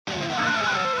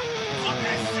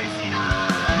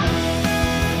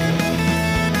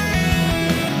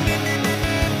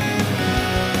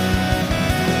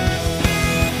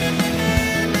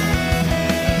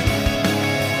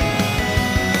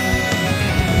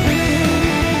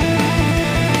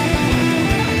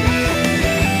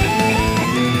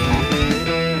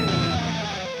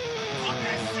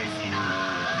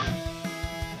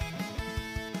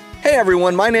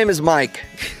everyone, my name is Mike.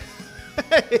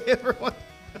 Hey, everyone.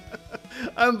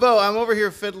 I'm Bo. I'm over here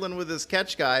fiddling with this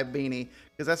catch guy beanie,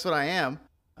 because that's what I am.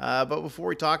 But before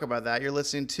we talk about that, you're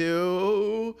listening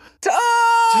to... Tope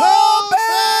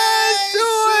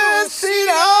Suicida!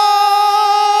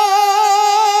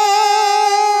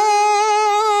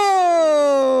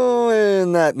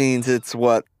 And that means it's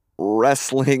what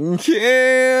wrestling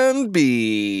can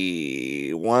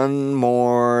be. One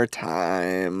more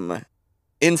time.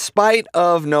 In spite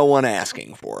of no one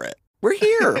asking for it. We're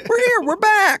here. We're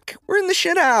back. We're in the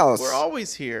shit house. We're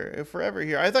always here. If we're ever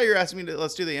here. I thought you were asking me to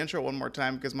let's do the intro one more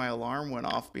time because my alarm went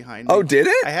off behind me. Oh, did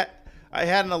it? I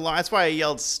had an alarm. That's why I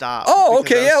yelled stop. Oh,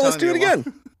 okay. Yeah, let's do it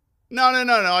again. No.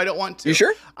 I don't want to. You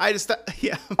sure? I just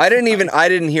yeah. I didn't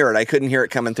hear it. I couldn't hear it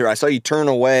coming through. I saw you turn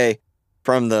away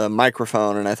from the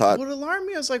microphone, and I thought... What alarmed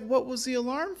me? I was like, what was the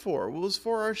alarm for? What was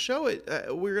for our show? We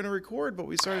were going to record, but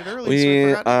we started early, so I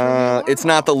forgot to turn the alarm It's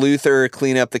not the Luther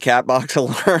clean up the cat box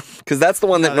alarm, because that's the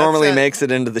one that normally makes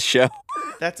it into the show.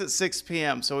 That's at 6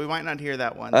 p.m., so we might not hear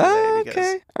that one today.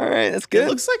 Okay. All right, that's good. It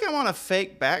looks like I'm on a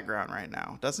fake background right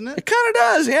now, doesn't it? It kind of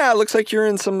does, yeah. It looks like you're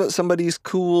in somebody's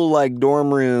cool, like,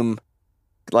 dorm room,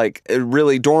 like,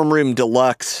 really dorm room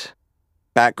deluxe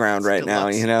background right now,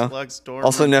 you know?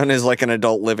 Also known as like an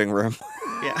adult living room.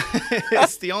 Yeah.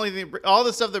 It's the only thing, all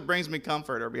the stuff that brings me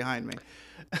comfort are behind me.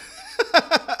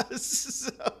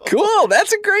 Cool.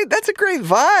 That's a great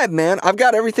vibe, man. I've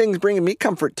got everything bringing me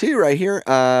comfort too right here.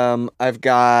 I've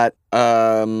got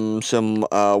some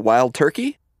wild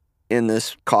turkey in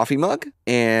this coffee mug,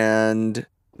 and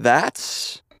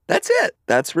that's it.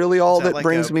 That's really all that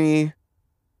brings me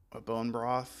a bone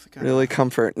broth really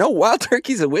comfort. No, wild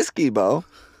turkey's a whiskey, Bo.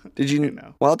 Did you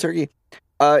know? Wild turkey.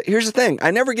 Here's the thing. I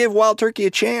never gave wild turkey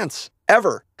a chance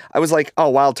ever. I was like, oh,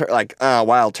 wild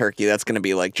turkey. That's gonna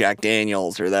be like Jack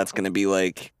Daniels, or that's gonna be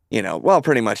like,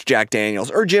 pretty much Jack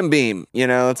Daniels or Jim Beam.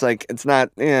 It's like it's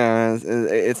not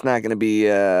gonna be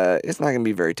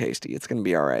very tasty. It's gonna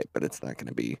be all right, but it's not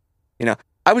gonna be.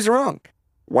 I was wrong.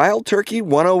 Wild turkey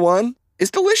 101 is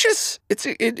delicious. It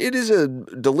is a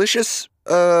delicious.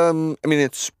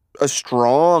 It's a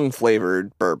strong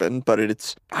flavored bourbon, but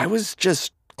I was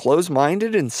just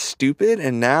closed-minded and stupid,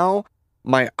 and now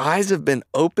my eyes have been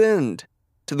opened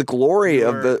to the glory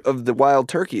of the wild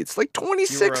turkey. It's like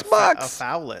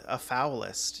 $26. A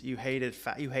foulist. You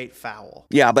hate foul.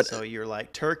 Yeah, but so you're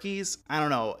like turkeys. I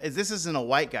don't know. This isn't a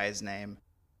white guy's name.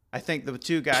 I think the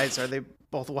two guys are they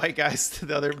both white guys to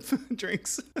the other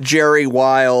drinks. Jerry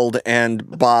Wild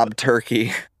and Bob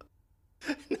Turkey.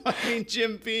 No, I mean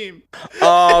Jim Beam.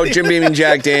 Oh, Jim Beam and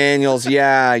Jack Daniels.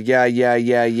 Yeah. You're like, I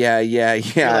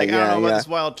don't know about this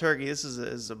wild turkey. This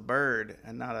is a bird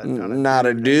and not a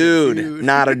dude.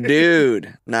 Not a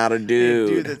dude. A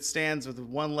dude that stands with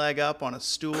one leg up on a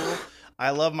stool. I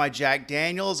love my Jack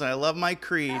Daniels and I love my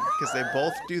Creed because they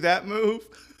both do that move.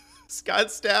 Scott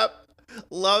Stapp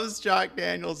loves Jack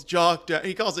Daniels.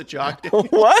 He calls it Jock Daniels.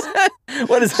 What?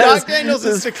 What is Jock Daniels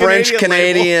is a French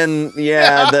Canadian.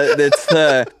 Yeah,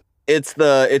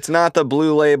 it's not the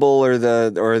blue label or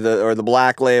the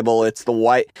black label. It's the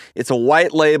white. It's a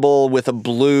white label with a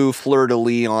blue fleur de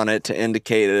lis on it to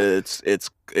indicate it's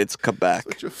Quebec.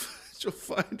 That's what you'll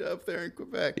find up there in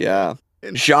Quebec. Yeah,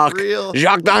 Jacques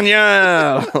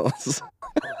Daniels.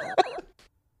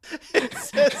 It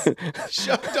says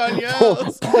Jacques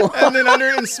Daniels, and then under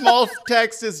it in small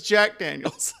text is Jack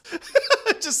Daniels.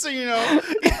 Just so you know.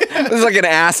 It's like an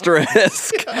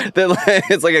asterisk.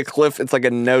 It's like a cliff. It's like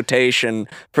a notation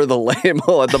for the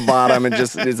label at the bottom. It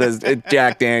says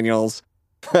Jack Daniels.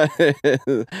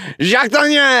 Jacques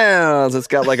Daniels. It's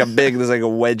got like there's like a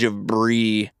wedge of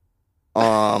brie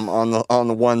on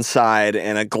the one side,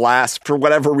 and a glass, for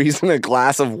whatever reason, a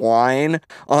glass of wine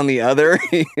on the other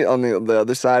on the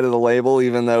other side of the label,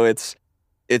 even though it's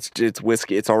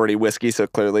whiskey. It's already whiskey, so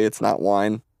clearly it's not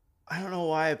wine. I don't know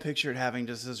why I pictured having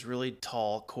just this really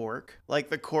tall cork. Like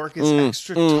the cork is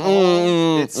extra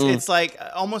tall. It's like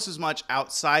almost as much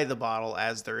outside the bottle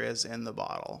as there is in the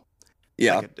bottle.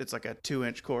 Yeah. It's like a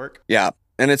 2-inch cork. Yeah.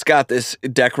 And it's got this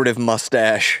decorative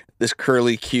mustache, this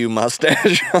curly Q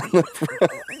mustache on the front.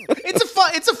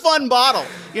 It's a fun bottle,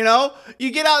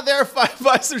 You get out there,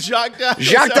 buy some Jacques Daniels.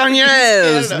 Jacques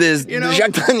Daniels,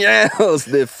 Jacques Daniels,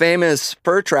 the famous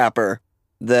fur trapper.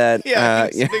 That he's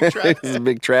a big trap. He's a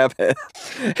big trap head.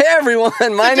 Hey everyone,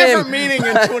 my name. Different meaning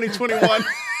in 2021.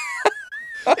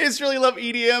 I just really love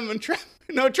EDM and trap.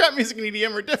 No, trap music and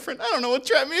EDM are different. I don't know what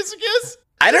trap music is.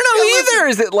 I don't know either.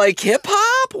 Is it like hip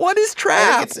hop? What is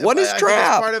trap? What is I think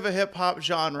trap? it's part of a hip hop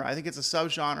genre. I think it's a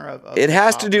subgenre of it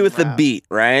has to hip-hop do with and the rap. beat,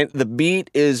 right? The beat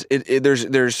is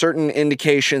there's certain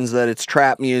indications that it's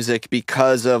trap music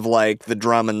because of like the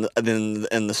drum and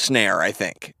the snare, I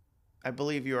think. I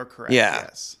believe you are correct. Yeah.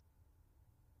 Yes.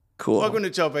 Cool. Welcome to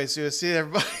Tope Suicide,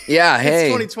 everybody. Yeah, It's hey.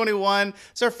 2021.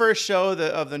 It's our first show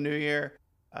of the new year.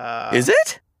 Is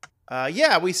it?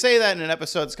 Yeah, we say that in an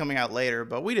episode that's coming out later,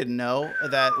 but we didn't know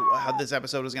that how this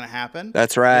episode was going to happen.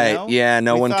 That's right. You know? Yeah,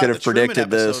 no We one thought could have the Truman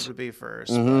predicted episode this. would be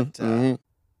first, Mhm,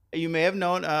 but you may have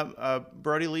known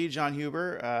Brodie Lee, John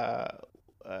Huber,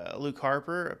 Luke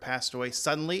Harper passed away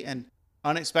suddenly and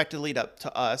unexpectedly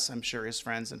to us. I'm sure his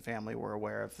friends and family were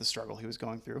aware of the struggle he was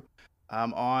going through.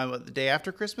 On the day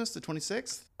after Christmas, the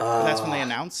 26th. That's when they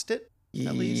announced it.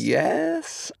 At least.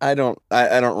 Yes, I don't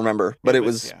remember, but it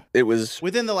was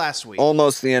within the last week,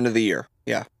 almost the end of the year.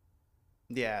 Yeah.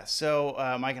 Yeah. So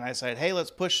Mike and I decided, hey,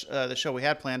 let's push the show we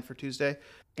had planned for Tuesday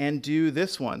and do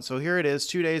this one. So here it is,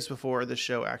 2 days before the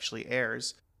show actually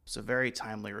airs. It's a very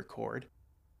timely record,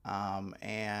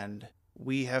 and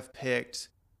we have picked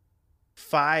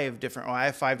I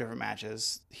have 5 different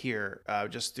matches here,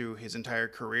 just through his entire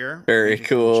career. Very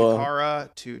cool. From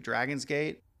Chikara to Dragon's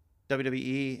Gate,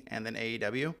 WWE, and then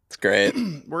AEW. It's great.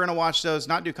 We're gonna watch those,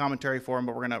 not do commentary for them,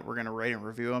 but we're gonna rate and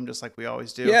review them just like we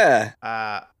always do. Yeah.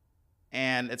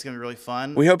 And it's gonna be really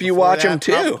fun. We hope you watch them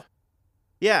too.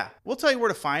 Yeah, we'll tell you where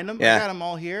to find them. Yeah. I got them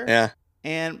all here. Yeah.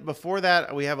 And before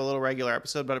that, we have a little regular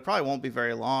episode, but it probably won't be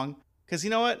very long. Because you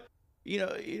know what?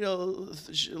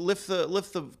 Lift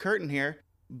the curtain here.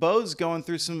 Bo's going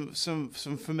through some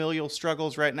familial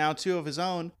struggles right now too of his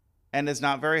own, and is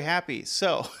not very happy.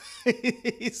 So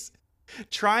he's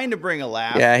trying to bring a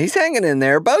laugh. Yeah, he's hanging in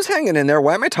there. Bo's hanging in there.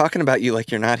 Why am I talking about you like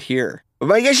you're not here?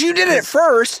 Well, I guess you did it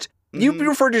first. You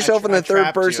referred yourself in the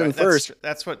third person first.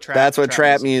 That's what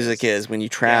trap music is. When you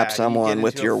trap someone you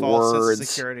with your false sense of words.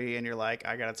 security, and you're like,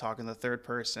 I gotta talk in the third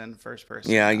person, first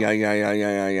person. Yeah.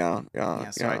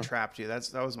 So I trapped you.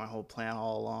 That was my whole plan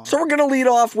all along. So we're gonna lead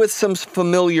off with some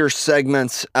familiar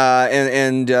segments,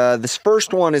 and this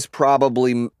first one is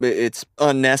probably it's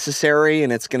unnecessary,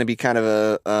 and it's gonna be kind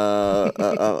of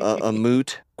a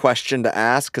moot question to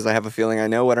ask because I have a feeling I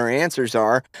know what our answers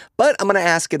are, but I'm gonna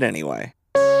ask it anyway.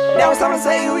 Now it's time to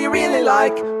say who you really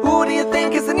like. Who do you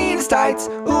think is the neatest tights?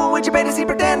 Who would you bet to see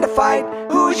pretend to fight?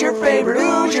 Who's your favorite?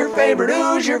 Who's your favorite?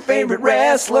 Who's your favorite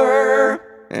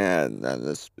wrestler? And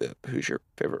who's your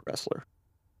favorite wrestler?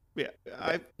 Yeah,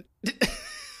 I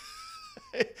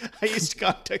used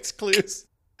context clues.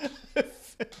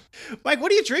 Mike,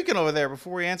 what are you drinking over there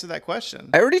before we answer that question?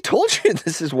 I already told you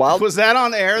this is Wild. Was that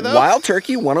on air though? Wild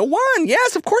Turkey 101.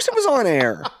 Yes, of course it was on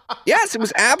air. Yes, it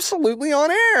was absolutely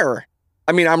on air.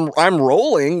 I mean, I'm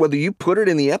rolling. Whether you put it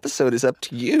in the episode is up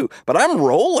to you. But I'm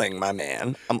rolling, my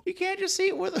man. You can't just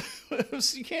eat with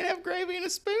you can't have gravy in a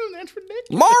spoon. That's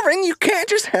ridiculous. Marvin, you can't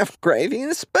just have gravy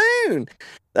in a spoon.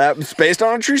 That was based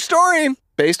on a true story.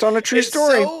 Based on a true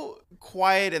story. It's so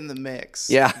quiet in the mix.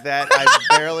 Yeah. That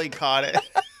I barely caught it.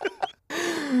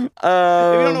 If you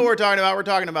don't know what we're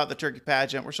talking about the turkey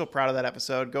pageant. We're so proud of that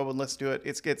episode. Go and listen to it.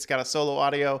 It's got a solo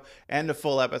audio and a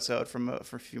full episode from a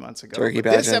few months ago. Turkey But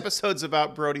pageant. this episode's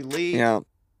about Brodie Lee. Yeah.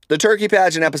 The turkey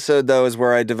pageant episode, though, is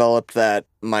where I developed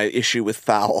my issue with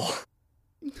fowl.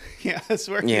 Yeah, that's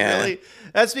where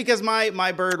that's because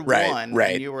my bird won.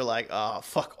 Right. And you were like, oh,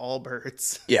 fuck all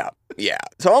birds. Yeah.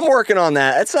 So I'm working on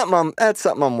that. That's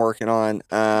something I'm working on.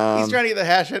 He's trying to get the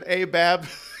hashtag ABAB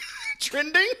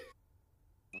trending.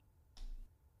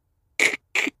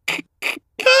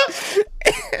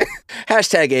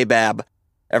 Hashtag ABAB,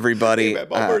 everybody. ABAB,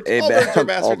 all birds are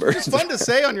bastards. It's fun to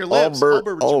say on your lips.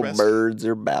 All birds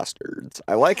are bastards.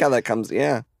 I like how that comes.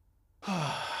 Yeah.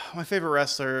 My favorite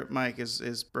wrestler, Mike,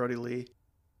 is Brodie Lee.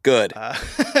 Good.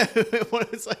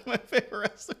 It's like my favorite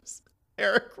wrestlers,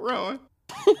 Eric Rowan.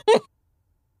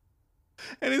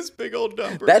 And his big old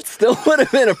dumper. That still would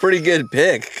have been a pretty good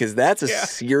pick because that's a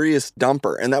serious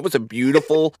dumper, and that was a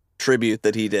beautiful tribute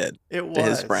that he did to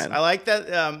his friend. I like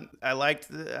that. I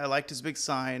liked his big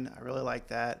sign. I really liked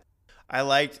that. I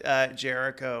liked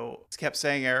Jericho kept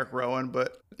saying Eric Rowan,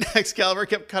 but Excalibur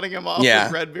kept cutting him off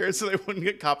with Redbeard so they wouldn't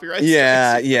get copyright.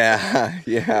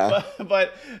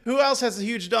 But who else has a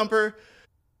huge dumper?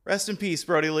 Rest in peace,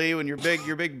 Brodie Lee, when your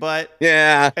big butt.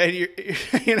 Yeah. And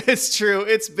it's true.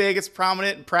 It's big. It's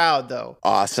prominent and proud, though.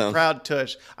 Awesome. Proud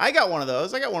tush. I got one of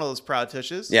those. I got one of those proud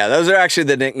tushes. Yeah, those are actually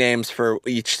the nicknames for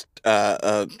each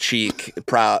cheek.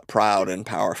 Proud and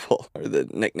powerful are the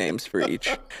nicknames for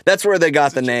each. That's where they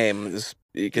got the name.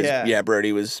 Because,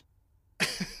 Brodie was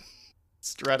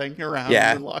strutting around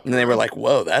Yeah. in the locker And they were room. like,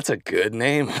 whoa, that's a good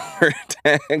name for a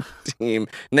tag team.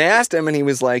 And they asked him, and he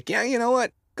was like, yeah, you know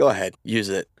what? Go ahead. Use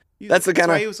it. That's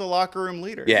why he was a locker room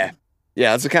leader. Yeah.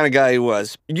 Yeah, that's the kind of guy he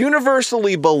was.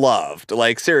 Universally beloved.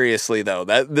 Like, seriously, though,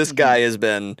 this guy has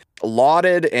been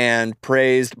lauded and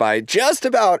praised by just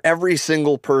about every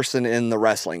single person in the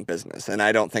wrestling business, and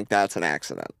I don't think that's an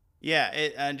accident. Yeah,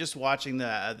 and just watching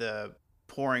the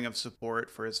pouring of support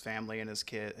for his family and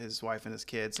his wife and his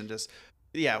kids, and just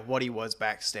what he was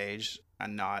backstage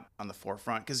and not on the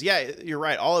forefront. Because you're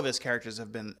right. All of his characters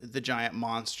have been the giant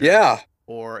monster,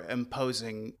 or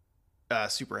imposing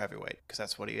super heavyweight, because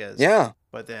that's what he is. Yeah.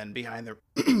 But then behind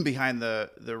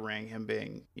the ring, him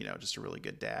being just a really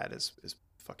good dad is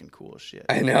fucking cool as shit.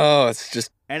 I know, it's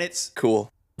just it's cool.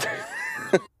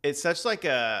 It's such like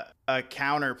a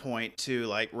counterpoint to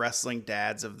like wrestling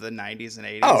dads of the 90s and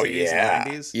 80s. Oh 80s yeah,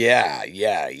 and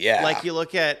 90s. yeah. Like you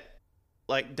look at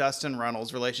like Dustin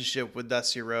Runnels' relationship with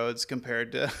Dusty Rhodes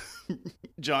compared to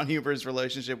John Huber's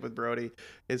relationship with Brodie,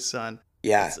 his son.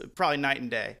 Yeah, it's probably night and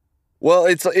day. Well,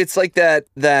 it's like that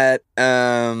the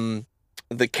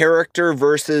character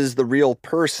versus the real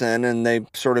person, and they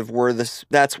sort of were this.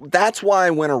 That's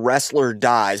why when a wrestler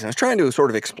dies, and I was trying to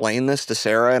sort of explain this to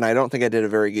Sarah, and I don't think I did a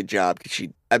very good job because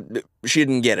she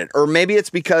didn't get it, or maybe it's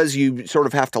because you sort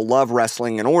of have to love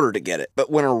wrestling in order to get it.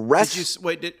 But when a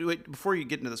wait before you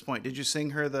get into this point, did you sing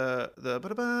her the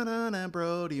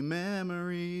Brodie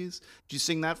Memories? Did you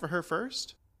sing that for her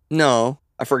first? No,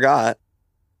 I forgot.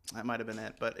 That might have been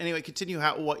it. But anyway, continue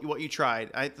what you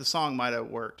tried. The song might have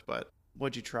worked, but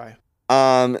what'd you try?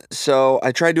 So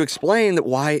I tried to explain that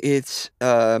why it's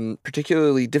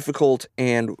particularly difficult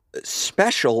and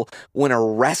special when a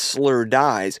wrestler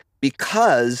dies,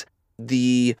 because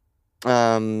the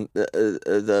boundary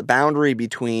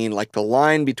between, like, the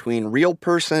line between real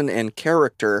person and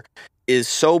character is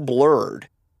so blurred.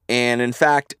 And in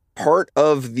fact, part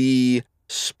of the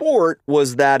sport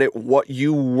was that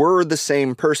you were the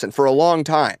same person for a long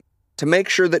time, to make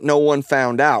sure that no one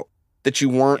found out that you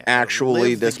weren't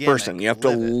actually this person. You have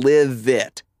to live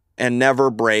it and never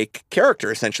break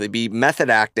character, essentially. Be method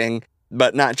acting,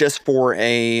 but not just for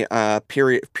a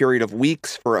period of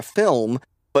weeks for a film,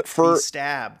 but for... Be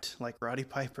stabbed like Roddy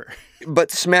Piper.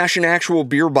 But smash an actual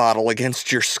beer bottle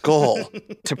against your skull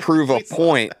to prove a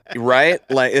point, right?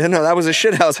 Like, no, that was a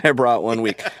shithouse I brought one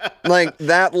week. Like,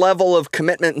 that level of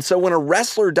commitment. And so when a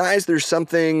wrestler dies, there's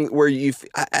something where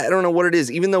I don't know what it is,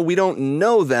 even though we don't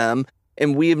know them,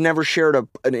 and we have never shared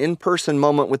an in-person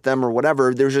moment with them or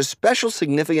whatever, there's a special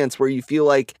significance where you feel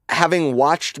like, having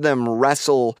watched them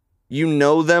wrestle, you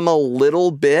know them a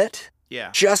little bit.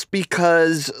 Yeah. Just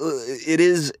because it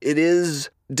is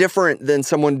different than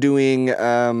someone doing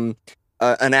an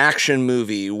action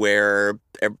movie where,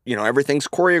 everything's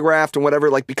choreographed and whatever.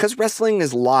 Like, because wrestling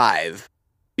is live,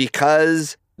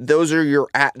 because those are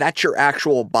that's your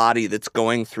actual body that's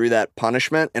going through that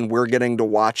punishment, and we're getting to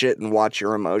watch it and watch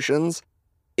your emotions.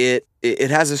 It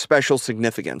has a special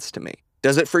significance to me.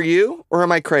 Does it for you, or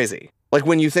am I crazy? Like,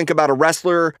 when you think about a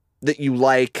wrestler that you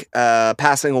like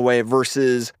passing away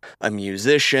versus a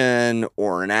musician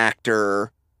or an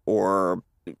actor or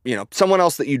someone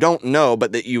else that you don't know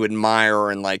but that you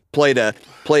admire and like played a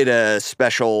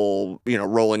special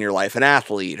role in your life, an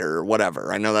athlete or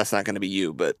whatever. I know that's not going to be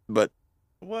you, but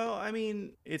well, I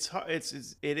mean, it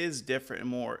is different and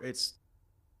more. It's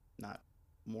not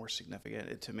more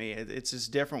significant to me. It's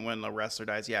just different when the wrestler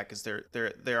dies, because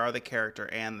they are the character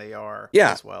and they are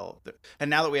as well. And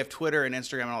now that we have Twitter and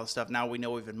Instagram and all this stuff, now we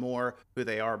know even more who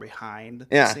they are behind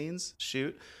the scenes,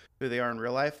 who they are in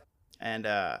real life. And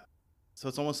so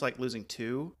it's almost like losing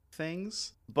two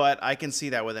things. But I can see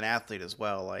that with an athlete as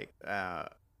well. Like, oh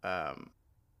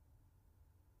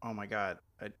my God,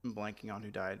 I'm blanking on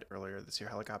who died earlier this year.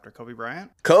 Helicopter Kobe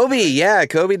Bryant.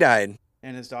 Kobe died,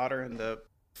 and his daughter and the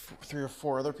 3 or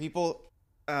 4 other people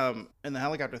in the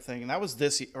helicopter thing, and that was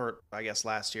this year, or I guess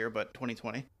last year, but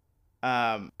 2020.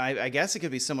 I guess it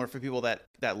could be similar for people that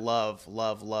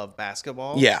love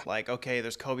basketball. Yeah, like, okay,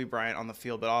 there's Kobe Bryant on the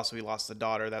field, but also he lost the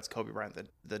daughter. That's Kobe Bryant,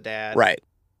 the dad. Right.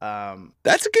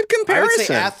 That's a good comparison. I would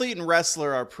say athlete and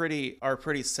wrestler are pretty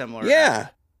similar. Yeah.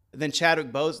 Then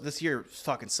Chadwick Boseman, this year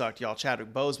fucking sucked, y'all.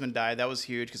 Chadwick Boseman died. That was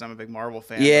huge because I'm a big Marvel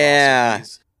fan. Yeah.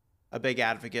 He's a big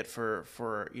advocate for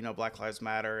Black Lives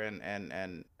Matter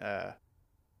and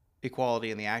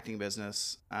equality in the acting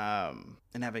business, and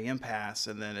having impasse.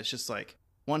 And then it's just like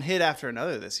one hit after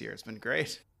another this year. It's been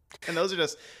great. And those are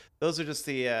just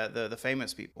the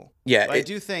famous people. Yeah. But I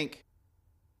do think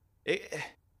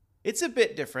it's a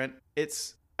bit different.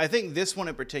 I think this one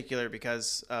in particular,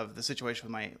 because of the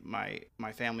situation with my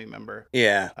family member.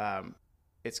 Yeah.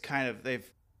 it's kind of they've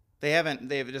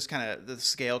just kind of the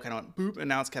scale kind of went boop, and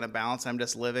now it's kind of balanced. I'm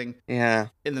just living in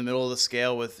the middle of the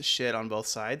scale with shit on both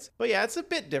sides. But yeah, it's a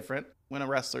bit different when a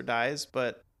wrestler dies,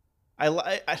 but I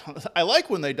like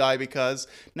when they die because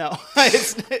no,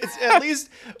 it's at least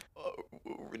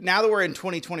now that we're in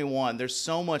 2021, there's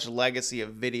so much legacy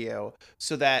of video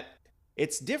so that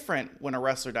it's different when a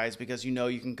wrestler dies because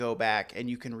you can go back and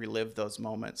you can relive those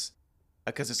moments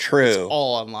because it's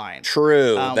all online.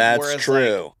 True, that's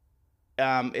true.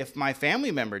 Like, if my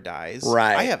family member dies,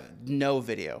 right. I have no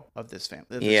video of this family.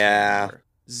 Family member.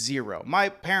 Zero. My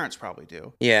parents probably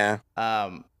do. Yeah.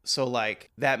 So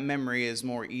like that memory is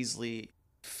more easily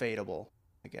fadeable,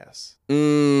 I guess.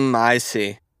 I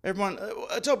see. Everyone,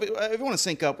 everyone to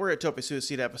sync up. We're at Tope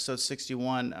Suicida episode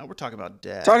 61. We're talking about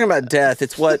death. Talking about death.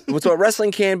 It's what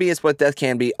wrestling can be. It's what death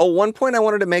can be. Oh, one point I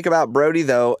wanted to make about Brodie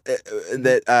though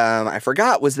that I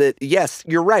forgot was that yes,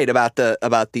 you're right about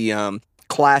the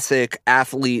classic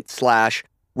athlete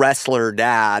 / wrestler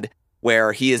dad,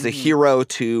 where he is a hero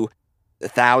to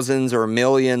thousands or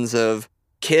millions of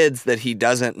kids that he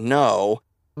doesn't know,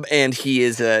 and he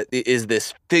is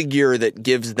this figure that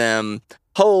gives them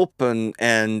hope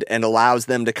and allows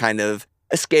them to kind of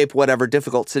escape whatever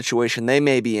difficult situation they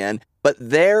may be in. But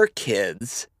their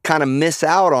kids kind of miss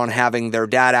out on having their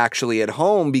dad actually at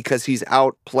home because he's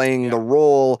out playing the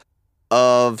role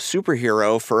of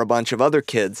superhero for a bunch of other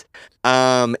kids.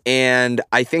 And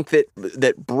I think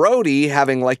that Brodie,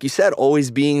 having, like you said,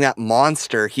 always being that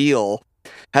monster heel,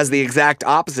 has the exact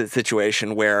opposite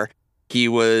situation where he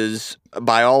was,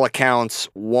 by all accounts,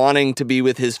 wanting to be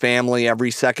with his family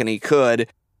every second he could,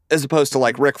 as opposed to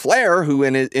like Ric Flair, who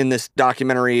in this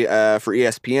documentary for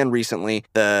ESPN recently,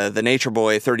 the Nature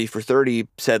Boy 30 for 30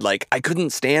 said, like, I couldn't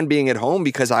stand being at home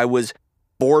because I was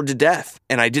bored to death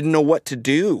and I didn't know what to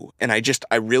do. And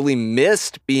I really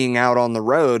missed being out on the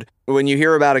road. When you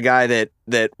hear about a guy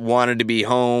that wanted to be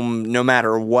home no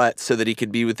matter what so that he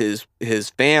could be with his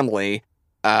family,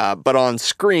 but on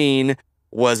screen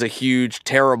was a huge,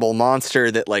 terrible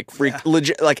monster that like freaked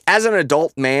legit. Like as an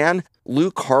adult man,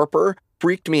 Luke Harper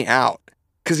freaked me out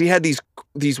because he had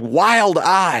these wild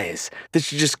eyes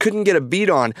that you just couldn't get a beat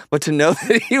on. But to know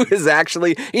that he was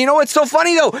actually, you know what's so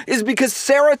funny though, is because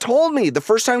Sarah told me the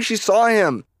first time she saw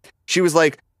him, she was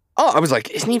like, oh, I was like,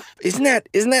 isn't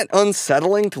that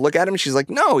unsettling to look at him? She's like,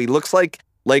 no, he looks like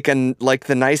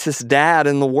the nicest dad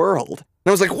in the world. And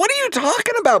I was like, what are you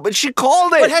talking about? But she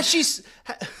called it.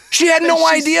 But she had no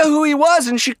idea who he was,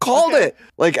 and she called it.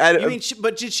 Like,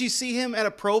 but did she see him at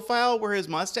a profile where his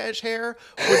mustache hair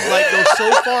would like go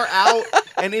so far out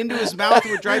and into his mouth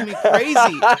it would drive me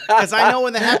crazy? Because I know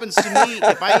when that happens to me,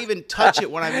 if I even touch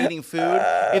it when I'm eating food,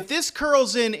 if this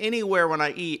curls in anywhere when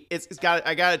I eat,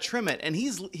 I gotta trim it. And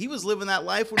he was living that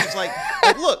life when he's like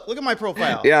look at my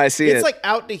profile. Yeah, I see it. It's like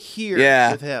out to here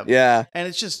with him. Yeah, and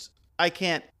it's just I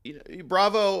can't.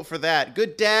 Bravo for that.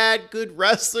 Good dad, good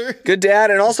wrestler. Good dad,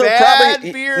 and also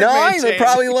probably beard. He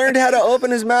probably learned how to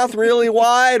open his mouth really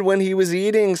wide when he was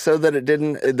eating, so that it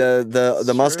didn't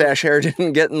the mustache hair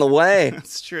didn't get in the way.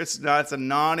 That's true. It's a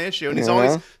non-issue, and he's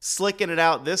always slicking it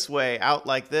out this way, out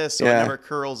like this, so it never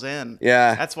curls in.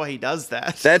 Yeah, that's why he does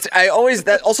that.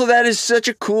 That is such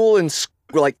a cool and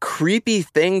like creepy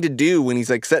thing to do when he's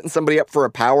like setting somebody up for a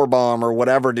power bomb or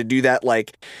whatever, to do that.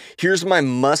 Like, here's my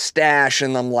mustache,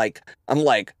 and I'm like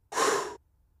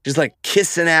just like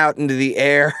kissing out into the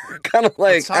air, kind of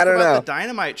like, I don't know. The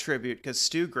Dynamite tribute, because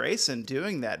Stu Grayson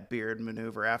doing that beard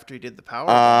maneuver after he did the power.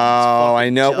 Oh,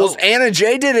 I know. Well, Anna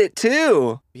Jay did it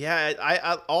too. Yeah,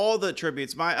 I all the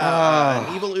tributes.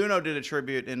 My Evil Uno did a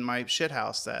tribute in my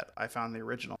shithouse that I found the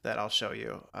original that I'll show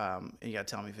you. And you gotta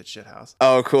tell me if it's shithouse.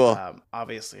 Oh, cool.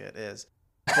 Obviously it is.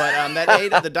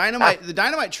 But the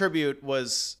Dynamite tribute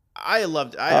was. I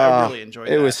loved it. I really enjoyed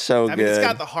it. It was so good. I mean, it's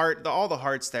got all the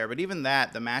hearts there, but even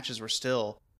that, the matches were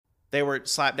still, they were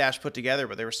slapdash put together,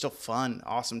 but they were still fun,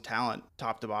 awesome talent,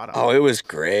 top to bottom. Oh, it was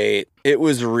great. It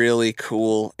was really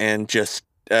cool, and just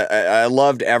I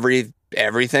loved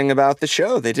everything about the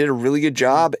show. They did a really good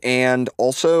job, and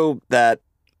also that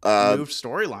moved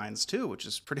storylines too, which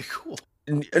is pretty cool.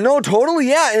 No, totally,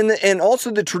 yeah, and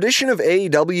also the tradition of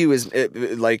AEW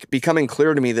is like becoming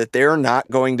clear to me that they're not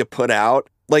going to put out.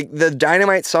 Like, the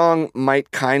Dynamite song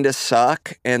might kind of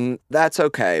suck, and that's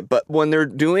okay. But when they're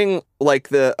doing, like,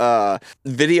 the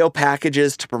video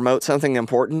packages to promote something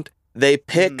important, they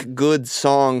pick good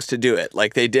songs to do it.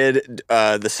 Like, they did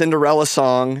the Cinderella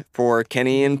song for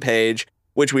Kenny and Paige,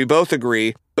 which we both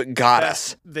agree, but got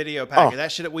best us. Video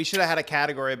package. We should have had a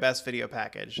category of best video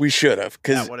package. We should have.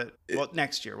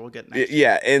 Next year. We'll get next year.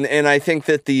 Yeah, and I think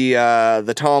that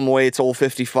the Tom Waits Old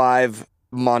 55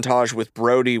 montage with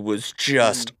Brodie was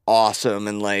just awesome.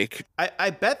 And like, I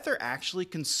bet they're actually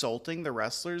consulting the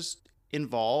wrestlers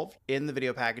involved in the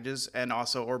video packages, and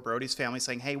also or Brodie's family,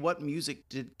 saying, hey, what music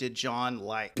did John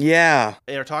like? Yeah,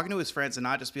 they're talking to his friends, and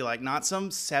not just be like, not some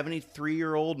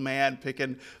 73-year-old man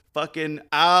picking fucking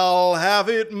I'll have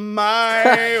it my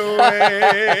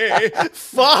way.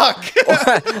 Fuck.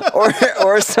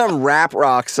 or some rap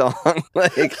rock song,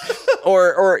 like,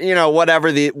 or you know,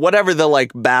 whatever the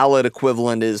like ballad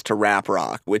equivalent is to rap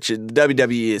rock, which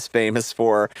WWE is famous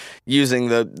for using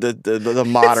the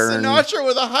modern it's Sinatra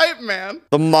with a hype man.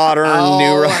 The modern I'll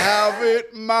new rock. have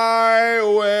it my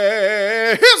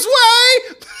way. His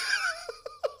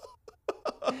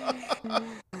way.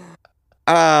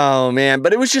 Oh man,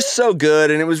 but it was just so good,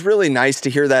 and it was really nice to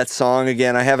hear that song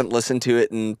again. I haven't listened to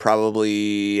it in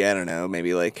probably, I don't know,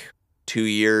 maybe like 2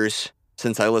 years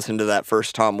since I listened to that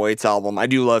first Tom Waits album. I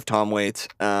do love Tom Waits.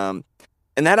 And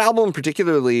that album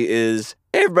particularly is,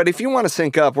 hey everybody, if you want to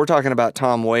sync up, we're talking about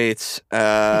Tom Waits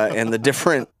and the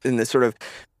different, in the sort of,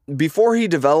 before he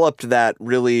developed that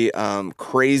really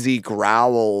crazy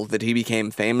growl that he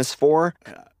became famous for.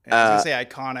 I was gonna say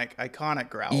iconic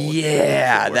growl.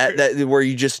 Yeah, that where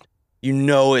you just, you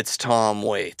know, it's Tom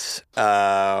Waits.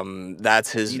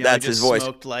 That's his. That's his voice.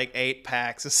 Smoked like 8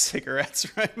 packs of cigarettes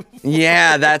right before.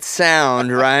 Yeah, that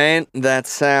sound, right? That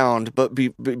sound. But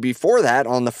before that,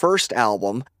 on the first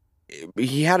album,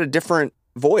 he had a different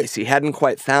voice. He hadn't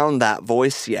quite found that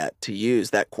voice yet to use,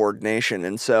 that coordination,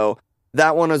 and so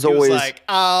that one is always like,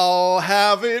 I'll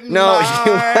have it. No,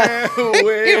 my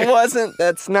way. He wasn't.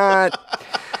 That's not.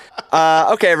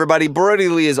 Okay, everybody. Brodie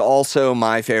Lee is also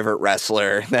my favorite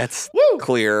wrestler. That's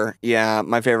clear. Yeah,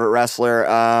 my favorite wrestler.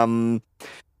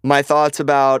 My thoughts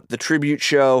about the tribute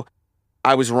show.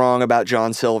 I was wrong about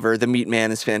John Silver. The Meat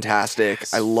Man is fantastic.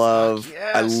 Yes, I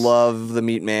love the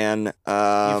Meat Man.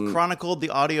 You've chronicled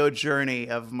the audio journey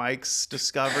of Mike's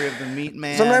discovery of the Meat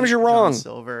Man. Sometimes you're wrong. John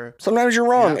Silver. Sometimes you're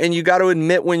wrong, and you got to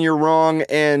admit when you're wrong,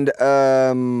 and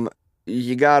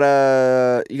you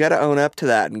gotta own up to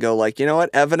that and go like, you know what?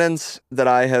 Evidence that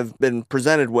I have been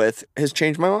presented with has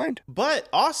changed my mind. But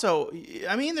also,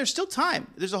 I mean, there's still time.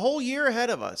 There's a whole year ahead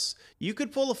of us. You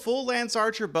could pull a full Lance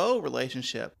Archer-Bo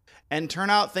relationship and turn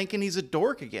out thinking he's a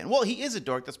dork again. Well, he is a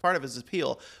dork. That's part of his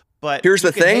appeal. But here's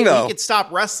the thing, though. He could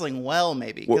stop wrestling well,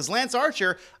 maybe. Because Lance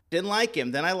Archer didn't like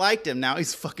him. Then I liked him. Now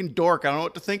he's fucking dork. I don't know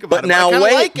what to think about him.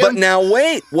 But now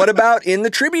wait. What about in the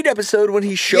tribute episode when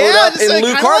he showed up in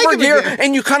Luke Harper gear,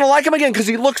 and you kind of like him again because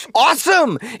he looks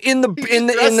awesome in the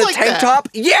tank top?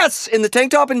 Yes, in the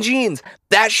tank top and jeans.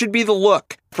 That should be the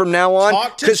look from now on.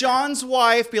 Talk to John's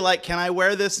wife. Be like, can I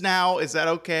wear this now? Is that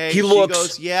okay? She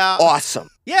goes, yeah, awesome.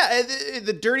 Yeah,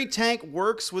 the dirty tank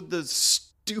works with the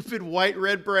stupid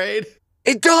white-red braid.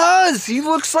 It does. He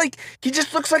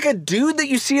just looks like a dude that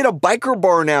you see at a biker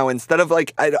bar now, instead of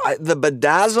like the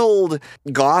bedazzled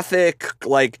gothic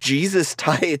like Jesus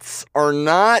tights are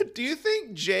not. Do you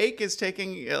think Jake is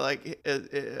taking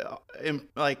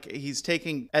he's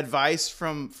taking advice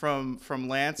from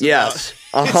Lance? Yes.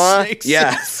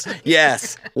 Yes.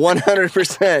 Yes.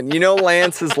 100%. You know,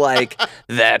 Lance is like,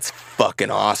 that's fucking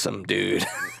awesome, dude.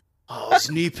 Oh, his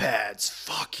knee pads.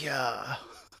 Fuck yeah.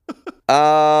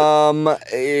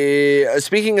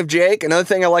 Speaking of Jake, another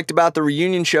thing I liked about the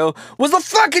reunion show was the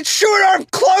fucking short arm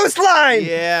clothesline.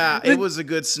 Yeah, it was a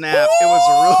good snap. It was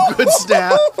a real good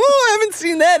snap. I haven't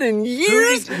seen that in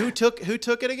years. Who took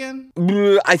it again?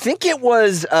 I think it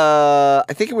was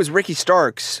Ricky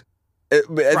Starks. I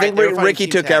think Ricky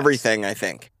took everything. I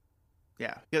think.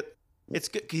 Yeah. It's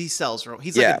good. He sells.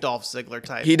 He's like a Dolph Ziggler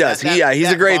type. He does.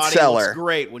 He's a great seller. Looks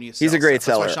great when you sell. He's a great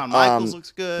seller. That's why Shawn Michaels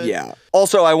looks good. Yeah.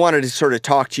 Also, I wanted to sort of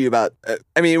talk to you about.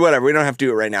 I mean, whatever. We don't have to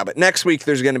do it right now. But next week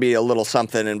there's going to be a little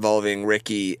something involving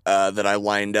Ricky that I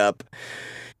lined up.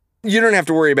 You don't have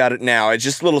to worry about it now. It's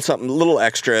just a little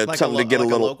extra, like something to get a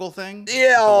little local thing.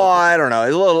 Yeah, I don't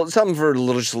know, something for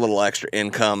just a little extra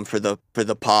income for the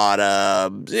pod.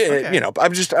 Okay. You know,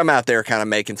 I'm out there kind of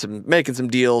making some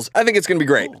deals. I think it's gonna be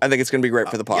great. Cool. I think it's gonna be great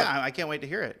for the pod. Yeah, I can't wait to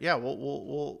hear it. Yeah,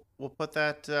 we'll put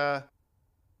that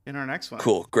in our next one.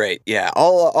 Cool, great. Yeah,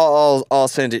 I'll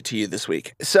send it to you this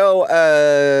week. So,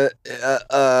 yeah,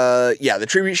 the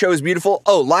tribute show is beautiful.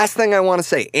 Oh, last thing I want to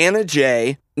say, Anna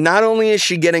Jay. Not only is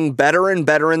she getting better and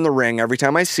better in the ring every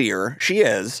time I see her, she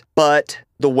is, but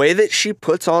the way that she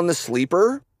puts on the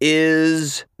sleeper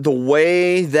is the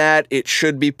way that it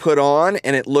should be put on,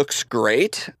 and it looks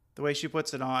great. The way she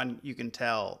puts it on, you can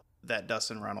tell that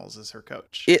Dustin Runnels is her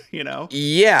coach, you know?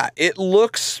 Yeah, it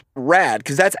looks rad,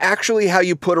 because that's actually how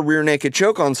you put a rear naked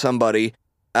choke on somebody.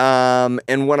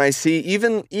 And when I see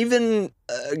even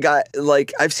guy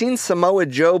like I've seen Samoa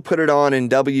Joe put it on in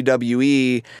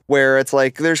WWE where it's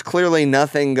like there's clearly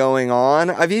nothing going on.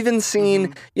 I've even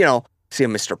seen, see a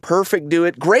Mr. Perfect do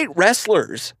it. Great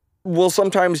wrestlers will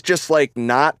sometimes just like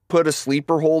not put a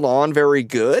sleeper hold on very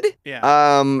good.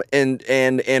 Yeah.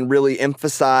 And really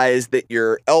emphasize that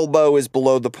your elbow is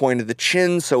below the point of the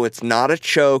chin, so it's not a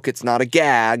choke, it's not a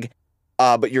gag.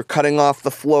 But you're cutting off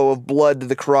the flow of blood to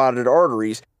the carotid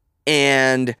arteries.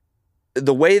 And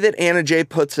the way that Anna Jay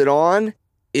puts it on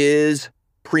is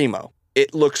primo.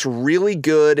 It looks really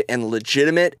good and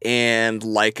legitimate and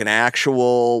like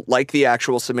the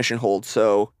actual submission hold.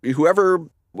 So whoever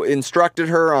instructed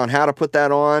her on how to put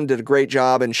that on did a great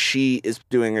job, and she is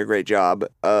doing a great job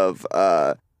of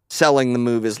selling the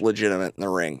move as legitimate in the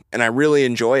ring. And I really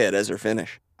enjoy it as her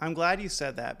finish. I'm glad you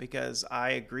said that because I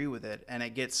agree with it, and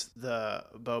it gets the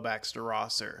Bo Baxter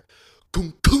Rosser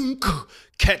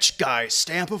catch guy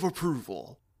stamp of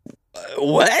approval.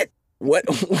 What? What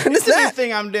is It's a new that?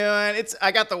 thing I'm doing.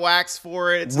 I got the wax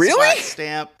for it. It's a Really? wax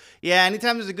stamp. Yeah,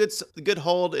 anytime there's a good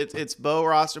hold, it's Bo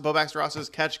Baxter Rosser's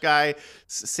catch guy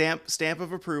stamp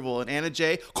of approval, and Anna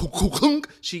Jay,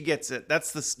 she gets it.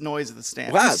 That's the noise of the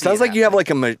stamp. Wow, it sounds like you have like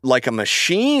a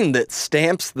machine that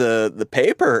stamps the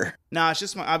paper. No, it's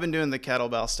just I've been doing the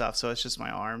kettlebell stuff, so it's just my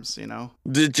arms,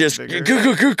 Just I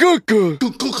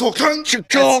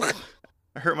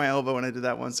hurt my elbow when I did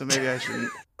that one, so maybe I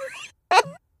shouldn't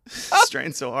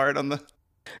strain so hard on the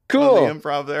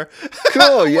improv there.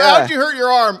 Cool, yeah. How'd you hurt your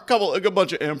arm? A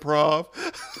bunch of improv.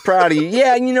 Proud of you.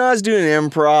 Yeah, I was doing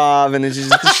improv, and it's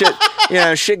just shit.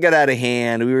 Shit got out of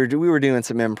hand. We were doing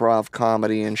some improv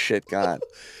comedy, and shit got.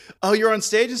 Oh, you're on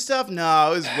stage and stuff?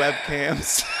 No, it was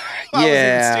webcams. I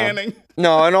Yeah. wasn't standing.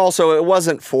 No, and also it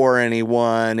wasn't for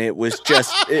anyone. It was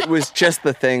just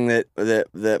the thing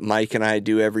that Mike and I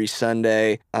do every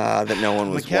Sunday that no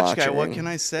one was I'm a catch watching. guy. What can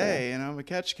I say? I'm a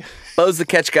catch guy. Bo's the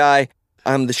catch guy.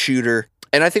 I'm the shooter.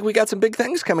 And I think we got some big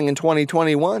things coming in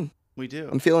 2021. We do.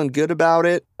 I'm feeling good about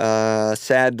it.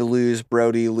 Sad to lose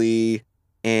Brodie Lee,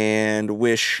 and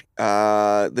wish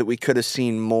that we could have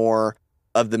seen more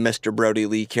of the Mr. Brodie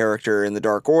Lee character in the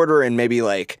Dark Order, and maybe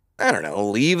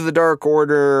leave the Dark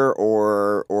Order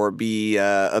or be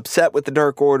upset with the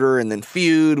Dark Order and then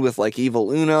feud with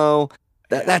Evil Uno.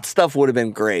 That stuff would have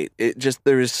been great.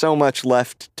 There's so much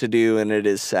left to do, and it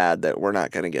is sad that we're not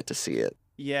going to get to see it.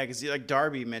 Yeah, because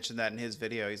Darby mentioned that in his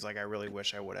video. He's like, I really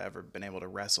wish I would have ever been able to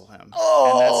wrestle him.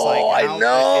 Oh, and I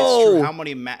know. It's true. How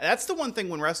many? That's the one thing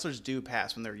when wrestlers do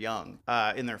pass when they're young,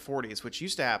 in their 40s, which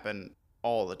used to happen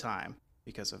all the time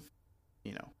because of,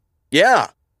 Yeah.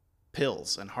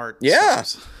 pills and heart. Yeah.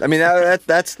 stops. I mean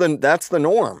that's the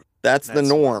norm. That's the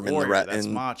norm Warrior, in the that's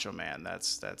Macho Man.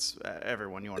 That's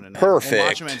everyone you want to know. Perfect. Well,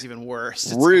 Macho Man's even worse.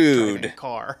 It's Rude. driving a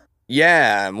car.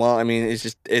 Yeah, well, I mean,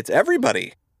 it's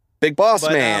everybody. Big Boss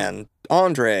Man,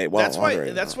 Andre. Well, That's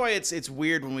why it's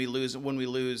weird when we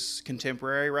lose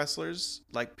contemporary wrestlers,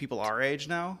 like people our age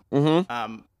now.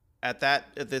 Mm-hmm. At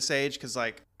this age, because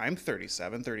I'm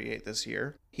 37, 38 this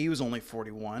year. He was only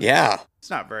 41. Yeah. It's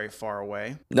not very far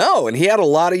away. No, and he had a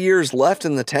lot of years left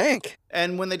in the tank.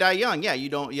 And when they die young, yeah,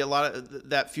 a lot of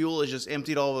that fuel is just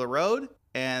emptied all over the road,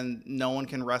 and no one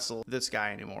can wrestle this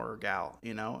guy anymore or gal,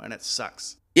 and it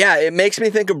sucks. Yeah, it makes me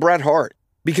think of Bret Hart,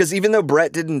 because even though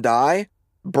Bret didn't die,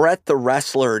 Bret the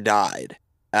wrestler died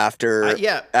after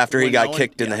he got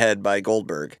kicked in the head by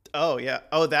Goldberg. Oh yeah.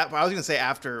 Oh, that I was gonna say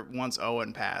after once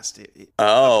Owen passed.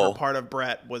 Part of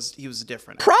Bret he was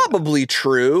different. Probably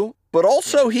true, but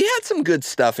also he had some good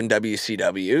stuff in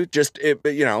WCW. Just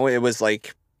it was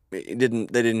like they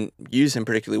didn't use him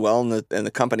particularly well, and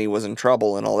the company was in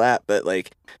trouble and all that. But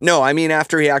no, I mean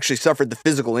after he actually suffered the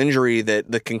physical injury,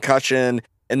 the concussion,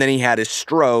 and then he had his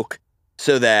stroke,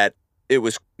 so that it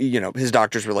was, his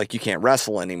doctors were like, you can't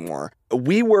wrestle anymore.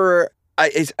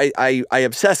 I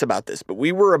obsess about this, but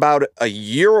we were about a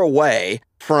year away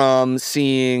from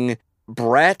seeing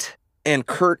Bret and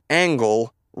Kurt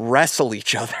Angle wrestle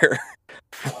each other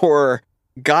for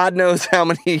God knows how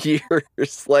many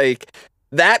years.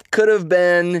 That could have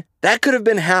been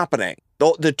happening.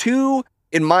 The two,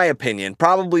 in my opinion,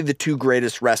 probably the two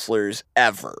greatest wrestlers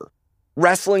ever,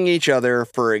 wrestling each other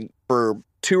for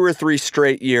 2 or 3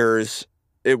 straight years.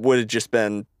 It would have just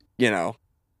been,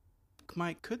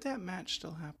 Mike, could that match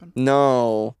still happen?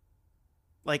 No.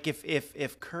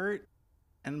 If Kurt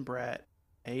and Bret,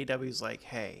 AEW's like,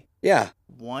 hey, yeah,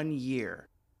 1 year,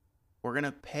 we're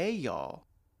gonna pay y'all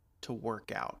to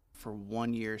work out for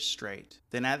 1 year straight.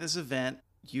 Then at this event,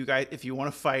 you guys, if you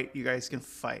want to fight, you guys can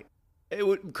fight.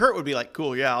 Kurt would be like,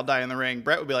 cool, yeah, I'll die in the ring.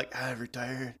 Bret would be like, I've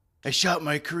retired. I shot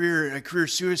my career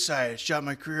suicide. I shot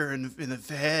my career in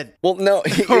the head. Well, no,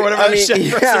 Or whatever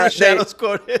Shadow's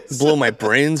quote is. Blow my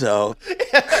brains out.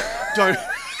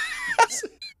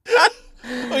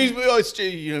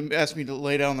 You asked me to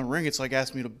lay down in the ring. It's like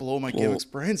asked me to blow my gimmick's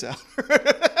brains out.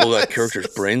 Blow that character's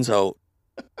brains out.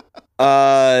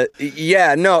 No.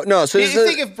 So do you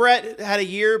think if Brett had a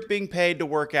year being paid to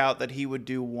work out, that he would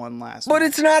do one last? But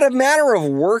it's not a matter of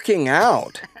working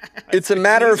out. It's a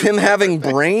matter of him having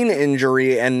brain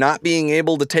injury and not being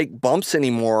able to take bumps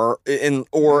anymore,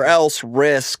 or else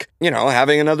risk,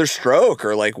 having another stroke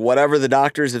or like whatever the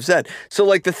doctors have said. So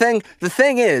like the thing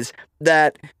is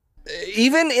that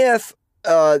even if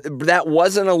that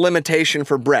wasn't a limitation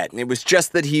for Brett, and it was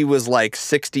just that he was like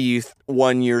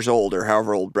 61 years old or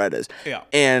however old Brett is. Yeah.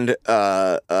 And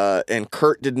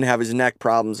Kurt didn't have his neck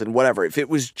problems and whatever. If it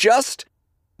was just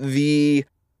the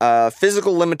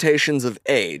physical limitations of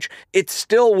age, it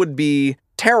still would be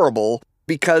terrible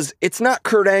because it's not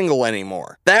Kurt Angle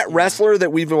anymore. That wrestler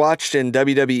that we've watched in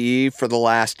WWE for the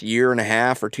last year and a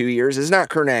half or 2 years is not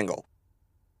Kurt Angle.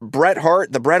 Bret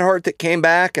Hart, the Bret Hart that came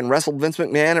back and wrestled Vince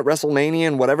McMahon at WrestleMania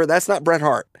and whatever, that's not Bret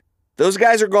Hart. Those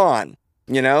guys are gone.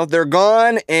 They're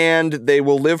gone and they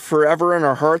will live forever in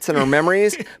our hearts and our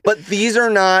memories. But these are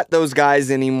not those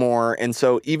guys anymore. And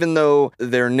so even though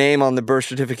their name on the birth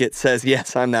certificate says,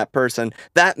 yes, I'm that person,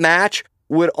 that match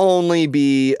would only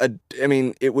be it'd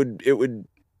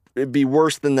be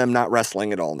worse than them not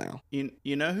wrestling at all now.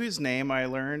 You know whose name I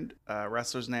learned,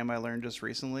 wrestler's name I learned just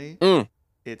recently?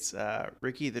 It's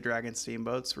Ricky the Dragon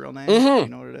Steamboat's real name. Mm-hmm. Do you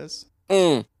know what it is?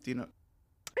 Do you know?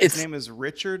 His name is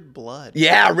Richard Blood.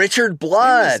 Yeah, Richard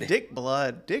Blood. Dick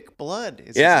Blood. Dick Blood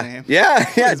is his name.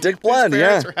 Yeah, Dick Blood. His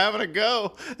parents are having a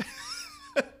go.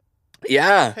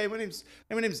 Yeah. Hey, my name's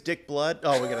Dick Blood.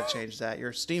 Oh, we gotta change that. You're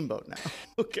a Steamboat now.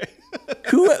 Okay.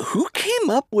 Who came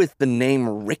up with the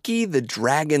name Ricky the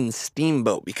Dragon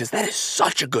Steamboat? Because that is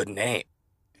such a good name.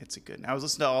 It's a good name. I was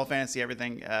listening to All Fantasy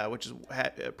Everything, which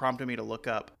prompted me to look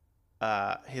up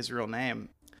his real name,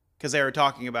 because they were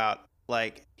talking about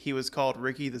like he was called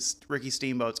Ricky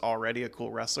Steamboat's already a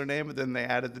cool wrestler name, but then they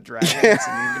added the dragon. It's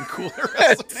an even cooler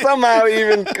wrestler name. Somehow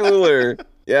even cooler.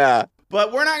 Yeah.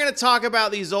 But we're not going to talk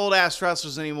about these old ass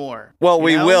wrestlers anymore. Well,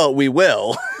 we will,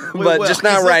 but just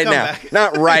not right now.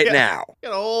 Not right now. We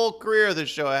got a whole career of this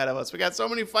show ahead of us. We got so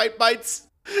many fight bites.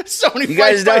 So many. You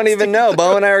guys don't even know.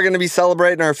 Bo and I are going to be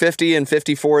celebrating our 50th and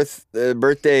 54th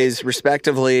birthdays,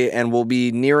 respectively, and we'll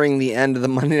be nearing the end of the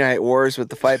Monday Night Wars with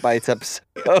the Fight Bites episode.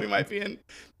 We might be in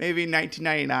maybe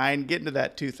 1999, getting to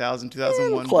that 2000,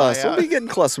 2001 close. buyout. We'll be getting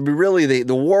close. We'll be really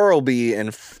the war will be in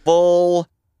full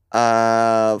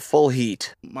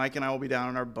heat. Mike and I will be down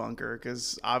in our bunker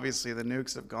because obviously the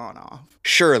nukes have gone off.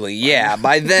 Surely, yeah.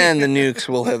 By then the nukes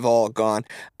will have all gone.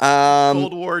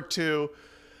 Cold War II.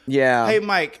 Yeah. Hey,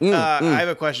 Mike, I have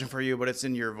a question for you, but it's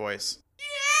in your voice.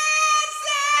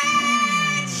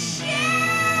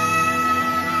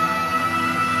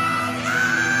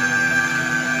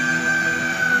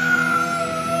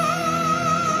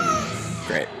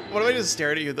 Great. What if I just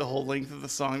stared at you the whole length of the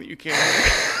song that you can't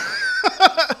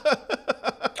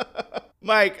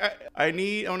Mike, I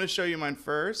want to show you mine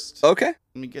first. Okay.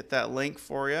 Let me get that link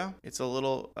for you. It's a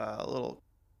little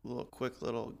quick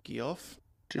little gif.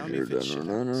 Tell me if it shows.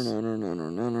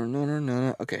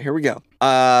 Okay, here we go.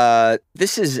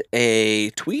 This is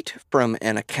a tweet from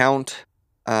an account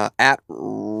at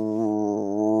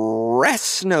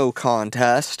Wresno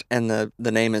Contest, and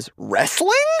the name is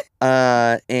Wrestling.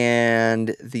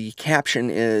 And the caption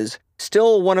is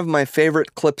still one of my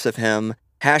favorite clips of him.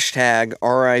 Hashtag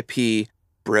RIP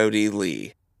Brodie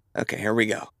Lee. Okay, here we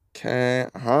go. Okay,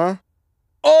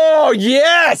 Oh,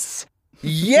 yes!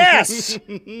 Yes!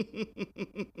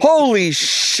 Holy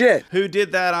shit! Who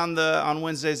did that on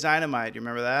Wednesday's Dynamite? Do you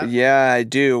remember that? Yeah, I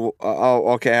do.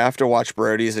 Okay. I have to watch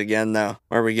Brodie's again though.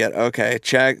 Where we get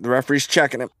check. The referee's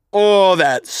checking him. Oh,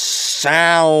 that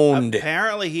sound!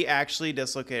 Apparently, he actually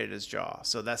dislocated his jaw,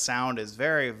 so that sound is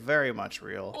very, very much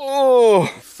real. Oh,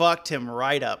 fucked him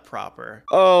right up proper.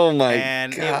 Oh my god!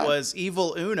 And it was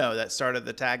Evil Uno that started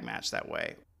the tag match that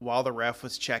way, while the ref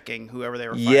was checking whoever they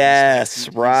were fighting. Yes,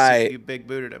 right. You big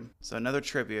booted him. So another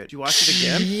tribute. Did you watch it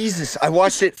again? Jesus, I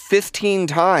watched it 15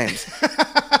 times.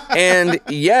 And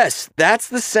yes, that's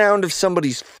the sound of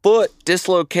somebody's foot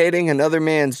dislocating another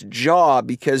man's jaw,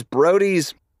 because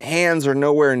Brodie's hands are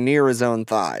nowhere near his own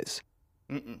thighs.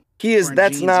 He is.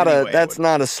 That's not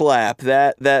a slap.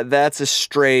 That's a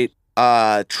straight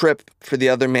trip for the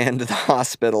other man to the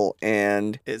hospital.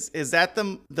 And is that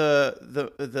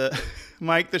the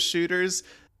Mike the Shooters?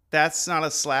 That's not a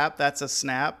slap. That's a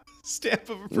snap. Stamp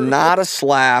of approval. Not a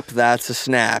slap, that's a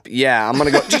snap. Yeah, I'm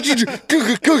gonna go.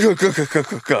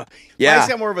 Yeah. Mike's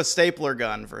got more of a stapler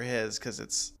gun for his because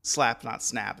it's slap, not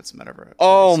snap. It's whatever.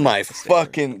 Oh my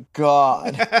fucking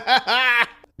God.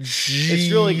 It's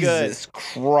really good. Jesus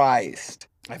Christ.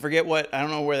 I forget what. I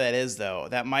don't know where that is though.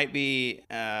 That might be.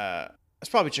 It's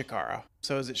probably Chikara.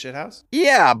 So is it Shithouse?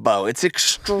 Yeah, Bo. It's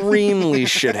extremely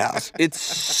shithouse. It's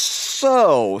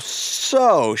so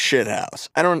shithouse.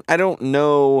 I don't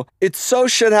know. It's so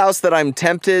shithouse that I'm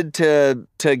tempted to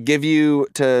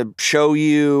show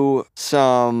you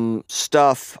some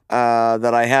stuff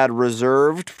that I had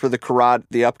reserved for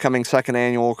the upcoming second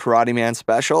annual Karate Man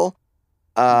special.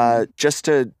 Just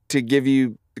to give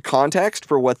you context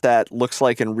for what that looks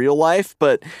like in real life,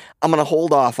 but I'm gonna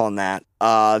hold off on that.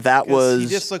 He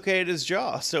dislocated his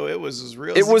jaw, so it was as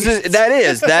real.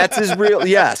 That's as real.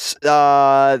 Yes,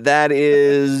 that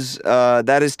is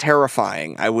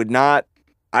terrifying. I would not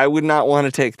want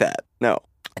to take that. No,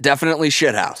 definitely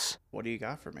shithouse. What do you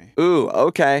got for me? Ooh,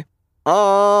 okay.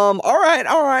 All right.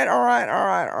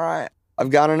 I've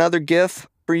got another GIF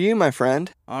for you, my friend.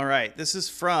 All right, this is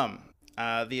from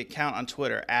the account on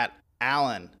Twitter at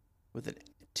Allen with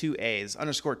 2 A's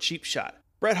 _ cheap shot.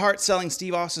 Bret Hart selling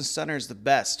Steve Austin's stunner is the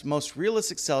best, most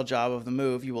realistic sell job of the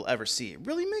move you will ever see. It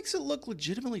really makes it look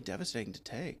legitimately devastating to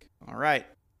take. All right,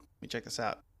 let me check this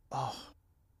out. Oh,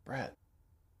 Bret.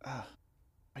 Why'd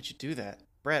you do that?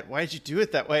 Bret, why did you do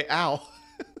it that way? Ow.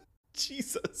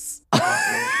 Jesus.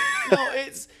 No,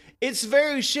 it's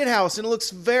very shithouse and it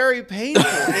looks very painful.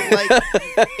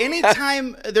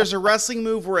 Anytime there's a wrestling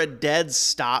move where a dead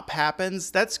stop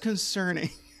happens, that's concerning.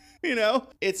 You know,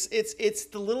 it's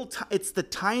the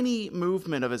tiny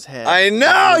movement of his head. I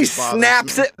know he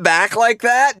snaps it back like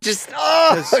that. Because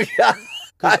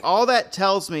all that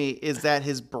tells me is that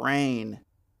his brain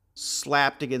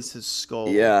slapped against his skull.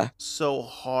 Yeah, so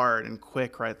hard and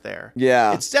quick right there.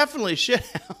 Yeah, it's definitely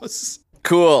shithouse.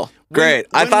 Cool. Great.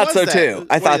 I thought so too.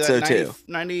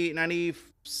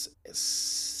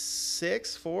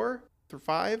 96, 4,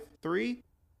 5, 3.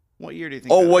 What year do you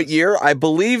think? Oh, what year? I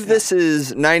believe this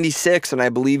is 96, and I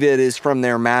believe it is from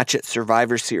their match at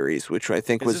Survivor Series, which I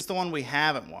think was. Is this the one we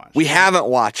haven't watched? We haven't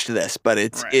watched this, but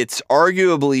it's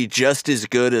arguably just as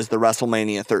good as the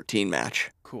WrestleMania 13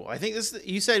 match. Cool. I think this.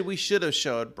 You said we should have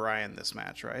showed Brian this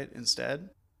match, right?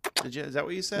 Instead. Is that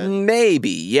what you said? Maybe,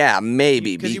 yeah,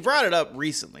 maybe. Because you brought it up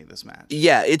recently, this match.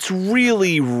 Yeah, it's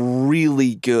really,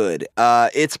 really good.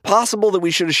 It's possible that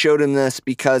we should have showed him this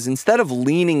because instead of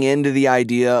leaning into the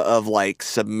idea of like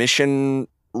submission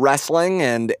wrestling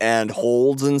and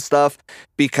holds and stuff,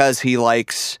 because he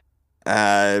likes,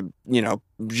 jiu-jitsu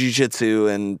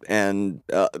and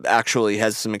actually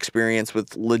has some experience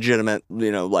with legitimate,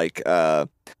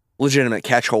 legitimate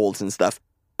catch holds and stuff.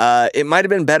 It might have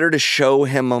been better to show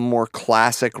him a more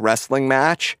classic wrestling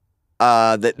match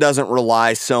that doesn't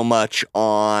rely so much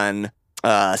on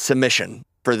submission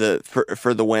for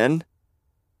the win.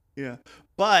 Yeah,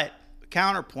 but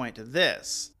counterpoint to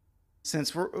this,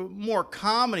 since we're a more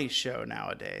comedy show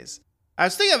nowadays, I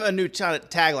was thinking of a new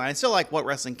tagline. I still like what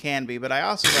wrestling can be, but I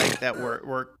also like that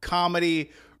we're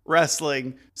comedy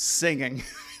wrestling singing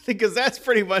because that's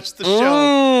pretty much the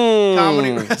show.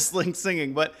 Comedy wrestling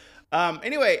singing, but.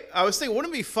 Anyway, I was thinking,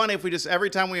 wouldn't it be funny if we just, every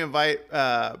time we invite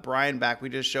Brian back, we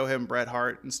just show him Bret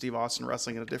Hart and Steve Austin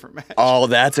wrestling in a different match? Oh,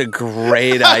 that's a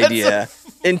great idea.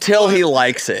 Until he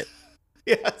likes it.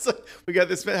 Yeah, we got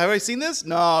this. Have I seen this?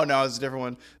 No, it's a different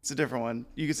one. It's a different one.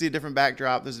 You can see a different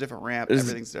backdrop. There's a different ramp.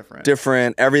 Everything's different.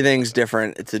 Everything's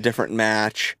different. It's a different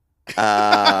match.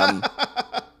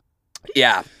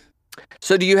 Yeah.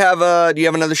 So do you have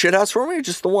another shithouse for me or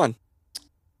just the one?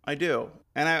 I do.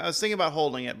 And I was thinking about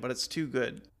holding it, but it's too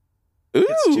good. Ooh,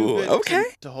 it's too good okay.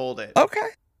 to hold it. Okay.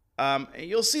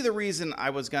 You'll see the reason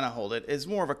I was going to hold it is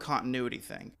more of a continuity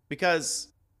thing. Because,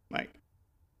 Mike,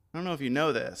 I don't know if you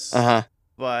know this,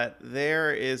 but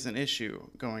there is an issue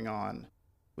going on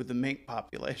with the mink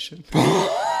population. No!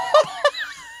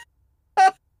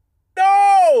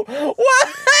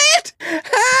 What?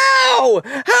 How?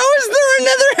 How is there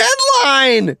another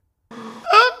headline?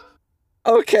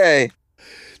 Okay.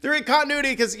 They're in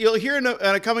continuity because you'll hear in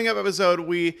a coming up episode,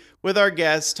 we, with our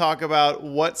guests, talk about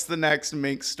what's the next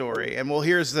mink story. And well,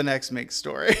 here's the next mink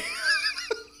story.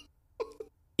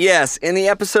 Yes, in the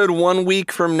episode 1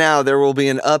 week from now, there will be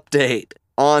an update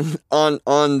on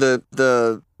the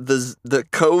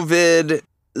COVID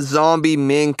zombie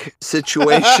mink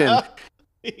situation.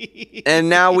 And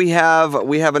now we have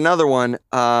another one.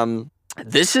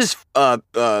 This is a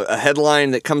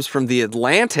headline that comes from The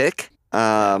Atlantic.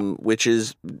 Which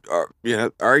is,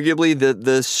 arguably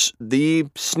the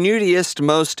snootiest,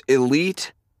 most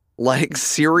elite like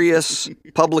serious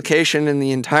publication in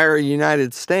the entire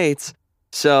United States.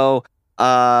 So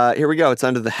here we go. It's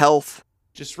under the health.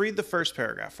 Just read the first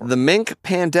paragraph for me. The mink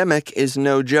pandemic is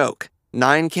no joke.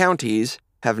 9 counties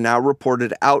have now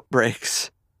reported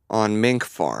outbreaks on mink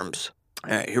farms.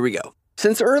 All right, here we go.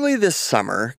 Since early this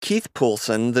summer, Keith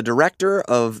Poulsen, the director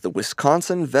of the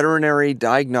Wisconsin Veterinary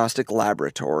Diagnostic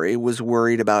Laboratory, was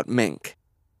worried about mink.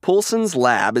 Poulsen's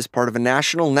lab is part of a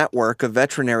national network of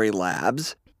veterinary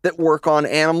labs that work on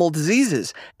animal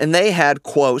diseases, and they had,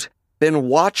 quote, been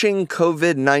watching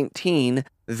COVID-19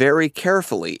 very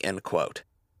carefully, end quote.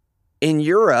 In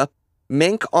Europe,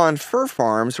 mink on fur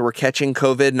farms were catching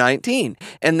COVID-19,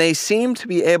 and they seemed to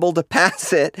be able to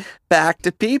pass it back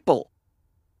to people.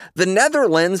 The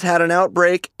Netherlands had an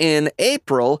outbreak in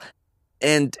April,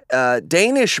 and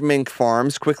Danish mink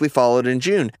farms quickly followed in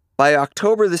June. By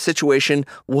October, the situation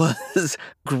was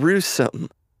gruesome.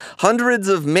 Hundreds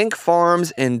of mink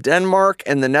farms in Denmark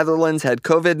and the Netherlands had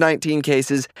COVID-19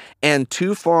 cases, and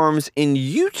 2 farms in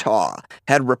Utah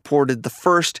had reported the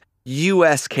first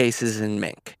U.S. cases in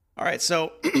mink. All right,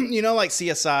 so, you know, like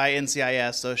CSI,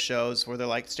 NCIS, those shows where they're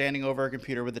like standing over a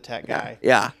computer with the tech guy.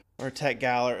 Yeah. Or a tech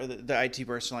gal or the IT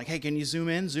person, like, hey, can you zoom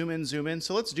in?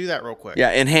 So let's do that real quick.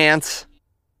 Yeah, enhance.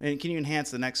 And can you enhance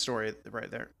the next story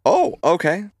right there? Oh,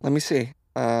 okay. Let me see.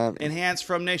 Enhance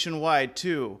from nationwide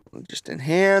to. Just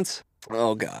enhance.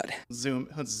 Oh, God.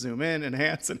 Let's zoom in,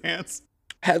 enhance.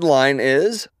 Headline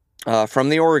is from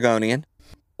the Oregonian.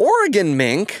 Oregon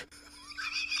mink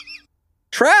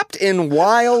trapped in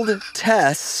wild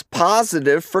tests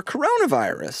positive for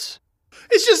coronavirus.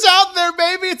 It's just out there,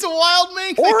 baby. It's a wild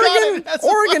mink.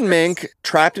 Oregon mink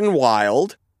trapped in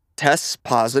wild tests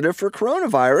positive for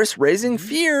coronavirus, raising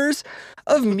fears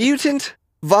of mutant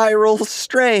viral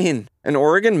strain. An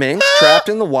Oregon mink trapped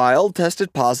in the wild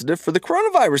tested positive for the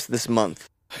coronavirus this month.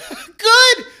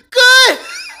 Good.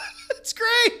 That's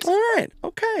great. All right.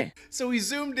 Okay. So we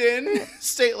zoomed in,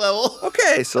 state level.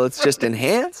 Okay. So let's just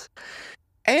enhance.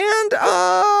 And,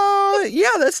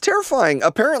 yeah, that's terrifying.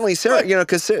 Apparently, Sarah, you know,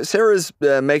 because Sarah's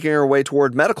making her way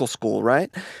toward medical school, right?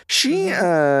 She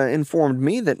informed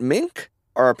me that mink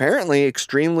are apparently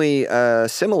extremely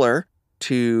similar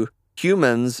to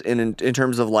humans in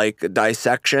terms of, like,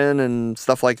 dissection and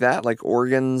stuff like that, like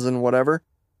organs and whatever.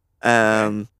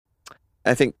 I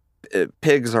think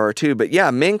pigs are, too. But, yeah,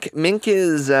 mink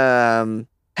is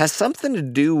has something to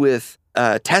do with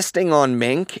testing on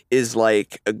mink is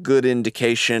like a good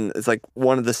indication. It's like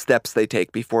one of the steps they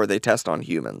take before they test on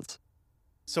humans.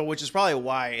 So, which is probably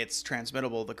why it's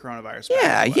transmittable, the coronavirus.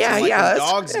 Yeah. When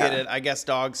dogs get it, I guess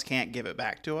dogs can't give it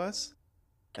back to us,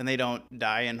 and they don't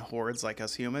die in hordes like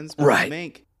us humans. But right.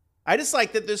 Mink. I just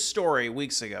like that this story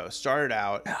weeks ago started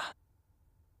out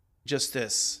just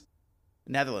this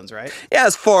Netherlands, right? Yeah,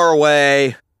 it's far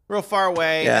away. Real far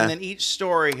away, and then each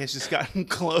story has just gotten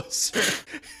closer.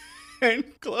 And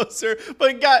closer.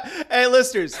 But hey,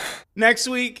 listeners, next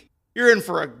week, you're in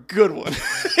for a good one.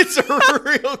 It's a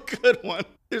real good one.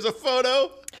 There's a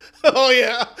photo. Oh,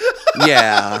 yeah.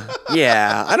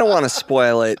 Yeah. I don't want to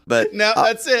spoil it, but... No,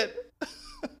 that's it.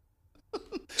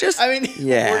 Just... I mean,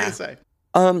 yeah. what were you going to say?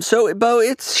 So, Bo,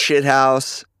 it's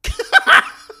shithouse.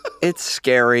 It's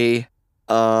scary.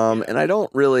 And I don't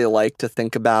really like to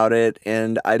think about it,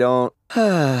 and I don't...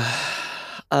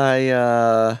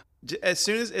 As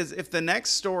soon as if the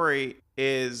next story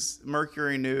is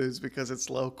Mercury News because it's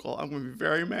local, I'm gonna be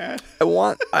very mad.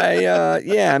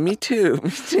 Yeah, me too.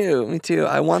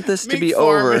 I want this to be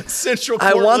over. Central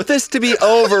I want this to be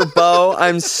over, Bo.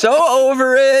 I'm so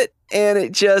over it, and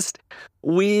it just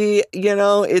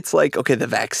it's like, okay, the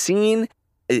vaccine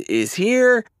is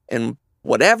here and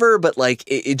whatever, but like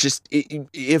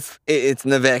if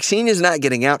the vaccine is not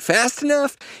getting out fast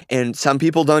enough, and some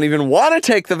people don't even want to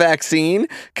take the vaccine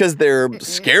because they're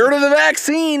scared of the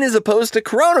vaccine as opposed to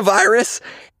coronavirus,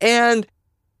 and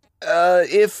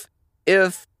if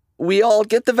we all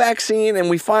get the vaccine and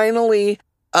we finally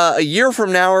a year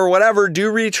from now or whatever do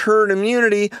reach herd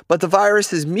immunity, but the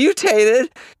virus is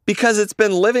mutated because it's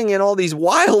been living in all these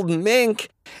wild mink,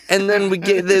 and then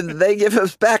they give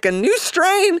us back a new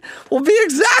strain, we'll be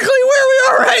exactly where we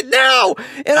are right now.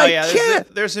 And I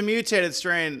can't. There's a mutated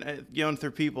strain going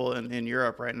through people in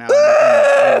Europe right now.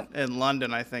 In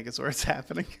London, I think is where it's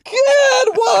happening. God,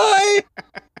 why?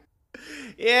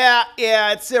 Yeah,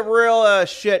 it's a real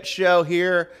shit show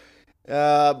here.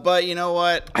 But you know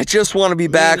what? I just want to be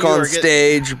back on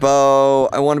stage, Bo.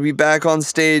 I want to be back on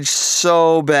stage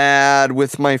so bad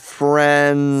with my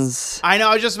friends. I know.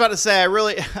 I was just about to say, I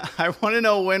want to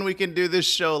know when we can do this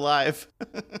show live.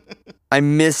 I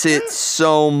miss it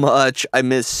so much. I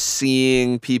miss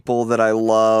seeing people that I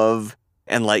love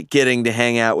and like getting to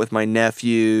hang out with my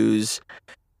nephews.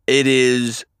 It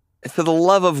is, for the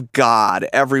love of God,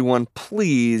 everyone,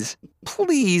 please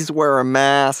wear a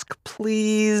mask,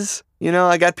 please. You know,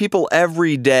 I got people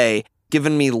every day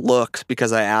giving me looks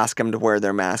because I ask them to wear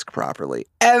their mask properly.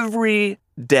 Every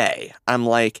day. I'm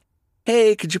like,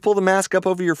 hey, could you pull the mask up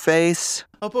over your face?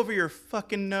 Up over your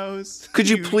fucking nose. Could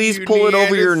you please pull it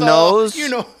over your nose? You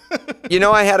know. You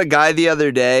know, I had a guy the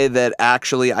other day that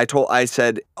actually I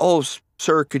said, oh,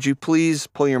 sir, could you please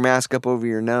pull your mask up over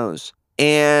your nose?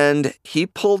 And he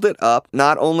pulled it up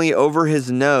not only over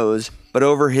his nose, but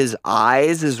over his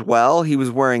eyes as well. He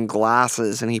was wearing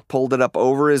glasses, and he pulled it up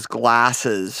over his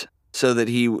glasses so that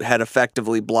he had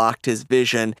effectively blocked his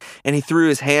vision. And he threw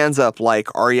his hands up like,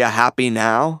 are you happy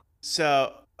now?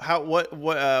 So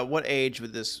what age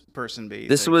would this person be?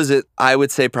 This was, I would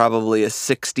say, probably a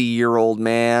 60-year-old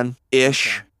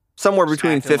man-ish. Okay. Somewhere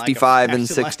between 55 and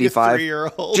 65.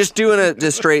 Like just doing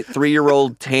a straight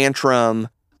 3-year-old tantrum.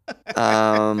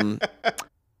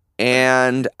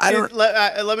 And I don't.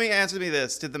 Let me answer me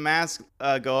this: did the mask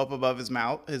go up above his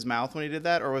mouth when he did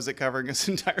that, or was it covering his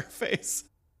entire face?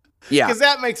 Yeah, because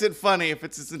that makes it funny if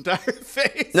it's his entire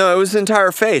face. No, it was his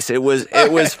entire face. It was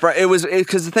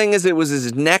because the thing is, it was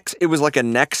his neck. It was like a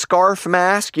neck scarf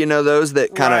mask. You know, those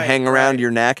that kind of hang around your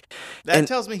neck. That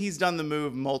tells me he's done the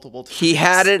move multiple times. He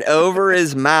had it over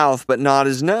his mouth, but not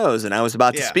his nose. And I was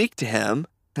about to speak to him,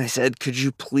 and I said, "Could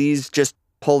you please just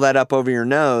pull that up over your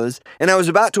nose?" And I was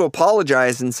about to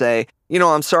apologize and say, you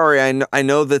know, I'm sorry. I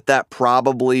know that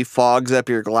probably fogs up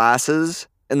your glasses,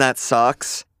 and that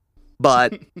sucks.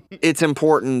 But it's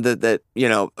important that, you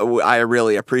know, I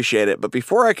really appreciate it. But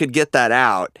before I could get that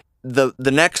out, the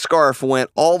neck scarf went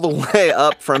all the way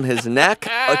up from his neck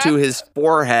to his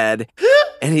forehead,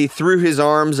 and he threw his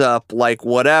arms up like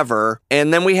whatever.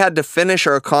 And then we had to finish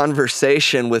our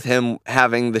conversation with him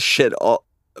having the shit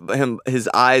his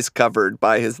eyes covered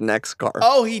by his neck scarf.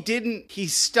 Oh, he didn't. He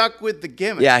stuck with the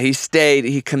gimmick. Yeah, he stayed.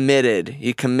 He committed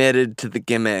to the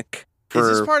gimmick.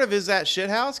 Is this part of that shit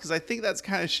house? Because I think that's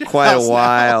kind of shit quite house a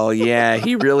while. Now. Yeah,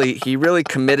 he really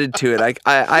committed to it.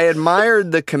 I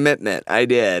admired the commitment. I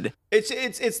did.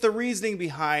 It's the reasoning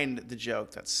behind the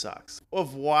joke that sucks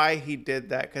of why he did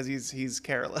that, because he's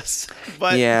careless.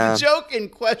 But the joke in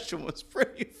question was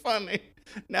pretty funny.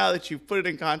 Now that you put it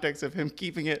in context of him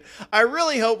keeping it, I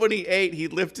really hope when he ate, he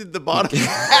lifted the bottom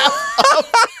half up.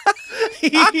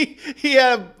 He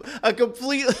had a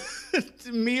complete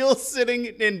meal sitting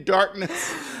in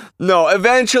darkness. No,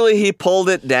 eventually he pulled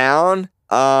it down.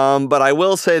 But I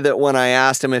will say that when I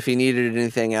asked him if he needed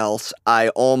anything else, I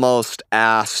almost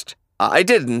asked. I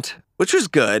didn't, which was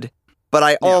good. But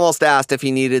I almost asked if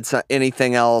he needed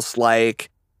anything else, like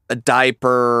a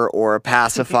diaper or a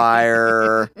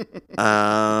pacifier,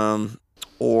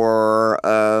 or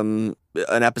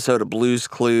an episode of Blue's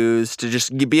Clues to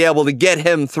just be able to get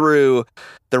him through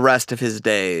the rest of his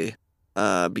day,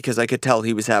 because I could tell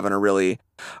he was having a really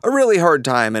hard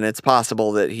time, and it's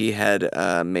possible that he had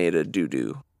made a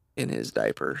doo-doo in his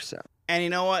diaper. So. And you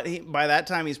know what? By that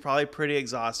time, he's probably pretty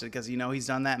exhausted, because he's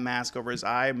done that mask over his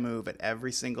eye move at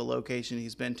every single location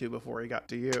he's been to before he got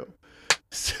to you.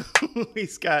 So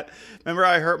he's got. Remember,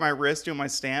 I hurt my wrist doing my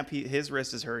stamp. His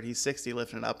wrist is hurt. He's 60,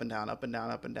 lifting it up and down, up and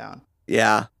down, up and down.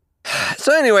 Yeah.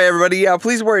 So anyway, everybody,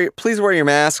 please wear your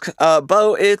mask.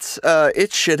 Bo, it's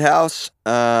shithouse.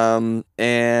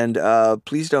 And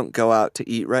please don't go out to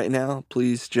eat right now.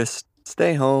 Please just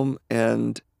stay home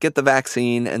and get the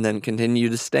vaccine, and then continue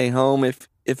to stay home if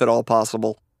at all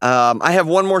possible. I have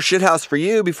one more shithouse for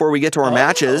you before we get to our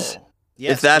matches.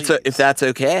 Yes, if that's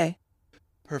okay.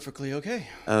 Perfectly okay.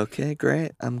 Okay,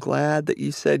 great. I'm glad that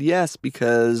you said yes,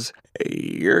 because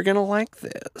you're going to like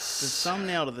this. The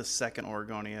thumbnail to the second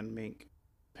Oregonian mink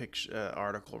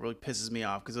article really pisses me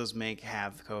off, because those mink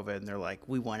have COVID, and they're like,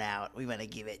 we want out. We want to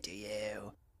give it to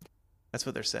you. That's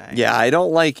what they're saying. Yeah, I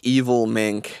don't like evil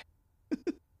mink.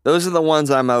 Those are the ones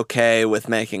I'm okay with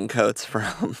making coats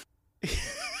from.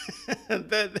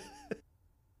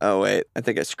 Oh, wait. I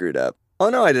think I screwed up. Oh,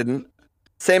 no, I didn't.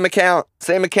 Same account.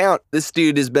 This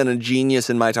dude has been a genius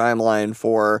in my timeline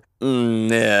for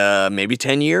maybe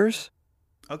 10 years.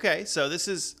 Okay, so this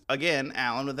is, again,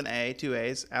 Alan with an A, 2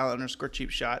 A's,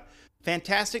 Alan_cheapshot.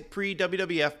 Fantastic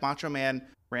pre-WWF Macho Man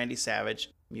Randy Savage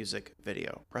music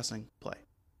video. Pressing play.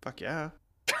 Fuck yeah.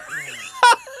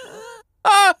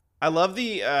 I love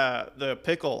the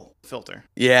pickle filter.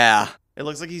 Yeah. It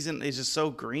looks like he's just so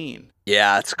green.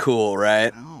 Yeah, it's cool,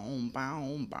 right? Bow,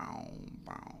 bow, bow,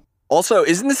 bow. Also,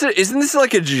 isn't this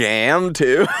like a jam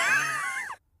too?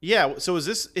 Yeah. So is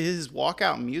this his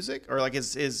walkout music, or like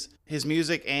his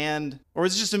music, or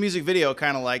is it just a music video,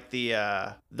 kind of like the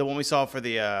one we saw for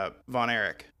the Von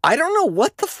Erich? I don't know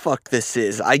what the fuck this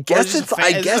is. I guess it's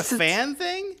a fan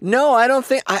thing. No, I don't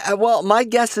think. Well, my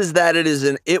guess is that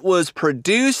it was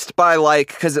produced by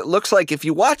because it looks like if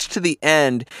you watch to the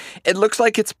end, it looks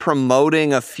like it's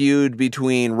promoting a feud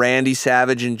between Randy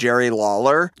Savage and Jerry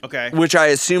Lawler. Okay. Which I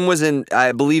assume was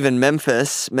I believe in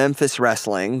Memphis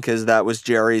wrestling, because that was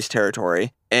Jerry's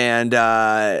territory. And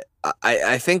I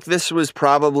think this was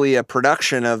probably a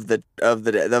production of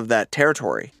that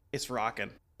territory. It's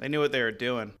rocking. They knew what they were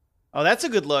doing. Oh, that's a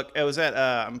good look. It was at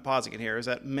I'm pausing it here. It was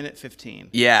at minute 15.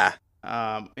 Yeah.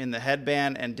 In the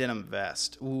headband and denim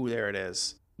vest. Ooh, there it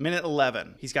is. Minute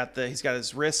 11. He's got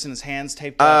his wrists and his hands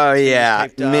taped up. Oh yeah,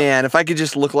 man! If I could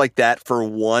just look like that for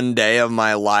one day of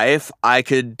my life, I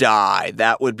could die.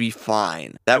 That would be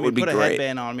fine. That would be great. Put a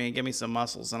headband on me and give me some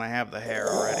muscles, and I have the hair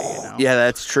already. You know. Yeah,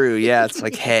 that's true. Yeah, it's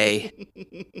like, hey.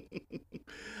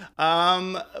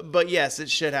 But yes,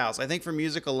 it's shithouse. I think for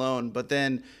music alone, but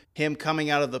then him coming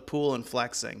out of the pool and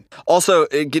flexing. Also,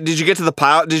 did you get to the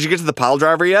pile? Did you get to the pile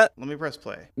driver yet? Let me press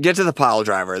play. Get to the pile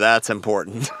driver. That's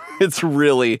important. It's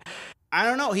really. I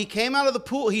don't know. He came out of the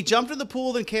pool. He jumped in the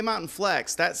pool, then came out and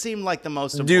flexed. That seemed like the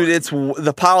most important. Dude,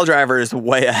 the pile driver is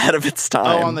way ahead of its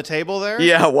time. Oh, on the table there?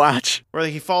 Yeah, watch. Where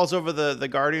he falls over the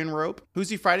guardian rope. Who's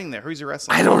he fighting there? Who's he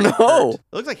wrestling? I don't know.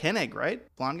 It looks like Hennig, right?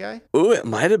 Blonde guy? Ooh, it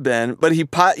might have been. But he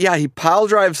pile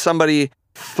drives somebody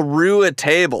through a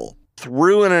table,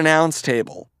 through an announce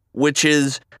table, which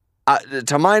is,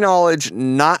 to my knowledge,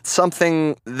 not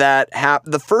something that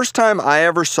happened. The first time I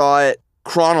ever saw it,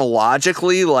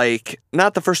 chronologically,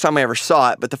 not the first time I ever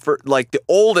saw it, but the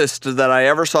oldest that I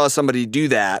ever saw somebody do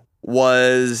that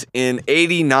was in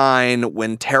 '89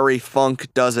 when Terry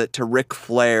Funk does it to Ric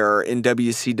Flair in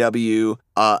WCW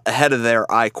ahead of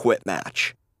their I Quit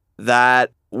match. That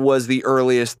was the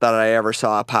earliest that I ever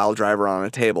saw a pile driver on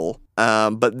a table.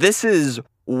 But this is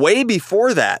way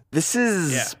before that. This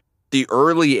is the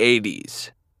early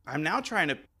 '80s. I'm now trying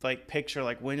to picture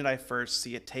when did I first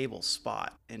see a table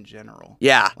spot in general?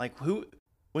 Yeah.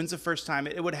 When's the first time?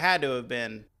 It would had to have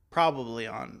been probably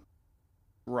on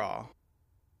Raw.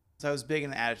 So I was big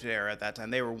in the Attitude Era at that time.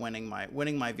 They were winning my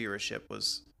viewership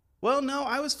was, well, no,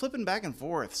 I was flipping back and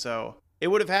forth. So it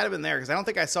would have had to have been there, because I don't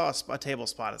think I saw a table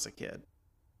spot as a kid.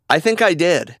 I think I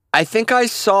did. I think I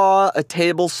saw a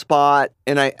table spot,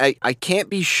 and I can't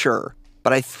be sure,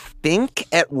 but I think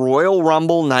at Royal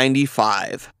Rumble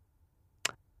 95,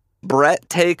 Brett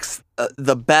takes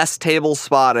the best table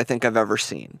spot I think I've ever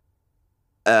seen.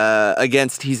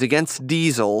 He's against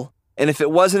Diesel, and if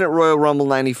it wasn't at Royal Rumble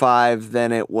 95,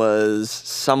 then it was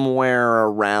somewhere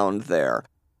around there.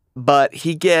 But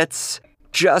he gets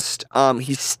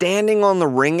he's standing on the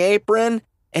ring apron,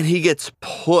 and he gets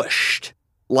pushed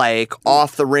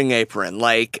off the ring apron.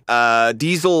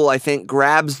 Diesel, I think,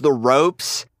 grabs the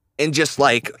ropes and just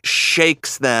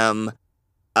shakes them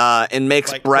and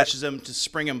makes Brett pushes him to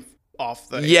spring him off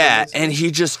the apron. And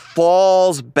he just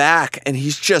falls back, and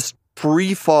he's just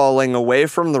free falling away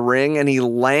from the ring, and he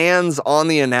lands on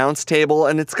the announce table,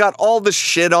 and it's got all the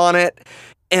shit on it.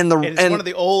 And it's one of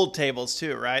the old tables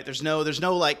too, right? There's no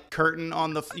curtain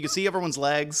on you can see everyone's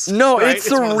legs. No, right?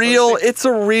 it's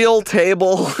a real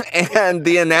table, and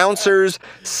the announcers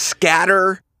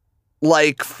scatter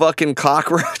like fucking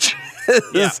cockroaches.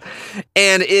 Yeah.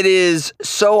 And it is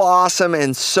so awesome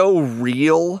and so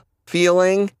real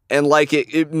feeling, and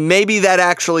maybe that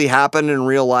actually happened in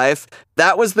real life.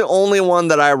 That was the only one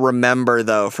that I remember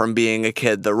though from being a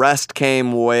kid. The rest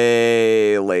came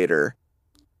way later.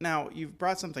 Now, you've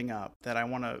brought something up that I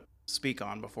want to speak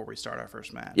on before we start our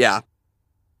first match. Yeah.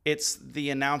 It's the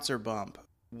announcer bump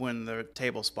when the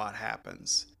table spot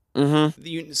happens.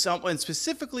 Mm-hmm. Someone,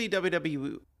 specifically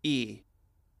WWE,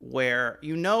 where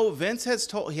Vince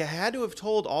he had to have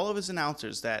told all of his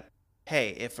announcers that, hey,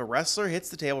 if a wrestler hits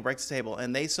the table, breaks the table,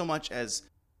 and they so much as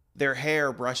their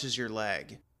hair brushes your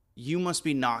leg, you must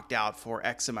be knocked out for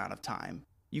X amount of time.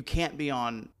 You can't be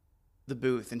on the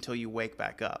booth until you wake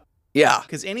back up. Yeah.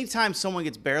 Because anytime someone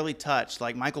gets barely touched,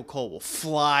 Michael Cole will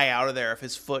fly out of there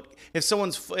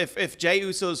if Jey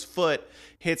Uso's foot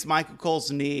hits Michael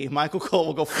Cole's knee, Michael Cole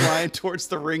will go flying towards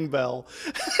the ring bell.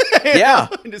 Yeah.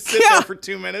 And just sit there for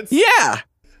 2 minutes. Yeah.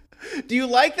 Do you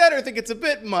like that, or think it's a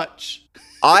bit much?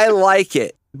 I like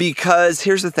it, because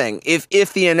here's the thing.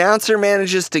 If the announcer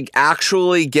manages to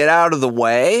actually get out of the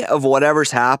way of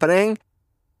whatever's happening,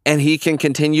 and he can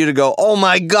continue to go, oh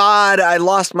my God, I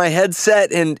lost my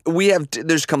headset, and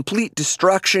there's complete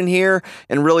destruction here,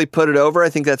 and really put it over, I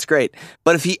think that's great.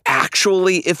 But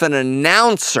if an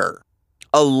announcer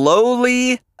A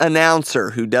lowly announcer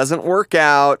who doesn't work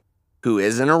out, who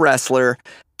isn't a wrestler,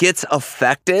 gets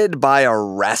affected by a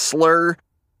wrestler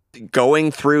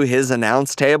going through his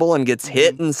announce table and gets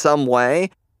hit in some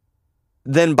way,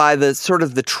 then by the sort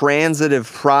of the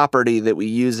transitive property that we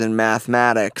use in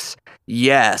mathematics,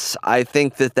 yes, I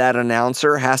think that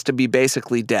announcer has to be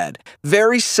basically dead.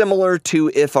 Very similar to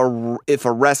if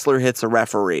a wrestler hits a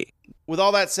referee. With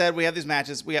all that said, we have these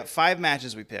matches. We got 5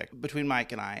 matches we picked between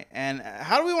Mike and I. And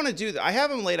how do we want to do that? I have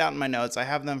them laid out in my notes. I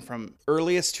have them from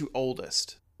earliest to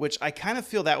oldest, which I kind of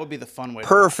feel that would be the fun way.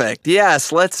 Perfect.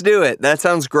 Yes, let's do it. That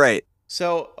sounds great.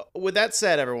 So with that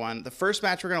said, everyone, the first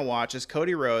match we're going to watch is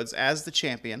Cody Rhodes as the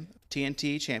champion,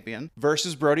 TNT champion,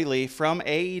 versus Brodie Lee from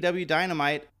AEW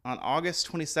Dynamite on August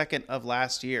 22nd of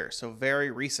last year. So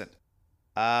very recent.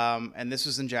 And this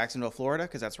was in Jacksonville, Florida,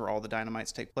 because that's where all the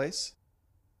Dynamites take place.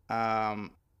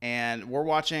 And we're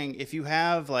watching, if you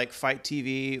have like Fight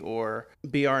TV or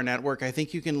BR Network, I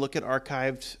think you can look at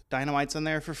archived Dynamites on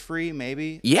there for free,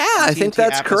 maybe. Yeah, I think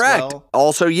that's correct. Well.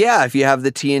 Also, yeah, if you have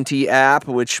the TNT app,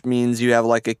 which means you have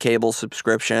like a cable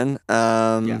subscription,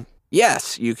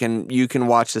 yes, you can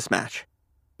watch this match.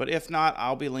 But if not,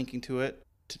 I'll be linking to it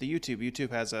to the YouTube.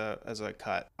 YouTube has a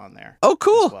cut on there. Oh,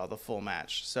 cool. As well, the full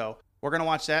match. So we're going to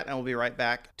watch that and we'll be right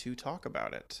back to talk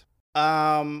about it.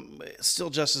 Still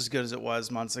just as good as it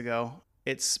was months ago.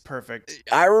 It's perfect.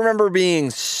 I remember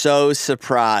being so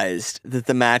surprised that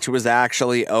the match was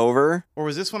actually over. Or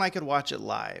was this when I could watch it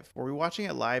live? Were we watching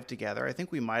it live together? I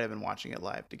think we might have been watching it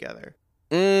live together.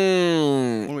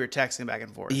 When we were texting back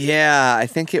and forth. Yeah, I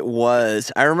think it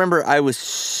was. I remember I was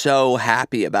so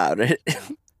happy about it.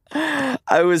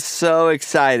 I was so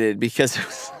excited because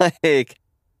it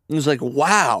was like,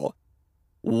 wow.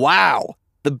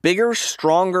 The bigger,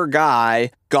 stronger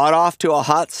guy got off to a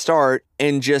hot start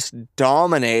and just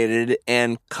dominated,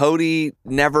 and Cody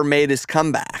never made his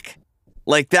comeback.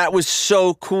 Like, that was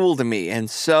so cool to me and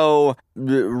so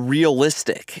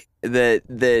realistic that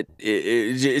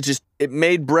it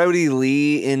made Brodie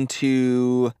Lee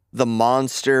into the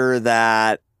monster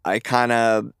that I kind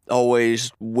of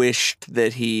always wished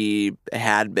that he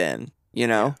had been, you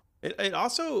know? It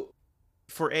also,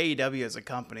 for AEW as a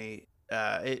company,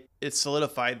 it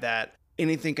solidified that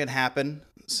anything can happen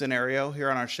scenario here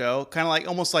on our show. Kind of like,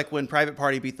 almost like when Private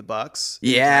Party beat the Bucks.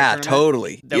 Yeah,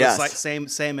 totally. That was like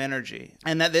same energy.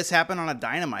 And that this happened on a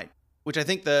Dynamite, which I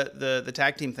think the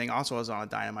tag team thing also was on a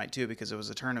Dynamite too, because it was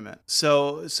a tournament.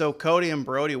 So Cody and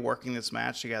Brodie working this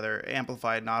match together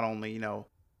amplified not only,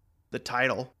 the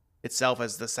title itself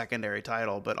as the secondary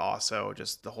title, but also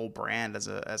just the whole brand as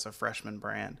a freshman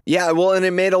brand. Yeah, well, and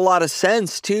it made a lot of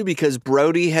sense too, because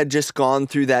Brodie had just gone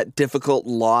through that difficult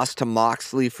loss to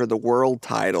Moxley for the world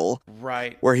title.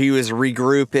 Right. Where he was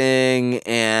regrouping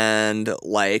and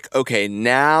like, okay,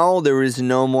 now there is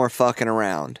no more fucking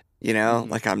around.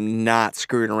 Like, I'm not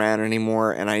screwing around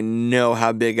anymore, and I know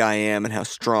how big I am and how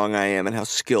strong I am and how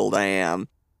skilled I am.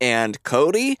 And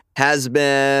Cody has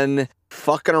been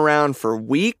fucking around for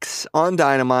weeks on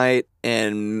Dynamite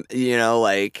and,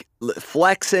 like,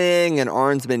 flexing, and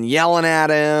Arn's been yelling at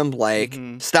him, like,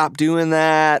 stop doing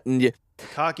that. And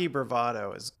cocky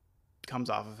bravado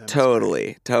comes off of him.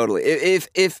 Totally.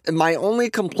 If my only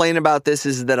complaint about this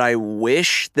is that I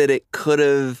wish that it could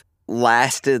have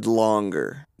lasted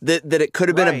longer, that it could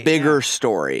have been a bigger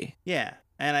story. Yeah.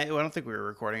 And I don't think we were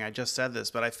recording. I just said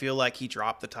this, but I feel like he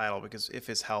dropped the title because if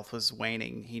his health was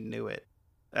waning, he knew it.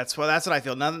 That's what I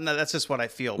feel. No, that's just what I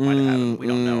feel might have happened. We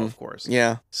don't know, of course.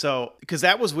 Yeah. So, because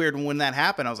that was weird when that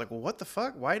happened. I was like, well, what the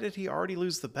fuck? Why did he already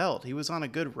lose the belt? He was on a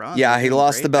good run. Yeah, he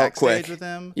lost the belt quick. With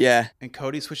him. Yeah. And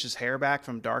Cody switched his hair back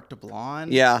from dark to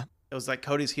blonde. Yeah. It was like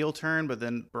Cody's heel turn, but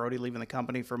then Brodie leaving the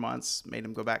company for months made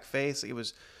him go back face. It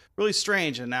was really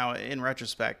strange. And now, in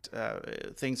retrospect,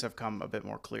 things have come a bit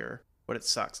more clear. But it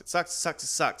sucks. It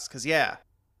sucks. Because,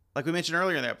 like we mentioned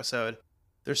earlier in the episode,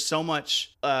 there's so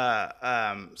much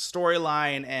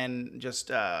storyline and just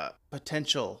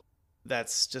potential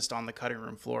that's just on the cutting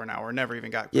room floor now, or never even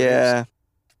got produced. Yeah.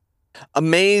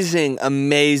 Amazing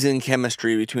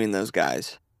chemistry between those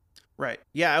guys. Right.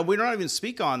 Yeah, we don't even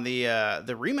speak on the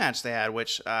rematch they had,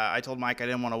 which I told Mike I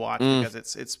didn't want to watch because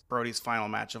it's Brodie's final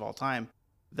match of all time.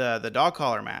 The dog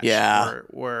collar match. Yeah.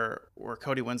 Where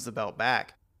Cody wins the belt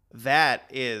back. That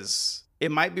is,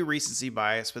 it might be recency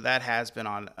bias, but that has been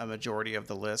on a majority of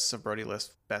the lists of Brodie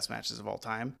list best matches of all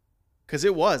time. Because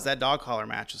that dog collar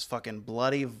match was fucking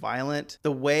bloody, violent.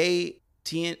 The way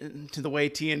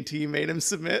TNT made him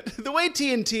submit. The way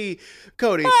TNT,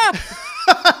 Cody.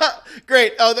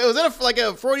 Great. Oh, was that like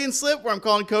a Freudian slip where I'm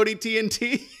calling Cody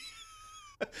TNT?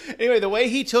 Anyway, the way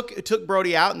he took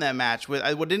Brodie out in that match,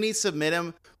 didn't he submit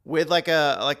him with like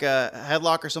a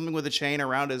headlock or something with a chain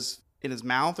around in his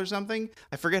mouth or something.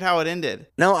 I forget how it ended.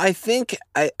 No, I think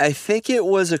it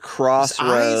was a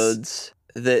crossroads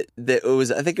that it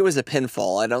was. I think it was a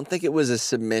pinfall. I don't think it was a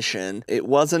submission. It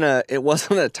wasn't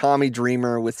a Tommy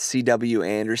Dreamer with C.W.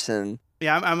 Anderson.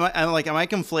 Yeah, I'm like, am I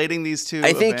conflating these two?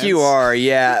 I think you are.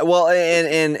 Yeah. Well,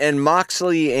 and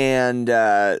Moxley and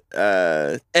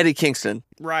Eddie Kingston.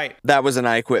 Right. That was an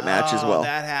I Quit match as well.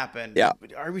 That happened. Yeah.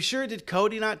 Are we sure? Did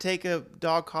Cody not take a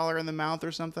dog collar in the mouth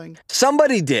or something?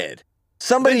 Somebody did.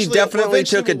 Somebody definitely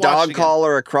took a dog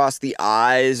collar across the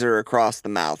eyes or across the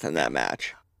mouth in that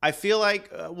match. I feel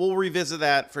like we'll revisit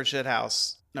that for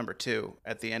Shithouse number 2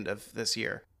 at the end of this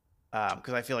year.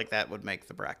 Because I feel like that would make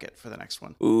the bracket for the next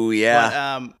one. Ooh,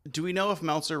 yeah. But, do we know if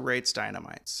Meltzer rates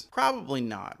Dynamites? Probably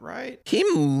not, right? He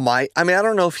might. I mean, I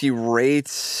don't know if he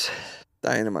rates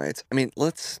Dynamites. I mean,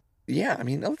 let's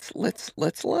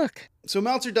look. So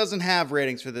Meltzer doesn't have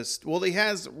ratings for this. Well, he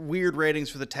has weird ratings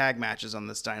for the tag matches on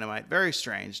this Dynamite. Very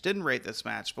strange. Didn't rate this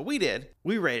match, but we did.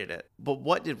 We rated it. But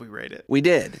what did we rate it? We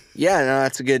did. Yeah, no,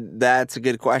 that's a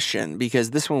good question,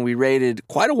 because this one we rated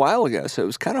quite a while ago, so it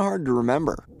was kind of hard to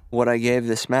remember what I gave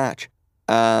this match.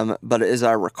 But as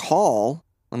I recall,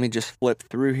 let me just flip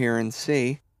through here and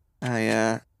see.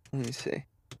 Let me see.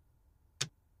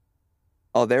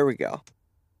 Oh, there we go.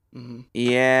 Mm-hmm.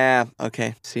 Yeah.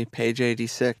 Okay. See, page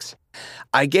 86.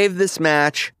 I gave this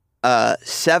match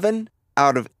 7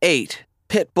 out of 8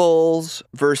 pit bulls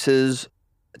versus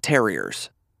terriers.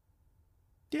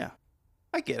 Yeah,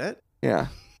 I get it. Yeah.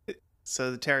 So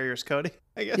the terrier's Cody,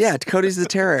 I guess. Yeah, Cody's the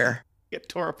terrier. Get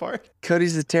tore apart.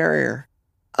 Cody's the terrier.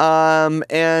 And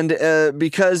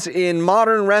because in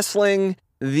modern wrestling,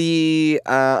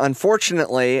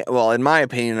 unfortunately, well, in my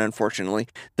opinion, unfortunately,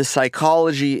 the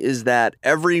psychology is that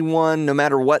everyone, no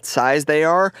matter what size they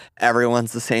are,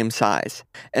 everyone's the same size.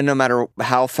 And no matter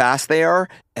how fast they are,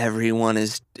 everyone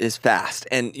is fast.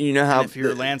 And you know how... And if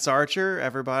you're Lance Archer,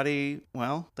 everybody,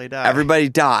 well, they die. Everybody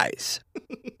dies.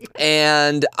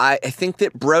 And I think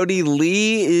that Brodie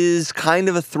Lee is kind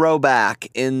of a throwback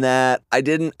in that I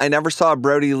never saw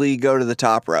Brodie Lee go to the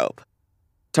top rope.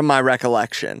 To my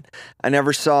recollection, I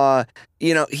never saw,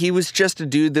 he was just a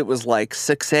dude that was like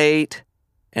 6'8"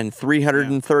 and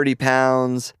 330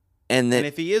 pounds. And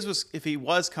if he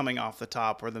was coming off the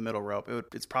top or the middle rope,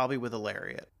 it's probably with a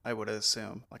lariat, I would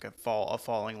assume, like a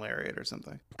falling lariat or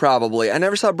something. Probably. I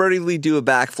never saw Brodie Lee do a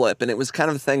backflip, and it was kind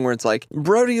of a thing where it's like,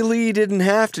 Brodie Lee didn't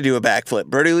have to do a backflip.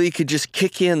 Brodie Lee could just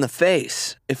kick you in the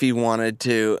face if he wanted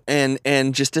to, and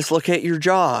just dislocate your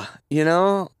jaw,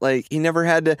 Like, he never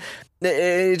had to...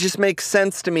 It just makes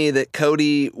sense to me that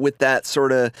Cody, with that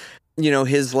sort of,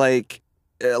 his like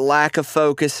lack of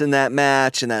focus in that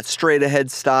match and that straight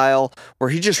ahead style, where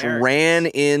he just ran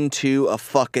into a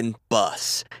fucking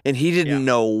bus and he didn't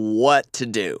know what to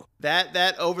do.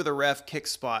 That over the ref kick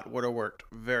spot would have worked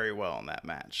very well in that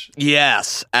match.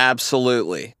 Yes,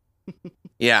 absolutely.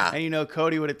 Yeah. And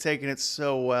Cody would have taken it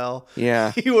so well.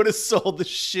 Yeah. He would have sold the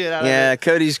shit out of it. Yeah,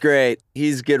 Cody's great.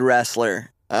 He's a good wrestler.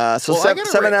 So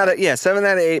 7 out of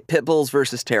 8 pit bulls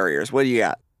versus terriers. What do you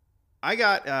got? I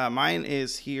got mine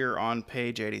is here on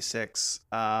page 86.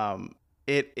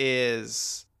 It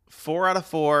is 4 out of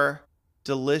 4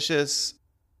 delicious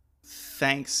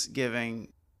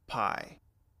Thanksgiving pie.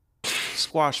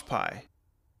 Squash pie.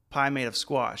 Pie made of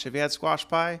squash. Have you had squash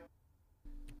pie?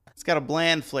 It's got a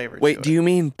bland flavor to it. Wait, do you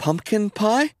mean pumpkin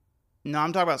pie? No,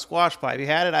 I'm talking about squash pie. Have you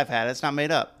had it? I've had it. It's not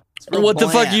made up. What the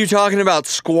fuck are you talking about?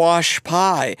 Squash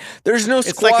pie. There's no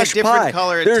squash pie. It's like a different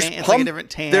color. It's like a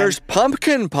different tan. There's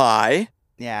pumpkin pie.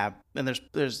 Yeah, and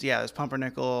there's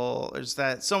pumpernickel. There's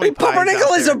that. So many pies.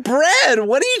 Pumpernickel is a bread.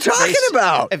 What are you talking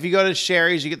about? If you go to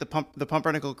Sherry's, you get the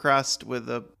pumpernickel crust with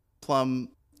the plum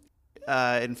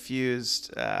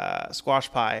infused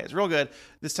squash pie. It's real good.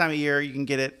 This time of year, you can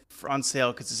get it on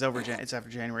sale because it's after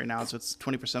January now, so it's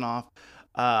 20% off.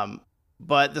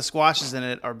 But the squashes in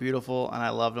it are beautiful, and I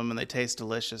love them, and they taste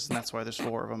delicious, and that's why there's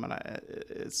 4 of them, and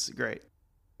it's great.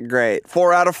 Great.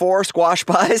 4 out of 4 squash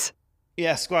pies?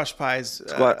 Yeah, squash pies.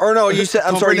 You said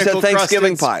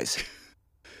Thanksgiving pies.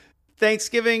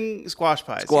 Thanksgiving squash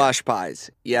pies. Squash pies.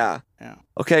 Yeah. Yeah.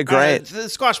 Okay, great. The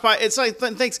squash pie, it's like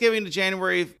Thanksgiving to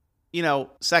January,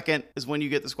 2nd is when you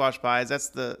get the squash pies. That's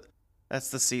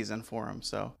the season for them,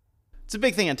 so. It's a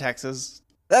big thing in Texas.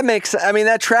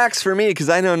 That tracks for me because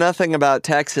I know nothing about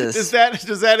Texas. Does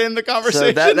that end the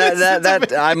conversation? So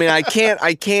I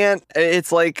can't,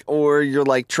 it's like, or you're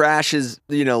like trash is,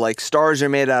 like stars are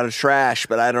made out of trash,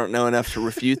 but I don't know enough to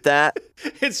refute that.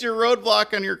 It's your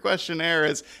roadblock on your questionnaire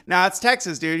it's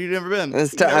Texas, dude. You've never been.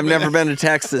 I've never been to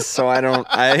Texas, so I don't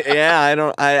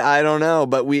know,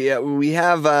 but we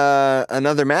have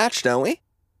another match, don't we?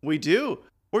 We do.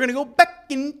 We're going to go back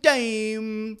in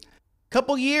time.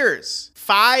 Couple years.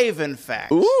 5, in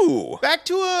fact. Ooh. Back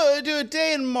to a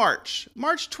day in March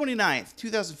 29th,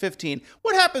 2015.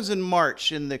 What happens in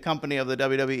March in the company of the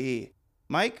WWE?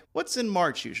 Mike, what's in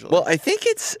March usually? Well, I think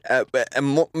it's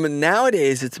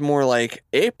nowadays it's more like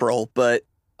April, but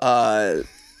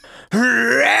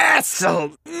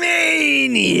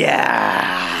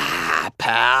WrestleMania,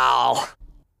 pal.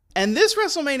 And this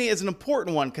WrestleMania is an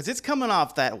important one because it's coming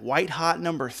off that white hot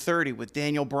number 30 with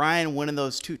Daniel Bryan winning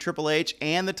those 2 Triple H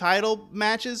and the title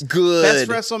matches. Good. Best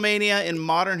WrestleMania in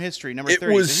modern history, number 30.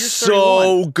 It was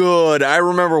so good. I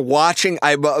remember watching.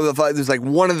 It was like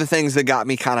one of the things that got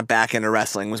me kind of back into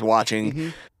wrestling was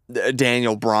watching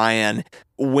Daniel Bryan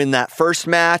win that first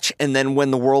match and then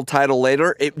win the world title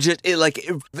later. It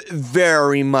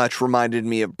very much reminded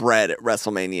me of Bret at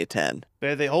WrestleMania 10.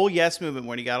 The whole Yes movement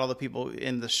when he got all the people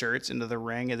in the shirts into the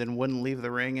ring and then wouldn't leave the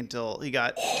ring until he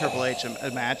got Triple H a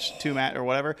match, 2 match or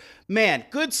whatever. Man,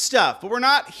 good stuff. But we're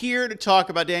not here to talk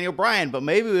about Daniel Bryan, but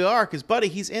maybe we are because, buddy,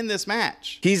 he's in this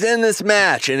match. He's in this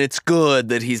match, and it's good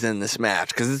that he's in this match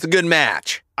because it's a good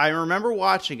match. I remember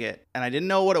watching it, and I didn't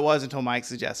know what it was until Mike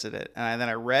suggested it. And then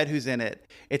I read who's in it.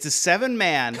 It's a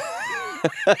 7-man.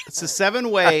 It's a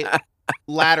 7-way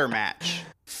ladder match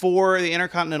for the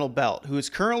Intercontinental Belt, who is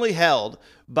currently held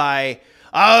by,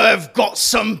 I've got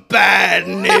some bad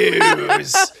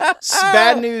news.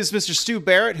 Bad news, Mr. Stu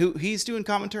Barrett, who he's doing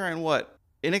commentary on what?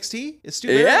 NXT? Is Stu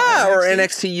Barrett? Yeah, or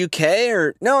NXT UK,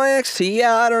 or no, NXT,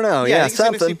 yeah, I don't know. Yeah,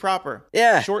 something. NXT proper.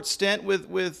 Yeah. Short stint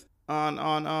on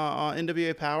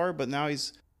NWA Power, but now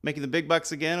he's making the big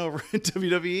bucks again over in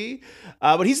WWE.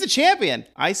 But he's the champion,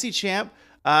 IC champ.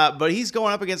 But he's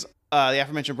going up against the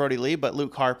aforementioned Brodie Lee, but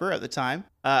Luke Harper at the time.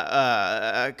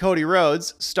 Cody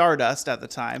Rhodes, Stardust at the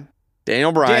time.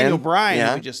 Daniel Bryan, who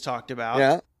we just talked about.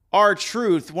 Yeah.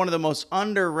 R-Truth, one of the most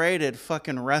underrated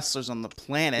fucking wrestlers on the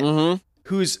planet.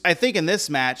 Who's, I think in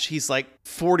this match, he's like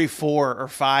 44 or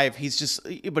 5.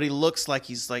 But he looks like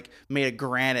he's like made of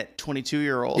granite,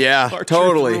 22-year-old. Yeah,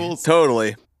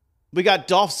 totally. We got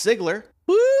Dolph Ziggler.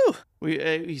 Woo!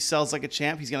 He sells like a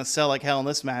champ. He's going to sell like hell in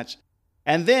this match.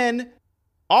 And then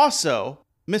also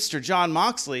Mr. Jon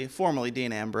Moxley, formerly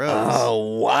Dean Ambrose.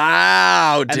 Oh,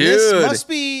 wow, dude.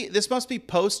 And this must be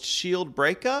post-Shield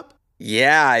breakup.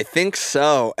 Yeah, I think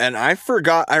so. And I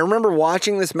remember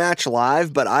watching this match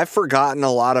live, but I've forgotten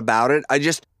a lot about it.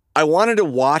 I wanted to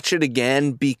watch it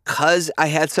again because I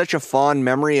had such a fond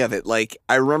memory of it. Like,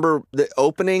 I remember it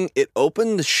opened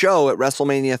the show at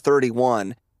WrestleMania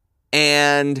 31,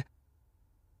 and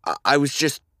I was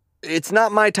just, it's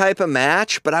not my type of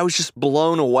match, but I was just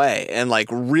blown away and like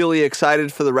really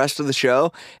excited for the rest of the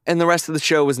show, and the rest of the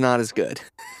show was not as good.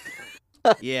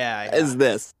 Yeah. As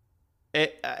this.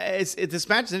 This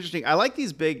match is interesting. I like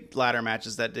these big ladder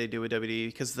matches that they do with WWE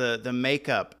because the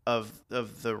makeup of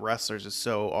the wrestlers is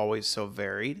always so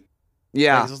varied.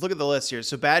 Yeah. Like, let's look at the list here.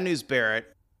 So Bad News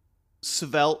Barrett,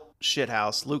 Svelte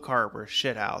Shithouse, Luke Harper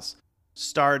Shithouse,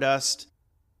 Stardust,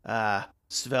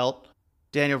 Svelte,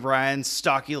 Daniel Bryan,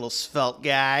 stocky little svelte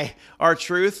guy,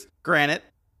 R-Truth, Granite,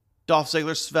 Dolph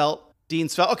Ziggler, Svelte, Dean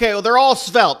Svelte. Okay, well they're all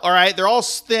svelte. All right, they're all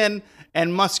thin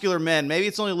and muscular men. Maybe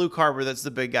it's only Luke Harper that's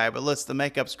the big guy, but the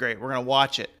makeup's great. We're going to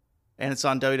watch it. And it's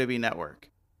on WWE Network.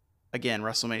 Again,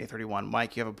 WrestleMania 31.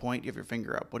 Mike, you have a point? You have your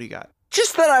finger up. What do you got?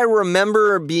 Just that I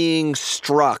remember being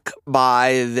struck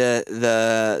by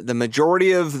the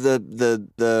majority of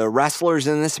the wrestlers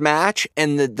in this match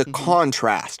and the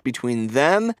contrast between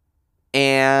them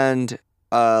and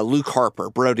Luke Harper,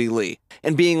 Brodie Lee,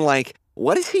 and being like,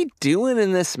 what is he doing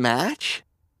in this match?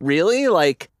 Really?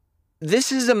 Like,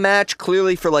 this is a match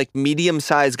clearly for like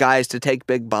medium-sized guys to take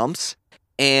big bumps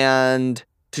and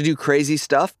to do crazy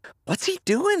stuff. What's he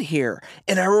doing here?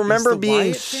 And I remember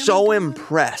being so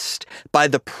impressed by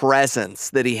the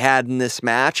presence that he had in this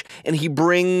match. And he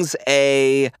brings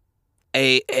a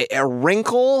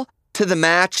wrinkle to the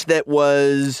match that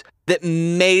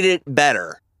made it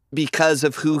better because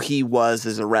of who he was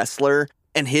as a wrestler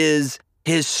and his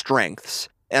strengths.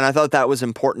 And I thought that was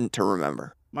important to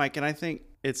remember. Mike, and I think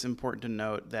it's important to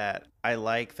note that I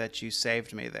like that you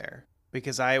saved me there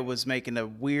because I was making a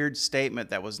weird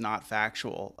statement that was not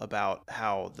factual about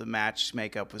how the match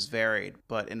makeup was varied.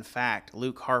 But in fact,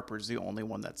 Luke Harper's the only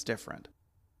one that's different.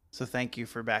 So thank you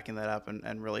for backing that up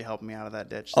and really helping me out of that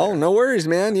ditch. Oh, there. no worries,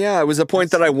 man. Yeah, it was a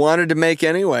point that I wanted to make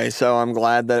anyway, so I'm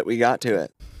glad that we got to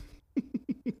it.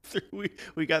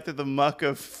 We got through the muck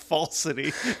of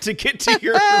falsity to get to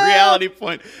your reality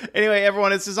point. Anyway,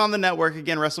 everyone, this is on the network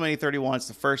again. WrestleMania 31. It's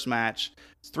the first match.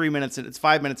 It's 3 minutes. It's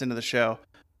 5 minutes into the show.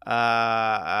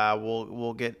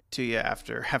 We'll get to you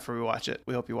after we watch it.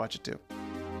 We hope you watch it too.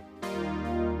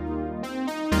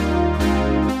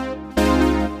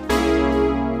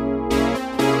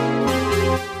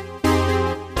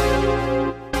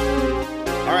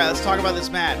 All right, let's talk about this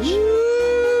match.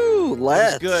 Woo,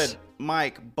 let's. It was good,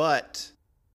 Mike, but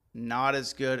not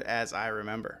as good as I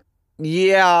remember.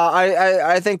 Yeah,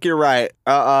 I think you're right.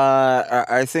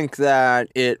 I think that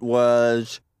it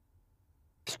was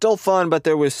still fun, but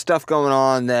there was stuff going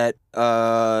on that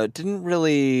didn't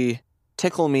really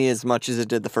tickle me as much as it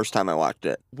did the first time I watched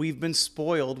it. We've been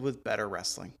spoiled with better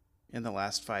wrestling in the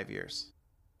last 5 years.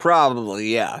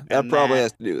 Probably, yeah. That probably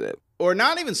has to do with it. Or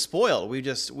not even spoiled.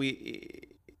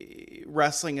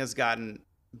 Wrestling has gotten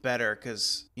better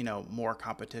because, more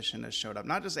competition has showed up.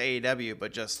 Not just AEW,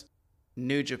 but just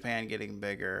New Japan getting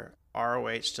bigger,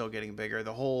 ROH still getting bigger,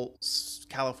 the whole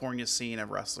California scene of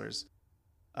wrestlers.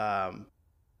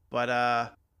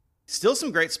 But still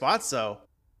some great spots though.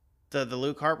 The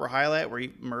Luke Harper highlight where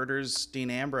he murders Dean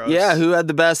Ambrose. Yeah, who had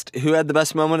the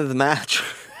best moment of the match?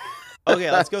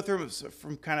 Okay, let's go through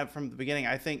from the beginning.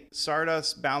 I think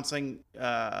Stardust bouncing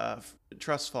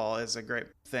trust fall is a great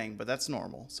thing, but that's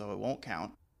normal, so it won't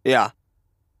count. Yeah.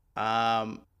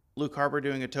 Luke Harper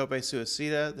doing a tope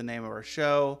suicida, the name of our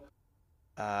show.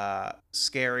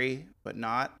 Scary, but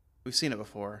not. We've seen it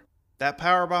before. That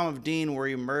powerbomb of Dean where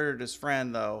he murdered his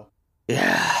friend, though.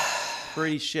 Yeah.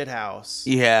 Pretty shithouse.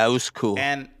 Yeah, it was cool.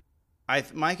 And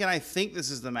Mike and I think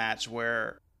this is the match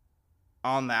where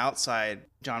on the outside,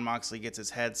 Jon Moxley gets his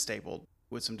head stapled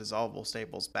with some dissolvable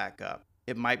staples back up.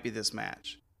 It might be this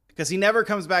match. Because he never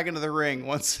comes back into the ring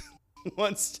once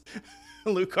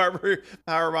Luke Harper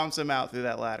powerbombs him out through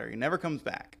that ladder. He never comes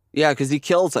back. Yeah, because he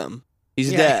kills him.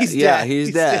 He's dead. He's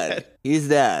dead. He's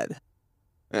dead.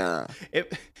 Yeah.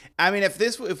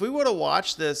 If we would have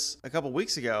watched this a couple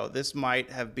weeks ago, this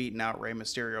might have beaten out Rey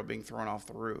Mysterio being thrown off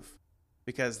the roof.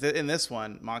 Because in this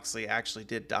one, Moxley actually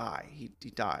did die. He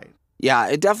died. Yeah,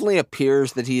 it definitely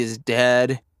appears that he is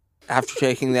dead after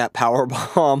taking that power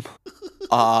bomb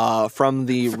from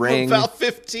the ring. About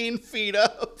 15 feet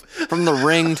up. From the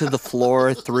ring to the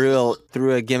floor through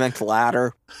a gimmicked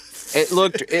ladder. It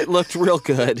looked real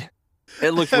good.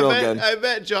 It looked real good. I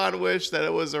bet John wished that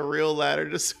it was a real ladder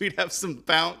just so he'd have some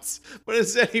bounce. But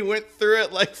instead he went through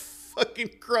it like fucking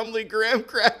crumbly graham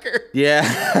cracker.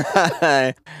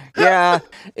 Yeah. Yeah.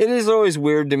 It is always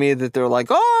weird to me that they're like,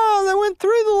 oh, they went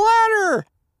through the ladder.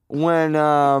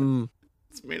 When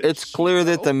it's clear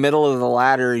that the middle of the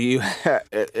ladder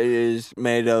is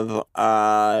made of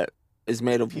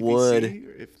PVC,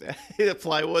 wood. If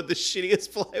plywood, the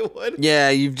shittiest plywood. Yeah,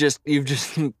 you've just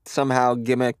somehow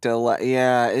gimmicked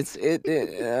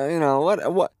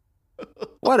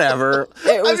whatever.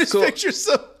 It was I just cool. picture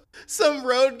some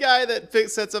road guy that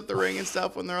sets up the ring and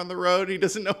stuff when they're on the road. He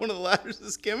doesn't know one of the ladders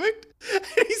is gimmicked.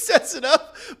 And he sets it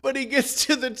up, but he gets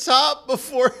to the top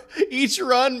before each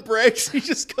run breaks. He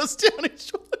just goes down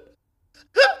each one.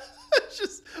 It's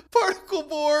just particle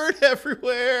board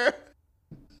everywhere.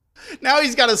 Now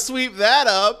he's got to sweep that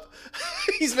up.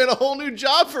 He's made a whole new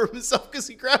job for himself because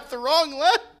he grabbed the wrong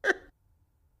ladder.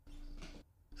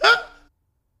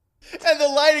 And the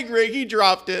lighting rig, he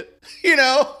dropped it,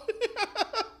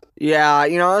 Yeah,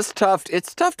 it's tough.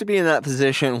 It's tough to be in that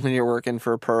position when you're working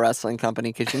for a pro wrestling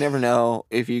company because you never know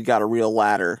if you got a real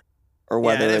ladder or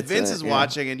whether and it's if Vince is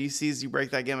watching and he sees you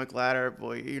break that gimmick ladder,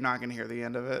 boy, you're not going to hear the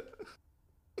end of it.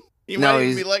 You might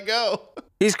even be let go.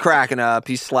 He's cracking up.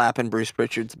 He's slapping Bruce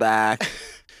Pritchard's back.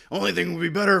 Only thing would be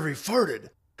better if he farted.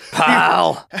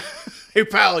 Pal. Hey,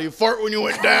 pal, you fart when you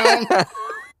went down?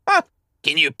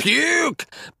 Can you puke?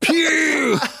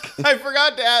 Puke! I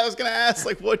forgot to ask. I was going to ask,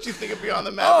 what you think of Beyond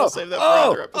the Mat? I'll save that for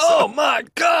another episode. Oh, my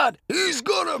God. He's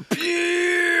going to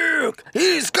puke.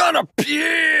 He's going to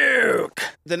puke.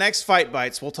 The next Fight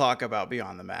Bites, we'll talk about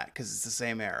Beyond the Mat because it's the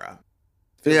same era.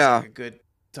 Feels like a good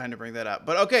time to bring that up.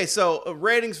 But okay, so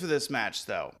ratings for this match,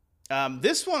 though.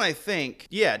 This one, I think,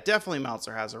 definitely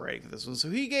Meltzer has a rating for this one. So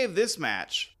he gave this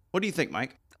match. What do you think,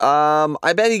 Mike?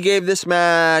 I bet he gave this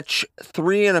match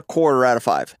 3.25 out of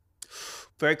 5.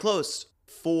 Very close.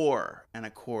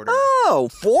 4.25. Oh,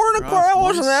 4.25. That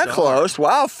wasn't that close.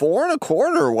 Wow,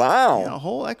 4.25. Wow. Yeah, a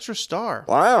whole extra star.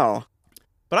 Wow.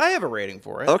 But I have a rating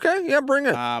for it. Okay, yeah, bring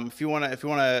it. If you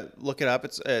wanna look it up,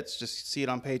 it's just see it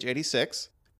on page 86.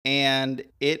 and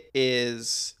it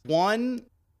is 1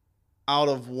 out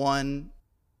of 1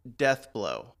 death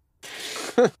blow.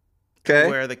 Okay.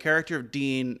 Where the character of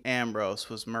Dean Ambrose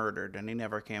was murdered and he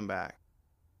never came back.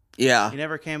 Yeah. He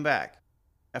never came back.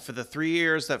 After the 3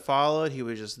 years that followed, he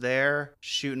was just there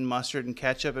shooting mustard and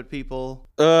ketchup at people.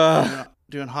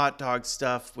 Doing hot dog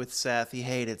stuff with Seth. He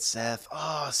hated Seth.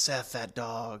 Oh, Seth, that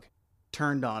dog.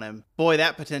 Turned on him. Boy,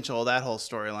 that potential, that whole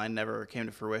storyline never came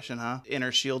to fruition, huh?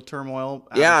 Inner Shield turmoil.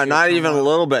 Yeah, not even a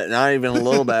little bit. Not even a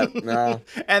little bit. No.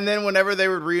 And then whenever they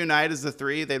would reunite as the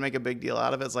three, they'd make a big deal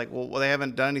out of it. It's like, well, they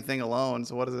haven't done anything alone,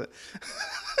 so what is it?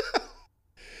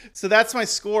 So that's my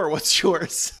score. What's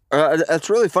yours? That's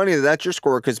really funny that that's your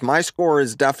score, because my score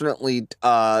is definitely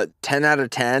 10 out of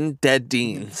 10 dead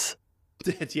Deans.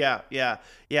 Yeah.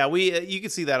 You can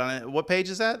see that on it. What page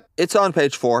is that? It's on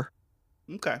page 4.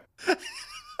 Okay.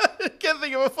 I can't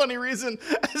think of a funny reason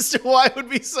as to why it would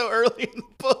be so early in the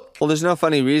book. Well, there's no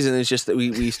funny reason. It's just that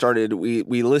we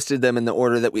listed them in the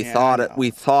order that we thought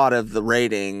of the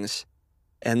ratings,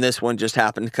 and this one just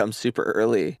happened to come super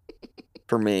early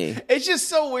for me. It's just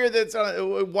so weird that it's on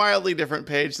a wildly different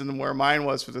page than where mine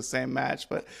was for the same match.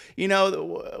 But, we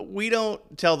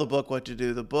don't tell the book what to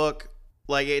do. The book,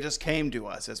 it just came to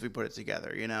us as we put it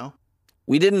together,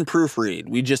 We didn't proofread.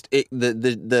 We just,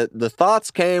 the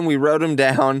thoughts came, we wrote them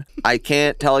down. I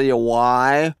can't tell you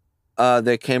why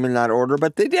they came in that order,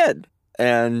 but they did.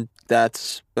 And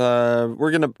that's,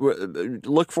 we're going to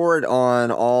look for it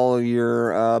on all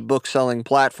your book selling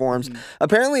platforms. Mm-hmm.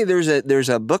 Apparently there's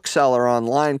a bookseller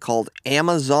online called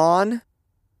Amazon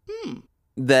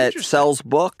that sells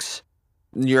books.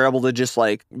 You're able to just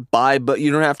buy, but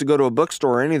you don't have to go to a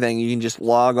bookstore or anything. You can just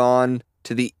log on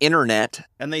to the internet.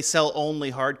 And they sell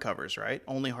only hardcovers, right?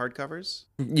 Only hardcovers?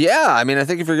 Yeah. I mean, I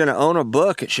think if you're going to own a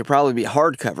book, it should probably be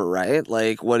hardcover, right?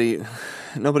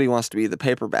 Nobody wants to be the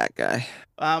paperback guy.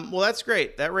 Well, that's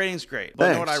great. That rating's great. But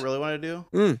you know what I really want to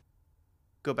do?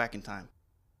 Go back in time.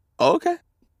 Oh, okay. A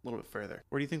little bit further.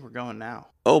 Where do you think we're going now?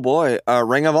 Oh, boy.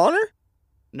 Ring of Honor?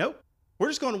 Nope. We're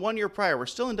just going 1 year prior. We're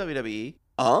still in WWE.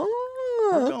 Oh,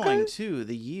 We're going to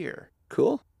the year.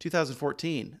 Cool.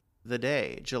 2014. The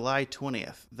day, July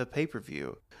 20th, the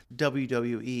pay-per-view,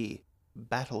 WWE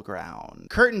Battleground.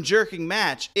 Curtain-jerking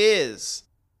match is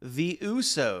the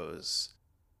Usos,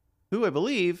 who I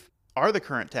believe are the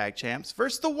current tag champs,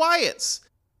 versus the Wyatts,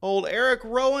 old Eric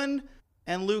Rowan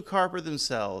and Luke Harper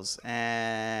themselves.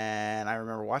 And I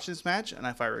remember watching this match, and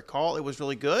if I recall, it was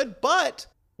really good, but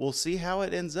we'll see how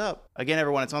it ends up. Again,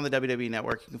 everyone, it's on the WWE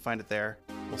Network. You can find it there.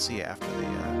 We'll see you after the match.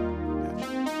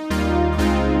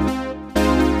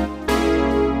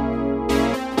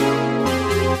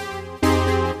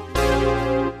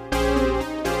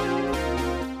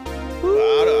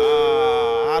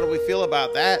 Feel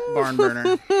about that, barn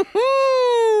burner?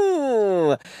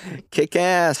 Kick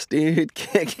ass, dude.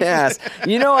 Kick ass.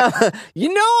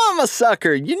 I'm a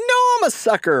sucker. I'm a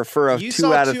sucker for a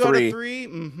 2 out of 3. 2 out of 3?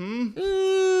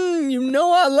 Mm-hmm.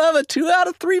 I love a 2 out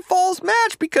of 3 falls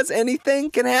match because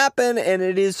anything can happen, and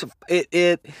it hits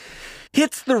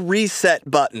the reset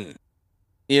button.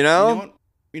 You know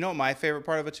what my favorite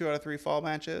part of a 2 out of 3 fall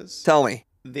match is? Tell me.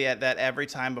 That every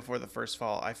time before the first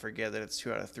fall, I forget that it's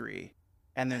 2 out of 3.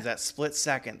 And there's that split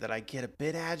second that I get a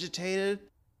bit agitated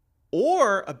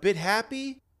or a bit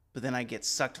happy, but then I get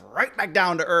sucked right back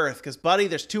down to earth because, buddy,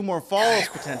 there's 2 more falls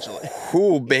potentially.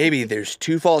 Ooh, baby, there's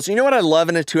 2 falls. You know what I love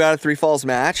in a 2 out of 3 falls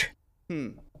match?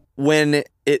 When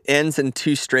it ends in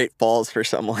 2 straight falls for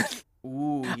someone.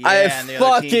 Ooh, yeah. I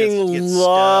fucking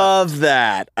love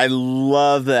that. I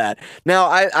love that. Now,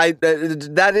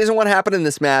 that isn't what happened in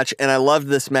this match, and I loved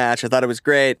this match. I thought it was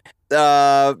great.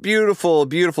 Beautiful,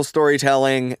 beautiful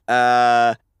storytelling.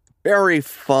 Very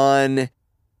fun.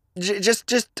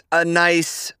 Just a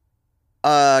nice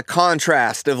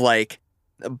contrast of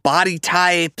body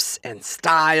types and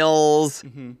styles.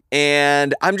 Mm-hmm.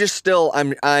 And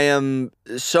I am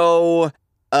so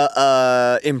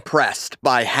impressed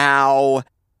by how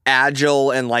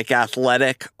agile and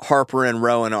athletic Harper and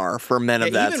Rowan are for men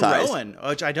of that size. Rowan,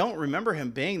 which I don't remember him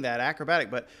being that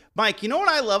acrobatic, but Mike, you know what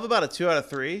I love about a 2 out of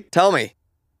 3? Tell me.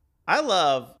 I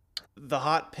love the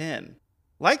hot pin.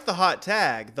 Like the hot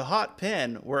tag, the hot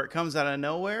pin where it comes out of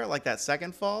nowhere, like that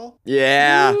second fall.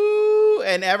 Yeah. Woo,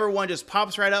 and everyone just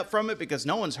pops right up from it because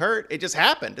no one's hurt. It just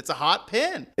happened. It's a hot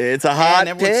pin. It's a hot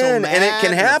pin. And it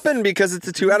can happen because it's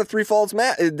a 2 out of 3 falls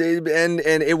match. And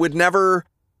it would never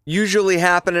usually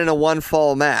happen in a 1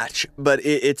 fall match, but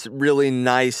it's really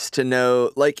nice to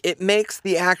know. It makes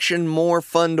the action more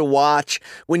fun to watch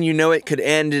when you know it could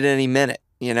end at any minute,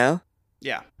 Yeah.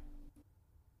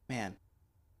 Man,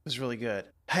 it was really good.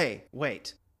 Hey,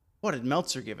 wait. What did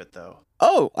Meltzer give it though?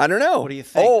 Oh, I don't know. What do you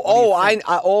think?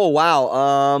 Oh,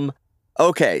 wow.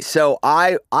 Okay, so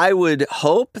I would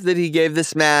hope that he gave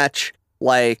this match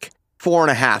like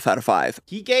 4.5 out of 5.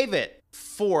 He gave it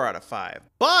 4 out of 5,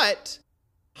 but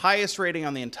highest rating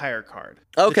on the entire card.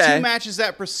 Okay. The 2 matches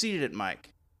that preceded it, Mike,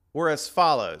 were as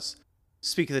follows.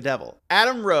 Speak of the devil.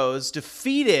 Adam Rose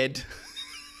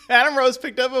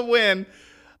picked up a win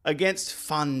against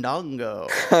Fandango.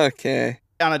 Okay.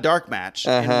 On a dark match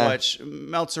in which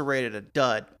Meltzer rated a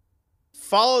dud.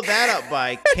 Followed that up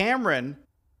by Cameron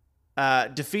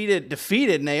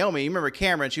defeated Naomi. You remember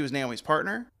Cameron? She was Naomi's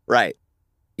partner. Right.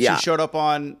 Yeah. She showed up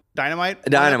on Dynamite.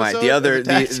 Dynamite. The other,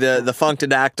 the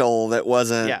Funkadactyl that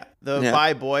wasn't. Yeah.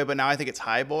 Bye Boy, but now I think it's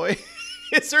High Boy.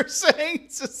 Is her saying?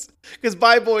 Because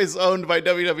Bye Boy is owned by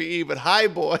WWE, but High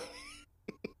Boy.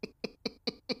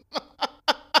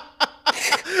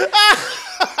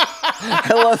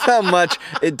 I love how much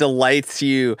it delights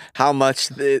you, how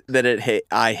much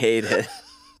I hate it.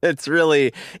 It's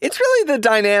really the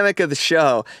dynamic of the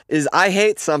show is I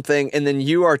hate something and then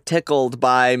you are tickled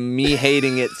by me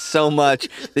hating it so much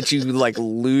that you like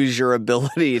lose your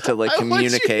ability to like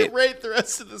communicate. I want you to rate the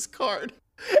rest of this card.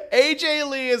 AJ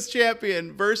Lee is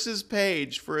champion versus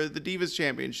Paige for the Divas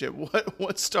Championship.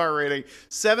 What star rating?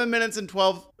 7 minutes and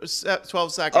 12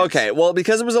 seconds. Okay, well,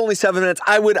 because it was only 7 minutes,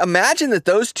 I would imagine that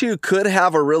those two could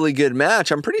have a really good match.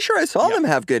 I'm pretty sure I saw them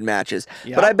have good matches.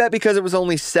 Yep. But I bet because it was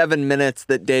only 7 minutes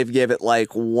that Dave gave it like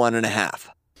 1.5.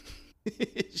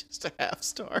 Just a half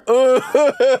star.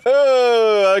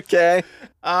 Okay.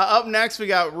 Up next, we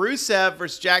got Rusev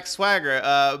versus Jack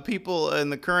Swagger. People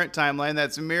in the current timeline,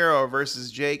 that's Miro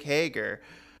versus Jake Hager.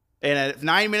 And at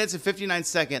 9 minutes and 59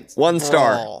 seconds. 1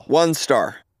 star. 1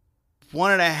 star.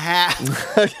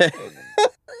 1.5. Okay.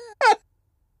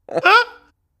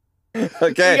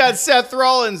 Okay. We got Seth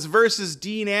Rollins versus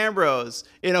Dean Ambrose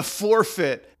in a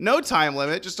forfeit. No time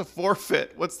limit, just a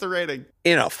forfeit. What's the rating?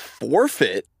 In a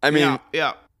forfeit? I mean,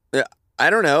 yeah. I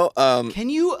don't know. Can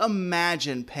you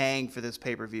imagine paying for this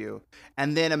pay-per-view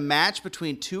and then a match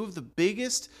between two of the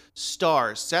biggest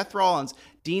stars, Seth Rollins,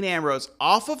 Dean Ambrose,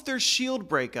 off of their Shield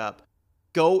breakup,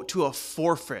 go to a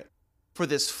forfeit for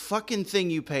this fucking thing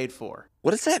you paid for?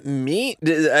 What does that mean?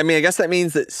 I mean, I guess that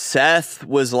means that Seth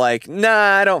was like,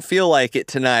 nah, I don't feel like it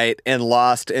tonight, and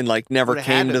lost and like never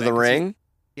came to the ring.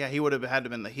 Yeah, he would have had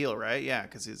to been the heel, right? Yeah,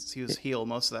 because he was heel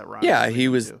most of that run. Yeah, he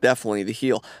was definitely the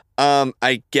heel.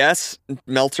 I guess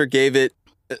Meltzer gave it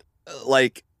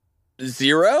like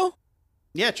 0?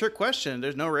 Yeah, trick question.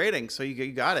 There's no rating, so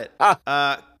you got it.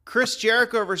 Chris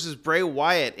Jericho versus Bray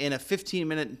Wyatt in a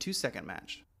 15-minute and 2-second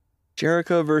match.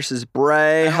 Jericho versus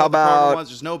Bray. How about...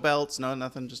 There's no belts, no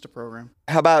nothing, just a program.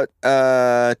 How about 2?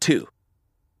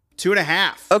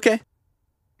 2.5. Okay.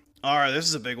 All right, this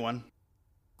is a big one.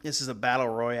 This is a battle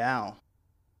royale.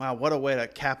 Wow, what a way to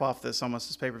cap off this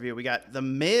pay-per-view. We got The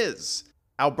Miz,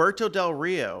 Alberto Del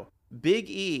Rio, Big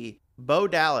E, Bo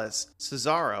Dallas,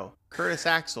 Cesaro, Curtis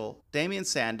Axel, Damian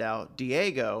Sandow,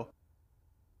 Diego.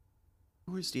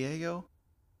 Who is Diego?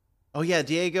 Oh yeah,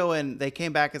 Diego, and they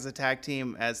came back as a tag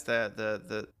team as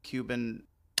the Cuban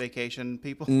vacation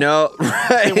people. No,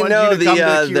 right? No,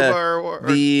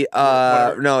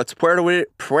 no, it's Puerto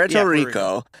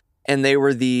Rico. And they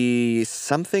were the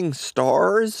something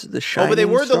stars, the Shining but they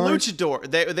were stars? the luchador.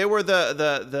 They were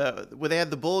the where they had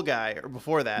the bull guy or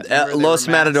before that. Los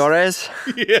Matadores.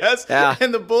 Yes. Yeah.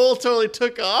 And the bull totally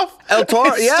took off. El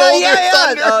Toro.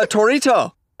 Yeah.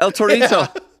 Torito. El Torito. Yeah.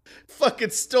 Fucking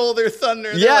stole their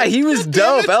thunder. Yeah, like, he was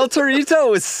dope. El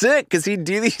Torito was sick because he'd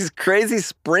do these crazy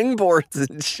springboards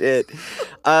and shit.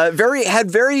 Had very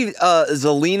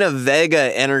Zelina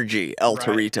Vega energy. El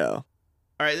Torito.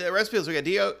 All right, the rest of we got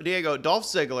Diego, Dolph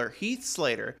Ziggler, Heath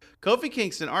Slater, Kofi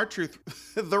Kingston, R-Truth,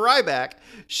 The Ryback,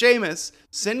 Sheamus,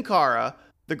 Sin Cara,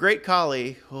 The Great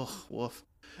Khali, woof,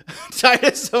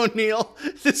 Titus O'Neil.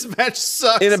 This match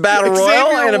sucks. In a battle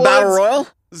royal?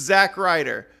 Zack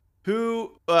Ryder,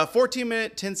 who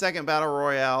 14-minute, 10-second battle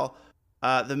royale.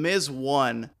 The Miz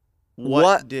won.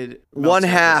 What did one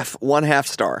half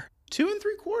star? 2 3/4.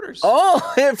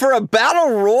 Oh, and for a battle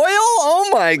royal? Oh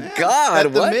my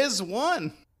God! The Miz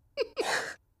won.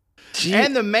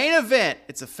 And the main event,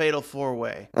 it's a fatal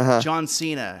 4-way. John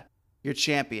Cena, your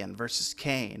champion, versus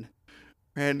Kane,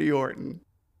 Randy Orton,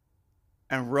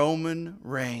 and Roman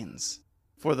Reigns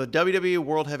for the WWE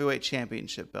World Heavyweight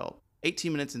Championship belt.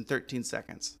 18 minutes and 13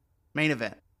 seconds. Main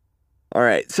event. All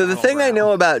right. So the thing I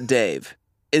know about Dave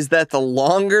is that the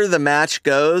longer the match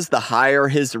goes, the higher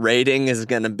his rating is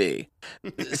going to be.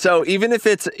 So even if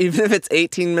it's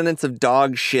 18 minutes of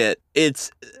dog shit,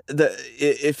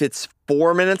 if it's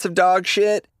 4 minutes of dog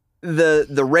shit,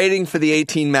 the rating for the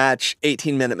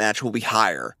 18-minute match will be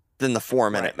higher than the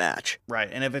 4-minute match. Right.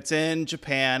 And if it's in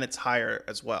Japan, it's higher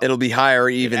as well. It'll be higher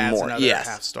even more. Yes.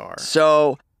 Half star.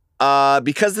 So,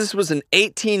 because this was an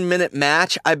 18-minute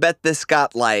match, I bet this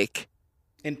got like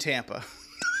in Tampa.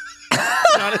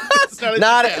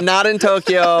 not in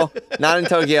Tokyo. Not in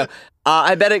Tokyo.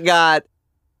 I bet it got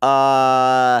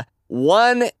 18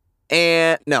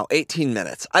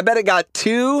 minutes. I bet it got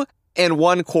 2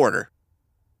 1/4.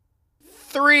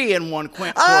 3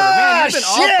 1/4. Man, you've been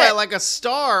off by like a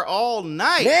star all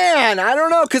night. Man, I don't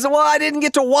know, because I didn't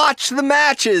get to watch the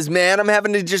matches, man. I'm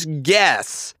having to just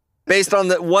guess based on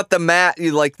the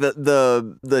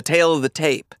tail of the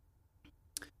tape.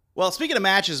 Well, speaking of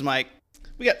matches, Mike,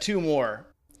 we got 2 more,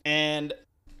 and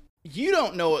you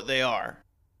don't know what they are.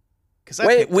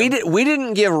 Wait, we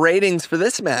didn't give ratings for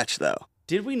this match, though.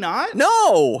 Did we not?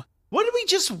 No. What did we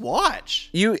just watch?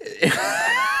 You.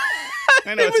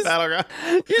 I know it's Battleground.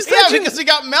 Because we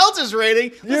got Meltzer's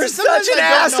rating. You're such an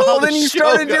asshole. Then you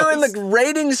started doing the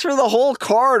ratings for the whole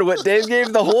card. What Dave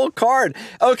gave the whole card.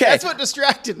 Okay. That's what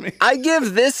distracted me. I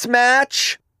give this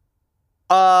match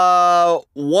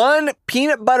 1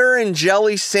 peanut butter and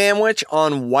jelly sandwich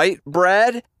on white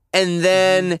bread, and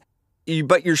then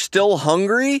but you're still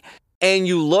hungry, and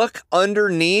you look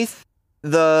underneath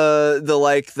the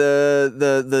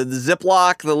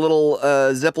Ziploc, the little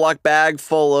Ziploc bag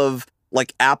full of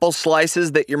like apple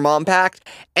slices that your mom packed,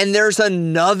 and there's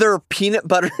another peanut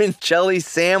butter and jelly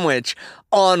sandwich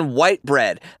on white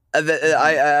bread.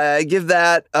 I give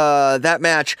that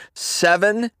match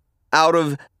 7 out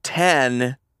of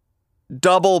 10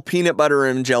 double peanut butter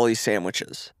and jelly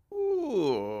sandwiches.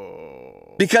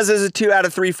 Ooh. Because it's a 2 out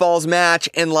of 3 falls match,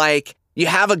 and like you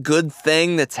have a good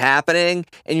thing that's happening,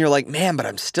 and you're like, man, but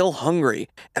I'm still hungry,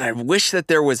 and I wish that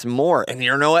there was more. And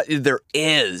you know what? There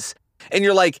is. And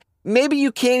you're like, maybe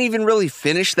you can't even really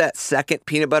finish that second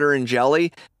peanut butter and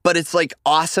jelly, but it's like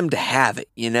awesome to have it,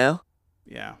 you know?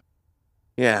 Yeah.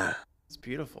 Yeah. It's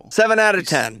beautiful. 7 out of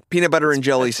 10 peanut butter and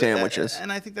jelly sandwiches.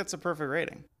 And I think that's a perfect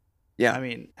rating. Yeah. I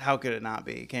mean, how could it not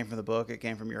be? It came from the book. It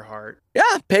came from your heart.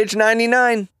 Yeah. Page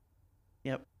 99.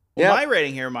 Yep. Well, my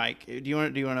rating here, Mike. Do you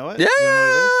want to know it? Yeah. Do you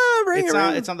know what it is?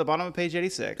 Ring. It's on the bottom of page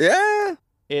 86. Yeah.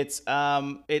 It's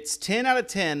 10 out of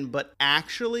 10, but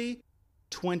actually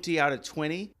 20 out of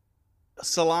 20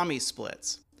 salami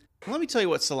splits. Well, let me tell you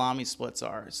what salami splits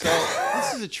are. So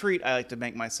this is a treat I like to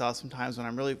make myself sometimes when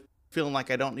I'm really feeling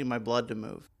like I don't need my blood to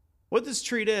move. What this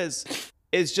treat is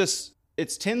just,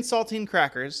 it's 10 saltine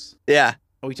crackers. Yeah.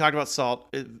 We talked about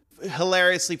salt.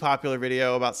 Hilariously popular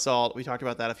video about salt. We talked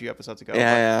about that a few episodes ago.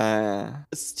 Yeah.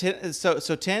 It's 10, so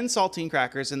 10 saltine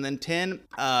crackers and then 10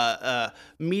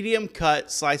 medium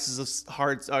cut slices of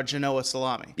hard Genoa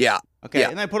salami. Yeah. Okay. Yeah.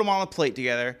 And I put them on a plate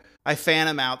together. I fan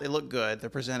them out. They look good.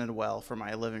 They're presented well for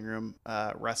my living room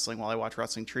wrestling while I watch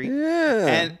Wrestling Treat.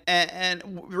 Yeah. And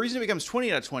the reason it becomes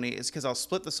 20 out of 20 is because I'll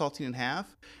split the saltine in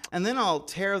half, and then I'll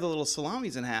tear the little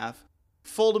salamis in half,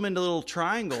 fold them into little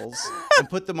triangles, and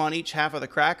put them on each half of the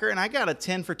cracker. And I got a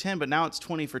 10 for 10, but now it's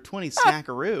 20 for 20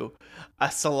 snackaroo.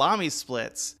 Salami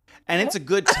splits. And it's a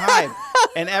good time.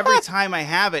 And every time I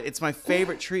have it, it's my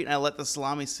favorite treat. And I let the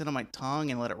salami sit on my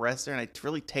tongue and let it rest there. And I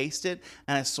really taste it.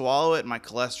 And I swallow it, and my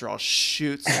cholesterol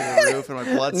shoots to the roof, and my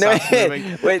blood stops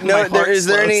moving. Wait, no. Is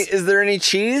there any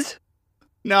cheese?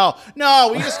 No. We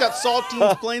just got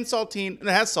saltine, plain saltine, and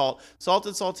it has salt,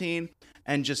 salted saltine.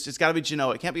 And just, it's got to be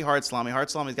Genoa. It can't be hard salami. Hard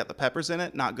salami's got the peppers in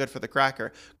it. Not good for the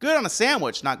cracker. Good on a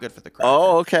sandwich. Not good for the cracker.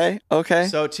 Oh, okay.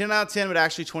 So 10 out of 10, but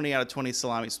actually 20 out of 20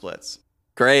 salami splits.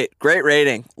 Great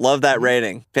rating. Love that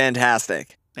rating.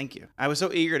 Fantastic. Thank you. I was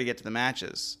so eager to get to the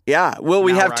matches. Yeah. Well,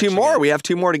 we have 2 more. We have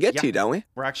 2 more to get to, don't we?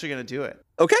 We're actually going to do it.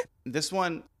 Okay. This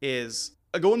one is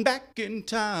going back in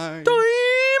time. Time.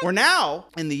 We're now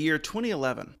in the year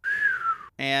 2011,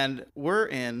 and we're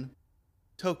in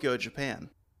Tokyo, Japan.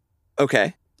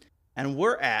 Okay. And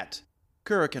we're at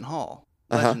Kurikan Hall,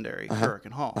 legendary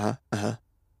Kurikan Hall.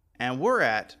 And we're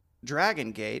at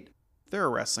Dragon Gate. They're a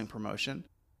wrestling promotion.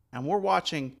 And we're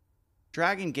watching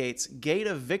Dragon Gate's Gate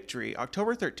of Victory,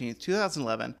 October 13th,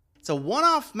 2011. It's a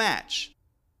one-off match.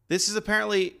 This is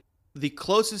apparently the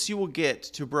closest you will get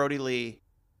to Brodie Lee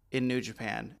in New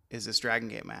Japan is this Dragon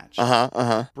Gate match.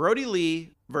 Brodie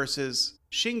Lee versus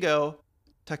Shingo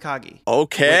Takagi.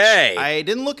 Okay. I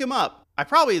didn't look him up. I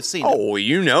probably have seen him. Oh,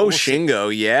 you know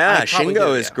Shingo. Yeah,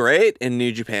 Shingo is great in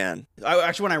New Japan.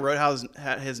 Actually, when I wrote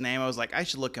his name, I was like, I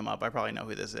should look him up. I probably know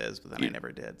who this is, but then I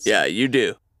never did. So. Yeah, you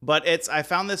do. But I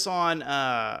found this on,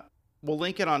 we'll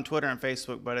link it on Twitter and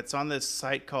Facebook, but it's on this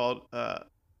site called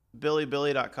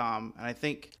billybilly.com, and I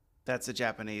think that's a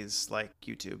Japanese, like,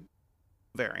 YouTube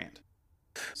variant.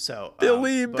 So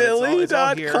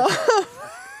BillyBilly.com.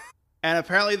 And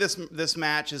apparently this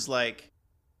match is like,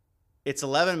 it's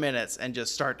 11 minutes and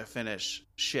just start to finish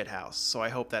shithouse. So I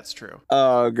hope that's true.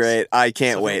 Oh, great. I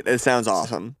can't wait. It sounds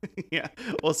awesome. Yeah.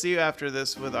 We'll see you after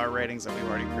this with our ratings that we've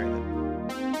already created.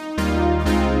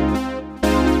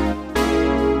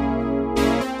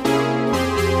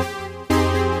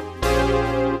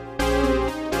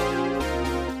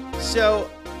 So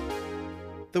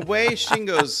the way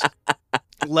Shingo's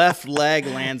left leg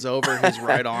lands over his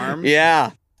right arm.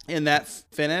 Yeah. In that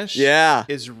finish,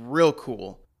 is real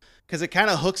cool because it kind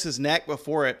of hooks his neck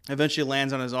before it eventually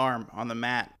lands on his arm on the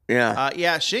mat.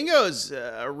 Shingo's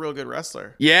a real good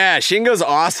wrestler. Yeah, Shingo's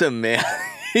awesome, man.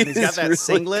 He's got that really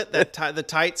singlet, the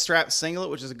tight strap singlet,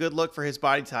 which is a good look for his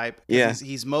body type. Yeah,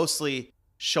 he's mostly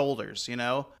shoulders. You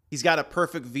know, he's got a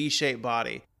perfect V-shaped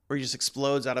body where he just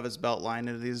explodes out of his belt line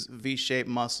into these V-shaped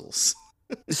muscles.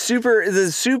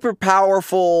 The super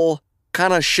powerful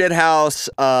kind of shithouse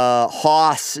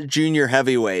Hoss junior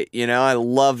heavyweight, you know? I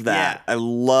love that. Yeah. I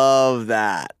love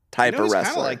that type of wrestler.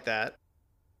 Kind of like that.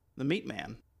 The Meat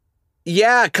Man.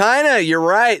 Yeah, kind of. You're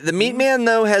right. The Meat Man,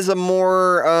 though, has a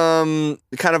more kind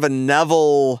of a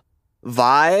Neville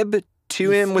vibe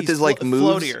to him with his like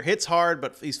moves. Floatier. Hits hard,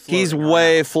 but he's floatier. He's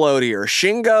way floatier.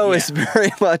 Shingo is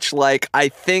very much like, I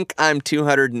think I'm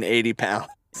 280 pounds.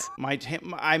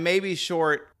 I may be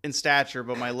short in stature,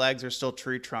 but my legs are still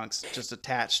tree trunks just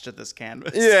attached to this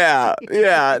canvas. Yeah,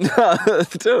 no,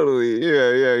 totally.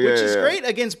 Yeah. Which is great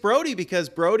against Brodie because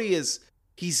Brodie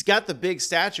he's got the big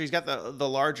stature. He's got the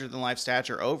larger than life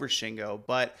stature over Shingo,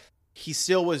 but he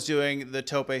still was doing the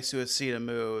tope suicida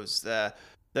moves, the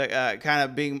kind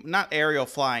of being not aerial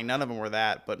flying. None of them were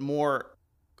that, but more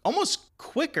almost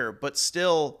quicker, but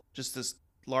still just this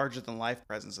larger than life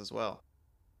presence as well.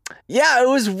 Yeah, it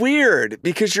was weird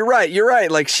because you're right.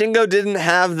 Like Shingo didn't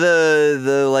have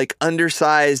the like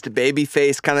undersized baby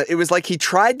face kind of. It was like he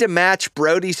tried to match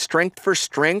Brodie strength for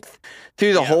strength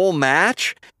through the whole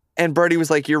match, and Brodie was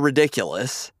like, "You're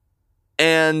ridiculous."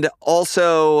 And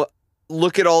also,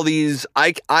 look at all these.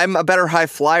 I'm a better high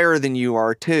flyer than you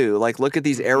are too. Like, look at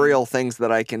these aerial things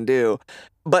that I can do.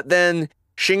 But then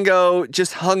Shingo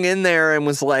just hung in there and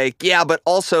was like, "Yeah, but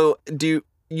also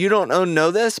you don't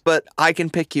know this, but I can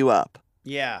pick you up."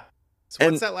 Yeah. So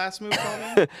what's that last move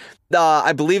called?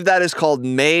 I believe that is called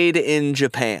Made in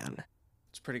Japan.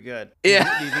 It's pretty good.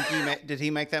 Yeah. Do you think did he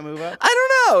make that move up? I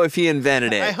don't know if he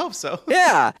invented it. I hope so.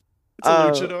 Yeah. It's a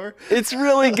luchador. It's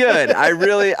really good. I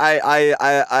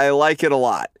like it a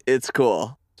lot. It's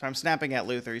cool. So I'm snapping at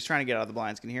Luther. He's trying to get out of the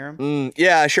blinds. Can you hear him?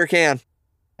 Yeah, I sure can.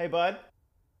 Hey, bud.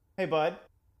 Hey, bud.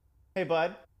 Hey,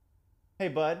 bud. Hey,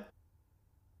 bud.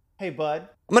 Hey, bud.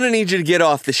 I'm going to need you to get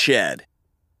off the shed.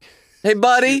 Hey,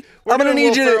 buddy. I'm going to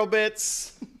need you to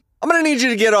bits. I'm going to need you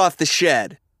to get off the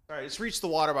shed. All right, just reach the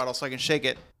water bottle so I can shake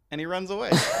it. And he runs away.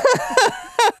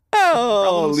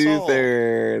 Oh,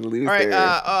 Luther. All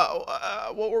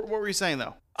right, what were you saying,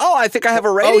 though? Oh, I think I have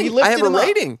a rating. I have a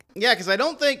rating. Yeah, because I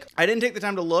didn't take the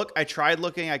time to look. I tried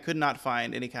looking. I could not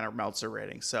find any kind of Meltzer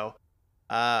rating. So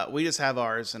we just have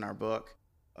ours in our book.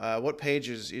 What page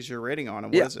is your rating on,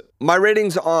 and what is it? My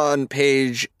rating's on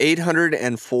page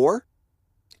 804.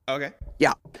 Okay.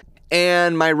 Yeah.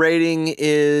 And my rating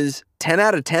is 10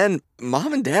 out of 10.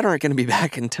 Mom and Dad aren't going to be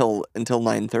back until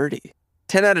 9:30.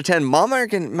 10 out of 10. Mom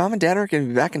and Dad aren't going to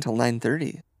be back until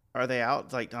 9:30. Are they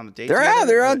out like on a date? They're out.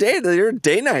 They're on date. They're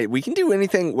date night. We can do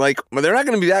anything. Like, well, they're not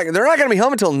going to be back. They're not going to be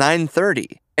home until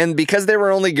 9:30. And because they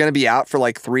were only going to be out for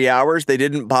like 3 hours, they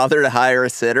didn't bother to hire a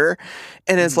sitter.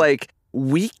 And it's like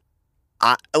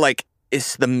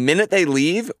it's the minute they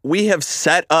leave, we have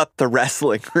set up the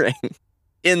wrestling ring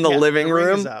in the living room.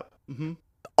 Ring is up. Mm-hmm.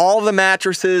 All the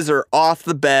mattresses are off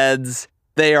the beds.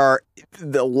 They are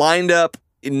lined up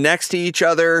next to each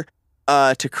other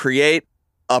to create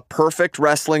a perfect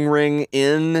wrestling ring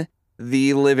in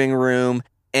the living room.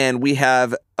 And we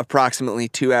have approximately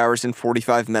 2 hours and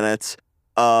 45 minutes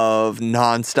of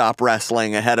nonstop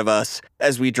wrestling ahead of us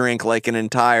as we drink like an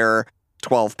entire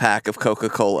 12-pack of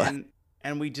Coca-Cola.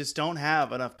 And we just don't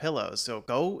have enough pillows. So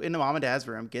go into Mom and Dad's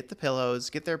room, get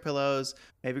their pillows,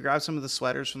 maybe grab some of the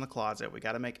sweaters from the closet. We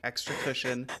got to make extra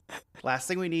cushion. Last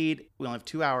thing we need, we only have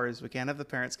 2 hours. We can't have the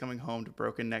parents coming home to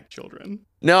broken neck children.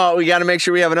 No, we got to make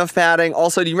sure we have enough padding.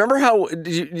 Also, do you remember how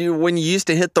when you used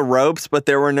to hit the ropes, but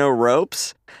there were no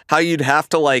ropes? How you'd have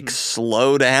to like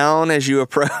slow down as you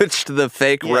approached the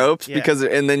fake ropes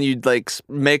and then you'd like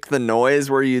make the noise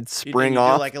where you'd spring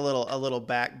off. Do like a little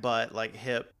back butt, like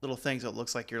hip little things that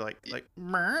looks like you're like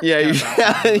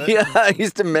yeah. I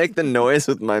used to make the noise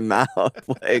with my mouth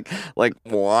like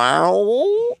wow.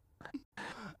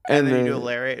 And then you do a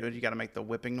lariat, and you got to make the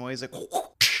whipping noise. Like,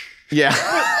 yeah.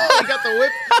 oh, you got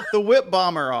the whip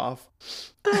bomber off.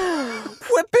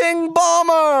 Whipping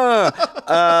bomber.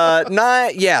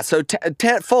 So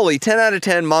 10 out of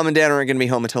 10. Mom and Dad aren't going to be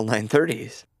home until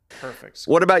 9:30. Perfect.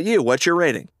 What about you? What's your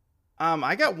rating?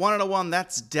 I got 1 out of 1.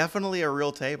 That's definitely a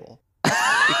real table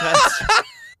because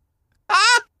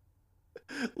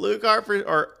Luke Harper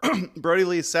or Brodie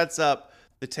Lee sets up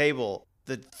the table.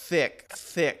 The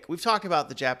thick. We've talked about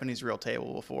the Japanese real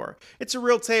table before. It's a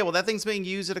real table. That thing's being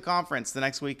used at a conference the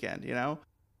next weekend. You know,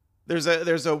 there's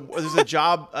a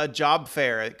job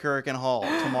fair at Kurikan Hall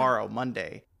tomorrow,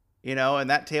 Monday. You know, and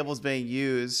that table's being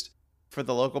used for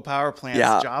the local power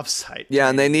plant's job site. Yeah,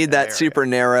 and they need that super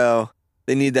narrow.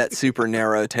 They need that super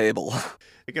narrow table.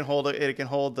 It can hold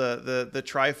the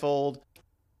trifold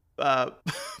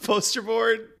poster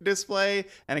board display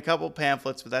and a couple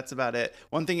pamphlets, but that's about it.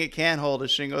 One thing it can hold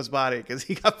is Shingo's body because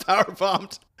he got power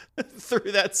bombed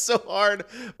through that so hard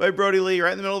by Brodie Lee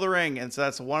right in the middle of the ring, and so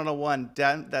that's 1 out of 1.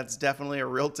 That's definitely a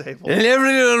real table. And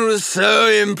everyone was so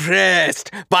impressed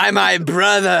by my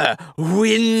brother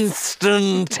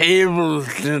Winston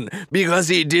Tableton because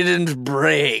he didn't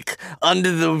break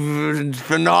under the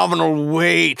phenomenal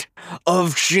weight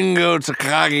of Shingo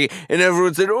Takagi, and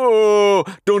everyone said, "Oh,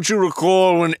 don't you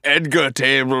recall when Edgar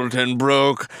Tableton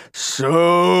broke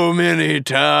so many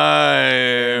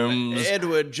times?"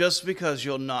 Edward, just because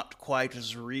you're not quite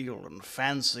as real and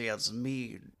fancy as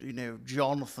me, you know,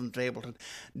 Jonathan Tableton,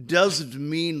 doesn't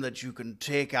mean that you can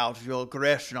take out your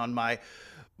aggression on my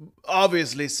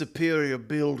obviously superior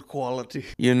build quality.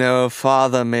 You know,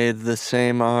 Father made the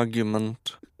same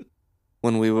argument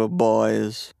when we were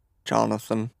boys,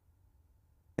 Jonathan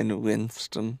and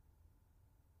Winston.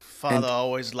 Father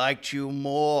always liked you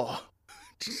more.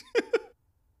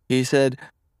 He said,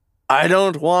 "I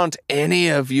don't want any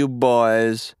of you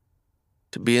boys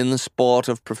to be in the sport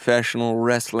of professional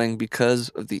wrestling because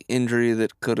of the injury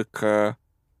that could occur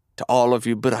to all of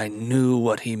you," but I knew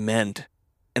what he meant.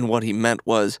 And what he meant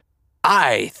was,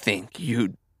 I think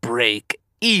you'd break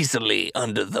easily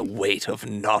under the weight of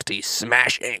naughty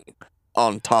smashing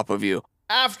on top of you.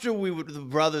 After the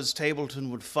brothers Tableton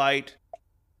would fight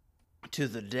to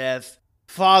the death,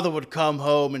 Father would come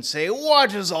home and say,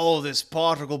 "What is all this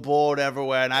particle board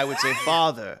everywhere?" And I would say,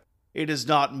 "Father, it is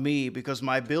not me, because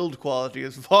my build quality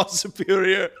is far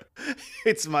superior.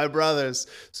 It's my brother's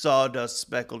sawdust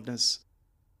speckledness."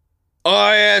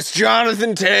 Oh yes,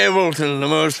 Jonathan Tableton, the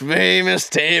most famous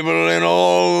table in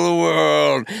all the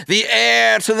world, the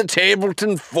heir to the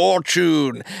Tableton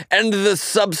fortune, and the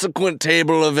subsequent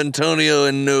table of Antonio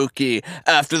Inoki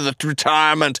after the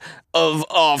retirement of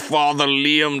our father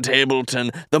Liam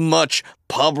Tableton, the much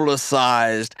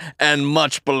publicized and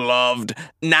much beloved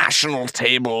national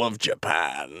table of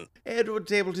Japan. Edward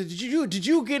Tableton, did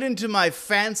you get into my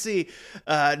fancy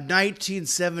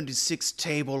 1976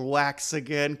 table wax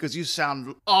again? Because you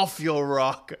sound off your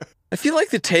rocker. I feel like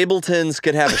the Tabletons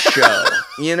could have a show.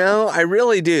 You know, I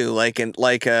really do. Like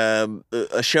a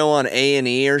show on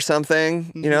A&E or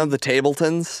something. You know, the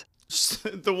Tabletons.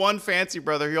 The one fancy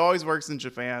brother, he always works in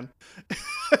Japan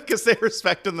because they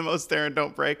respect him the most there and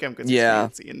don't break him because he's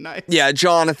fancy and nice. Yeah,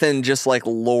 Jonathan just like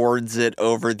lords it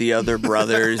over the other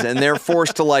brothers, and they're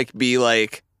forced to like be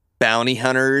like bounty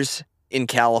hunters in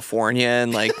California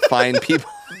and like find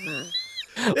people.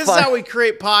 This is how we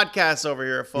create podcasts over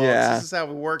here, folks. Yeah. This is how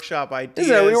we workshop ideas. This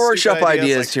is how we workshop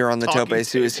ideas like here on the Tope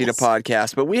Suicida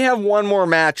podcast. But we have one more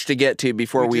match to get to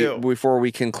before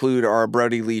we conclude our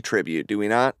Brodie Lee tribute, do we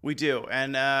not? We do.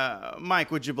 And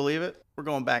Mike, would you believe it? We're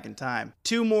going back in time.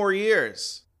 2 more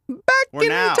years. We're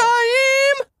now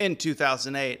time! In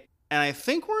 2008. And I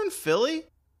think we're in Philly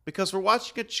because we're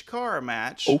watching a Chikara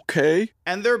match. Okay.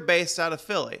 And they're based out of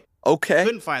Philly. Okay.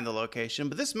 Couldn't find the location,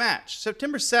 but this match,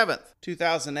 September 7th,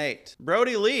 2008,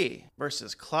 Brodie Lee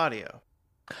versus Claudio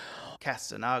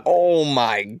Castagnoli. Oh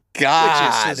my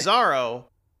God. Which is Cesaro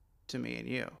to me and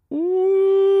you.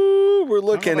 Ooh, we're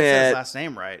looking I don't know if I said at his last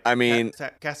name right. I mean,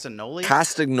 Castagnoli?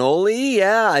 Castagnoli?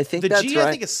 Yeah, I think that's right. The G, I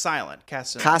think, is silent.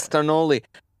 Castagnoli.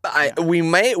 We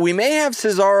may have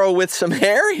Cesaro with some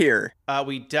hair here.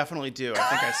 We definitely do. I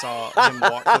think I saw him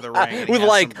walk to the ring with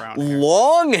like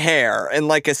long hair and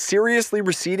like a seriously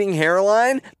receding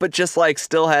hairline, but just like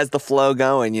still has the flow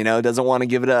going. You know, doesn't want to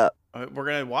give it up. We're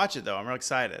gonna watch it though. I'm real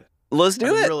excited. Let's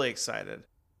do it. I'm really excited.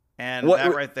 And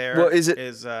that right there is it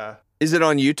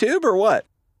on YouTube or what?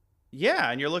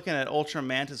 Yeah, and you're looking at Ultra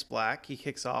Mantis Black. He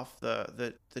kicks off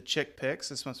the chick picks.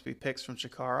 This must be picks from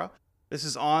Chikara. This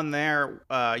is on their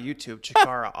YouTube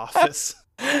Chikara office.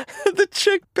 The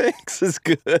chick pics is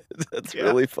good. That's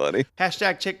really funny.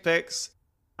 Hashtag chick pics.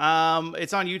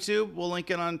 It's on YouTube. We'll link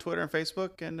it on Twitter and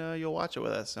Facebook, and you'll watch it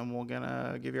with us. And we're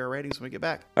gonna give you our ratings when we get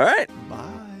back. All right.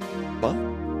 Bye.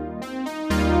 Bye.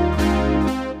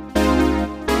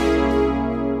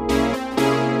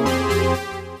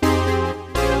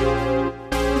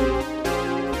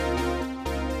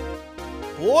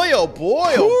 Boy, oh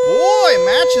boy, oh boy,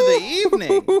 match of the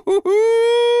evening.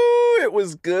 It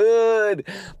was good.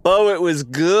 Bo, it was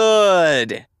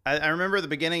good. I remember the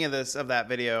beginning of that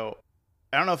video.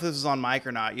 I don't know if this was on mic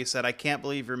or not. You said, "I can't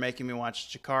believe you're making me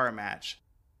watch a Chikara match."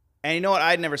 And you know what?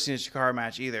 I'd never seen a Chikara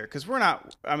match either. Because we're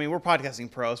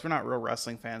podcasting pros. We're not real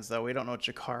wrestling fans, though. We don't know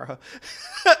Chikara.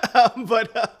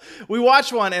 But we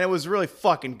watched one, and it was really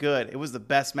fucking good. It was the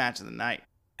best match of the night.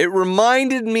 It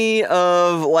reminded me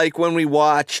of like when we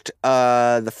watched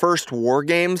the first War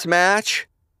Games match.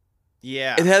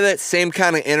 Yeah. It had that same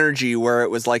kind of energy where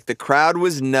it was like the crowd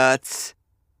was nuts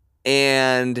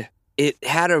and it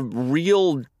had a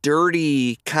real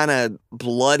dirty kind of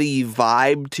bloody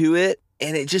vibe to it.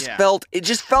 And it just felt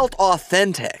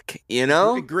authentic, you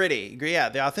know? Gritty. Yeah,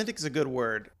 the authentic is a good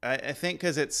word. I think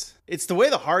because it's the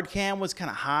way the hard cam was kind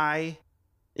of high.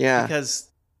 Yeah. Because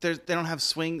they don't have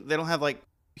swing. They don't have like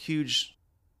huge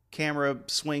camera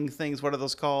swing things. What are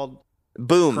those called?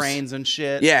 Booms. Cranes and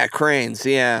shit. Yeah, cranes.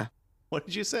 Yeah. What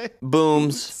did you say?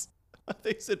 Booms. I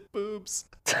think you said boobs.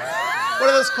 What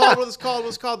are those called? What's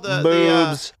called? The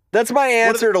boobs. That's my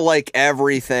answer to like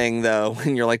everything, though.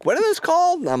 And you're like, what are those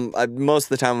called? Most of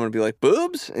the time I'm gonna be like,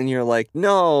 boobs, and you're like,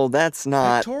 no, that's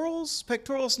not.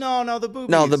 Pectorals? No, the boobies.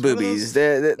 No, the boobies.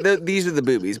 These are the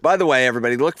boobies. By the way,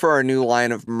 everybody, look for our new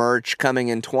line of merch coming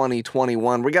in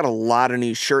 2021. We got a lot of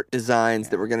new shirt designs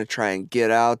that we're gonna try and get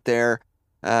out there,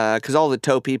 because all the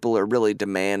toe people are really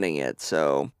demanding it.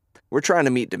 So we're trying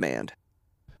to meet demand.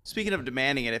 Speaking of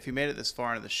demanding it, if you made it this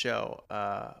far into the show,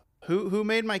 who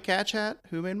made my catch hat?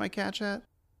 Who made my catch hat?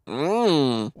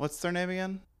 What's their name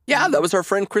again? Yeah, that was our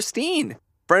friend Christine,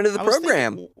 friend of the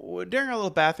program. During our little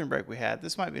bathroom break we had,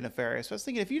 this might be nefarious. I was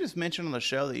thinking if you just mentioned on the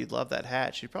show that you'd love that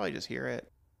hat, she'd probably just hear it,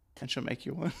 and she'll make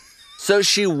you one. So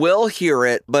she will hear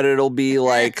it, but it'll be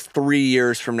like 3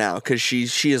 years from now because she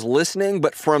is listening,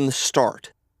 but from the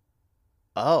start.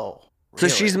 Oh. So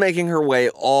she's making her way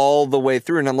all the way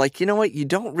through. And I'm like, you know what? You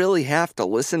don't really have to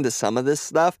listen to some of this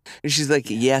stuff. And she's like,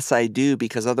 yes, I do,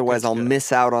 because otherwise I'll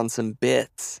miss out on some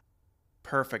bits.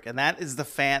 Perfect. And that is the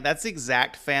fan. That's the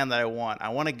exact fan that I want. I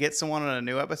want to get someone on a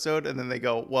new episode and then they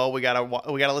go, well, we gotta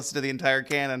listen to the entire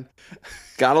canon.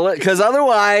 Because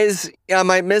otherwise I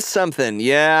might miss something.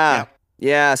 Yeah.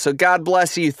 So God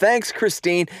bless you. Thanks,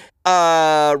 Christine.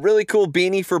 Really cool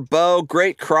beanie for Bo.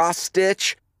 Great cross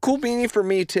stitch. Cool beanie for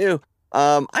me too.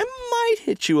 I might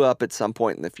hit you up at some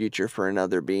point in the future for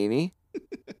another beanie.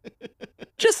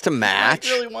 Just to match.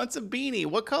 Mike really wants a beanie.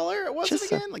 What color? What's it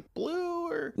again? Like blue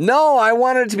or? No, I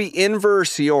want it to be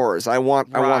inverse yours. I want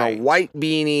a white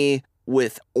beanie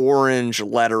with orange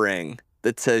lettering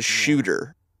that says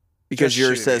shooter. Because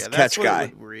yours says catch guy. That's what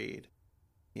it would read.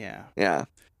 Yeah.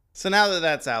 So now that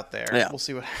that's out there, we'll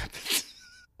see what happens.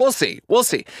 We'll see.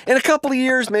 In a couple of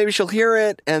years, maybe she'll hear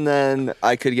it, and then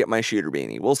I could get my shooter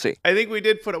beanie. We'll see. I think we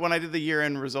did put it when I did the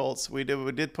year-end results. We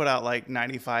did put out like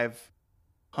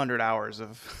 9,500 hours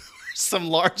of some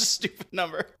large stupid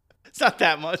number. It's not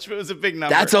that much, but it was a big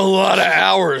number. That's a lot of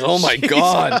hours. Oh my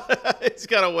god! It's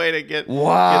got a way to get through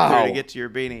to get to your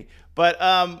beanie. But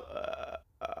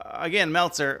again,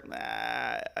 Meltzer,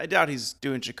 I doubt he's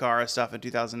doing Chikara stuff in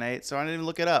 2008, so I didn't even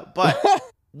look it up. But.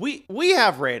 We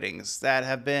have ratings that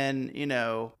have been,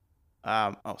 sorry,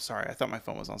 I thought my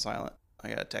phone was on silent. I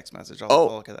got a text message. I'll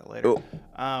look at that later.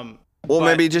 Well,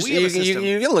 maybe just you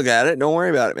can look at it. Don't worry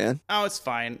about it, man. Oh, it's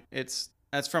fine.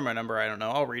 That's from a number I don't know.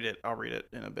 I'll read it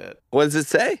in a bit. What does it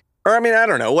say? Or I mean, I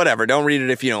don't know. Whatever. Don't read it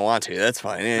if you don't want to. That's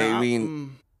fine.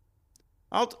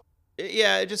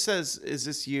 It just says, "Is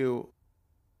this you?"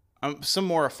 Some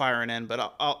more are firing in,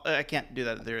 but I can't do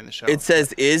that during the show. It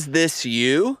says, "Is this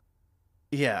you?"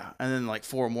 Yeah, and then like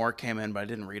 4 more came in, but I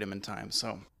didn't read them in time,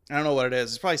 so I don't know what it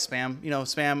is. It's probably spam.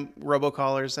 Spam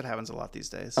robocallers. That happens a lot these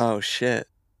days. Oh, shit.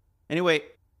 Anyway,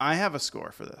 I have a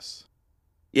score for this.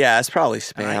 Yeah, it's probably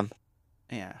spam.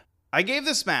 I gave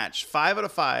this match 5 out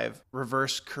of 5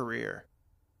 reverse career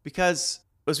because,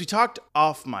 as we talked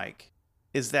off mic,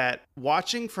 is that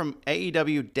watching from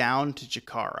AEW down to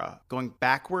Chikara, going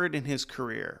backward in his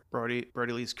career, Brodie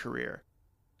Lee's career,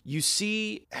 you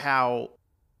see how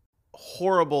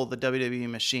horrible the WWE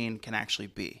machine can actually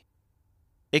be.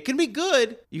 It can be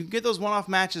good. You can get those one-off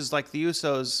matches like the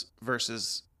Usos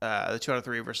versus the 2 out of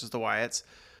 3 versus the Wyatts.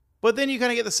 But then you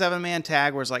kind of get the 7-man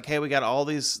tag where it's like, hey, we got all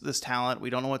this talent. We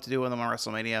don't know what to do with them on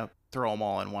WrestleMania. Throw them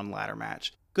all in one ladder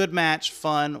match. good match,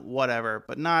 fun, whatever,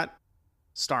 but not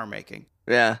star making.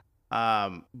 Yeah.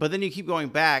 But then you keep going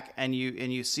back and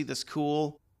you see this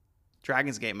cool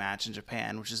Dragon's Gate match in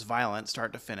Japan, which is violent,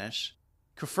 start to finish.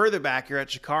 Further back, you're at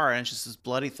Chikara, and it's just this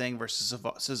bloody thing versus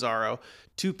Cesaro.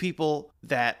 Two people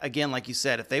that, again, like you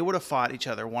said, if they would have fought each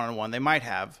other one-on-one, they might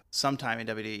have sometime in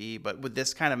WWE, but with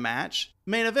this kind of match,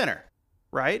 main eventer,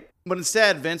 right? But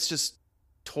instead, Vince just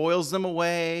toils them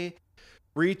away,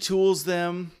 retools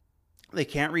them. They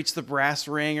can't reach the brass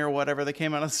ring or whatever that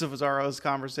came out of Cesaro's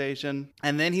conversation.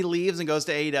 And then he leaves and goes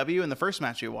to AEW in the first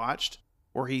match we watched,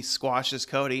 where he squashes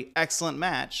Cody. Excellent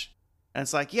match. And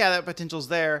it's like, yeah, that potential's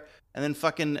there. And then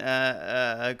fucking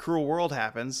Cruel World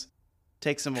happens,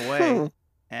 takes him away.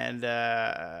 And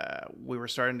we were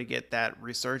starting to get that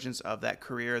resurgence of that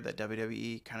career that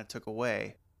WWE kind of took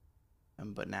away.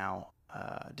 But now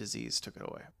disease took it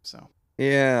away. So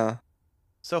Yeah.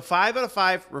 So 5 out of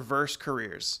 5 reverse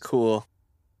careers. Cool.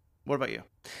 What about you?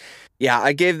 Yeah,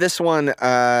 I gave this one,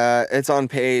 it's on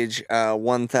page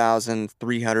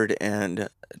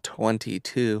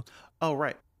 1322. Oh,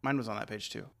 right. Mine was on that page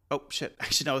too. Oh, shit.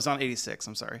 Actually, no, it was on 86.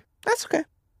 I'm sorry. That's okay.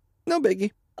 No biggie.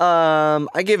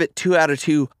 I give it 2 out of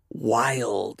 2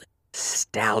 wild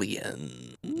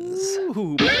stallions.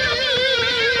 Ooh.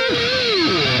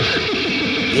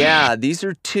 Yeah, these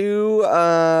are two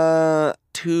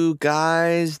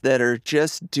guys that are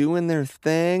just doing their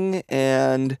thing,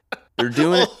 and they're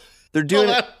doing it. They're doing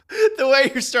it. The way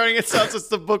you're starting it sounds like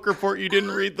the book report. You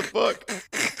didn't read the book.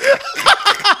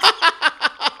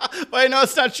 But I know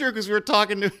it's not true because we were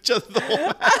talking to each other the whole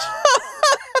match.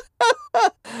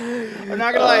 I'm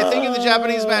not gonna lie. I think in the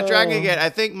Japanese match, Dragon Gate, I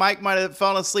think Mike might have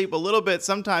fallen asleep a little bit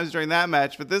sometimes during that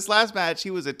match. But this last match,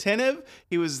 he was attentive.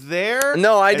 He was there.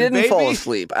 No, I didn't fall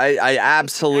asleep. I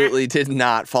absolutely did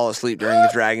not fall asleep during the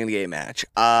Dragon Gate match.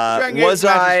 Was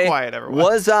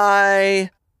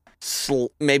I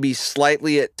maybe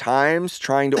slightly at times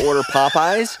trying to order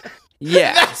Popeyes?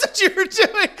 Yeah. That's what you were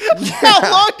doing. Yeah.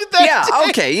 How long did that take?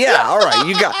 Okay, yeah, all right.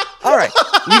 You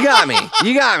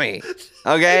got me.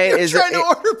 Okay. You're trying to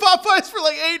order Popeyes for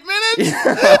like 8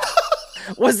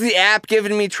 minutes? Was the app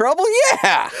giving me trouble?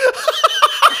 Yeah.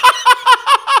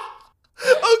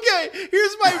 Okay,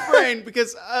 here's my brain,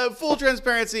 because full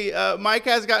transparency, Mike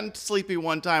has gotten sleepy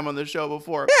one time on the show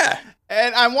before. Yeah.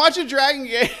 And I'm watching Dragon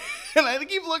Gate, and I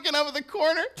keep looking up at the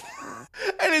corner,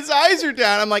 and his eyes are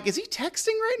down. I'm like, is he texting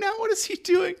right now? What is he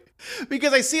doing?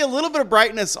 Because I see a little bit of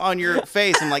brightness on your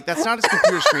face. I'm like, that's not his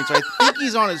computer screen, so I think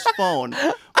he's on his phone.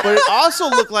 But it also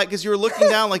looked like, because you were looking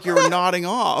down like you were nodding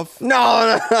off.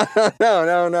 No.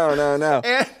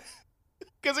 And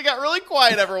because it got really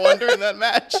quiet, everyone, during that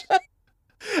match.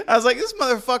 I was like, this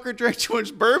motherfucker drank too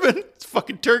much bourbon. It's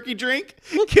fucking turkey drink.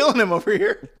 Killing him over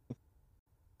here.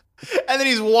 And then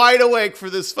he's wide awake for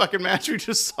this fucking match we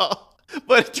just saw.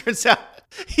 But it turns out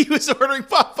he was ordering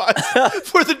Popeyes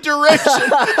for the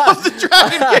duration of the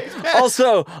Dragon Gate match.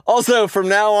 Also, from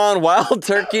now on, Wild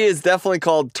Turkey is definitely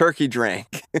called Turkey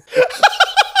Drink.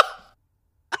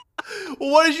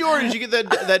 Well, what did you order? Did you get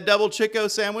that double Chico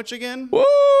sandwich again? Woo!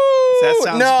 That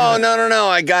sounds good. No.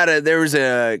 I got it. There was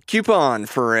a coupon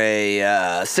for a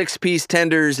 6-piece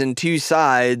tenders and 2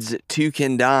 sides, 2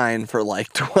 can dine for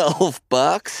like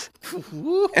 $12.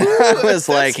 And I was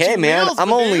like, hey, man,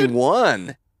 I'm only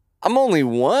one. I'm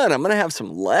going to have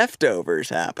some leftovers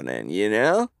happening, you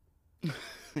know?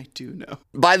 I do know.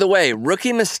 By the way,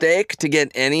 rookie mistake to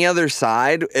get any other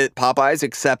side at Popeyes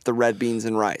except the red beans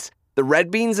and rice. The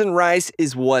red beans and rice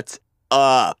is what's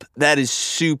up. That is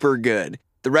super good.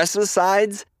 The rest of the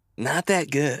sides, not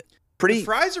that good. The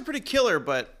fries are pretty killer,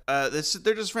 but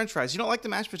they're just French fries. You don't like the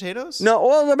mashed potatoes? No,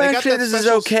 well, the mashed potatoes is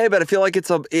okay, but I feel like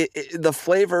the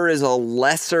flavor is a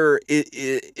lesser.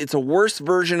 It's a worse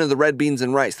version of the red beans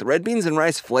and rice. The red beans and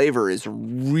rice flavor is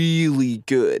really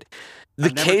good. The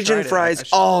Cajun fries,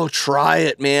 try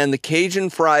it, man. The Cajun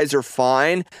fries are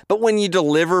fine, but when you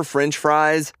deliver French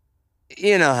fries,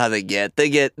 you know how they get.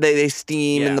 They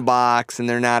steam in the box, and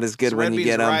they're not as good when you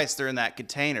get them. Red beans and rice, they're in that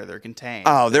container. They're contained.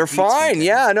 Oh, they're fine. Contained.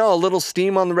 Yeah, no, a little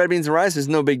steam on the red beans and rice is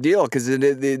no big deal because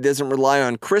it doesn't rely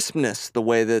on crispness the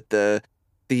way that the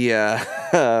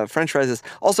French fries is.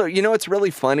 Also, you know, it's really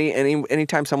funny.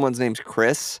 Anytime someone's name's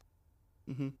Chris,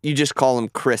 you just call him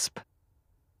Crisp.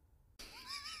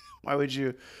 Why would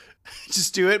you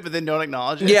just do it, but then don't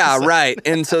acknowledge it? Yeah, right.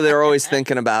 And so they're always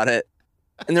thinking about it.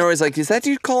 And they're always like, is that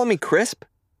dude calling me Crisp?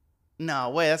 No,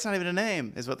 wait, that's not even a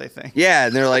name, is what they think. Yeah,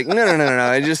 and they're like, no.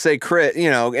 I just say Chris, you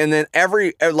know, and then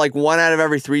 1 out of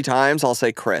every 3 times, I'll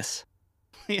say Chris.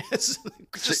 Yes.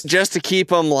 Just to keep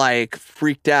them, like,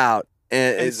 freaked out.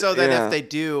 And so that if they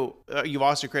do, you've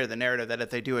also created the narrative that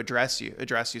if they do address you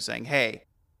saying, hey,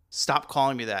 Stop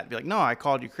calling me that. Be like, no, I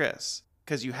called you Chris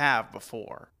because you have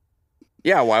before.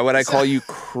 Yeah, why would I call you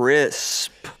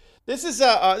Crisp? This is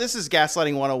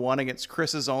gaslighting 101 against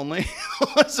Chris's only.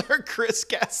 Was our Chris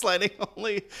gaslighting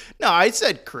only? No, I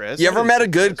said Chris. You ever met a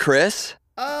good Chris?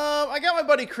 I got my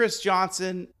buddy Chris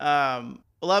Johnson.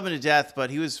 Love him to death, but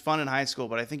he was fun in high school.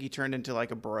 But I think he turned into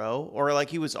like a bro, or like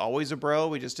he was always a bro.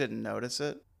 We just didn't notice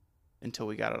it until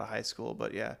we got out of high school.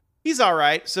 But yeah, he's all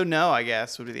right. So no, I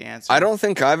guess would be the answer. I don't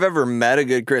think I've ever met a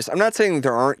good Chris. I'm not saying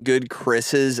there aren't good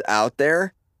Chris's out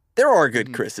there. There are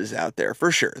good Chris's out there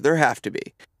for sure. There have to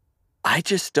be. I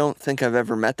just don't think I've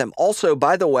ever met them. Also,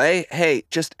 by the way, hey,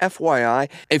 just FYI,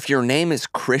 if your name is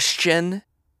Christian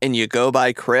and you go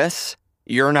by Chris,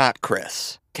 you're not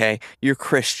Chris, okay? You're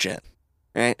Christian,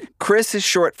 right? Chris is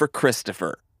short for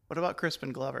Christopher. What about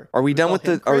Crispin Glover? Are we done with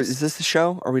the... is this the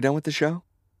show? Are we done with the show?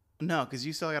 No, because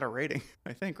you still got a rating,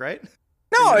 I think, right?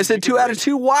 No, I said 2 out of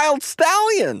 2 Wild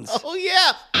Stallions. Oh,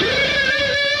 yeah.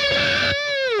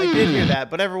 I did hear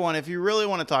that. But everyone, if you really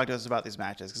want to talk to us about these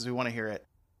matches, because we want to hear it,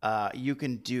 you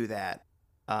can do that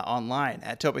online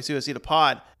at Tope Suicida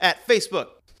Pod, at Facebook.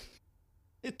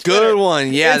 Twitter, good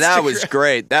one. Yeah, Instagram. That was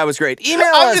great. That was great. Email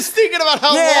us. I'm just thinking about how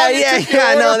long it took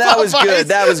no, that was good.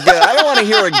 That was good. I don't want to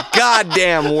hear a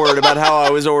goddamn word about how I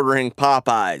was ordering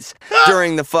Popeyes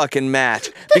during the fucking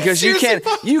match, because you can't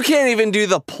even do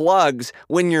the plugs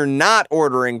when you're not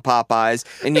ordering Popeyes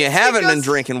and you haven't been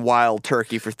drinking Wild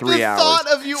Turkey for 3 hours. The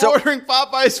thought of you ordering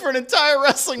Popeyes for an entire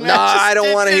wrestling match. No, I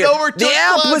don't want to hear. The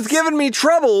app was giving me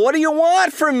trouble. What do you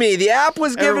want from me? The app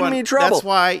was giving me trouble. That's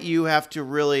why you have to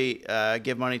really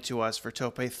give money to us for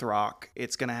Tope Throck.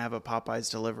 It's going to have a Popeyes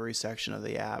delivery section of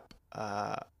the app,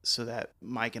 so that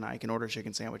Mike and I can order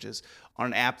chicken sandwiches on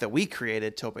an app that we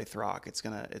created, Tope Throck. It's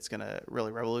gonna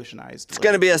really revolutionize. It's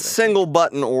gonna be a single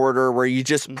button order where you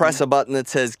just press a button that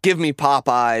says "Give me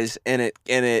Popeyes," and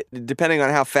it depending on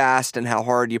how fast and how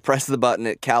hard you press the button,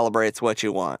 it calibrates what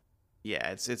you want.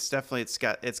 Yeah, it's definitely it's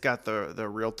got the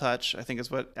real touch, I think is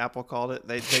what Apple called it.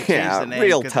 They changed the name.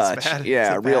 Real touch.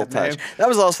 Yeah, real touch. Name. That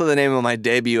was also the name of my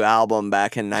debut album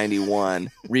back in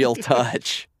 '91. Real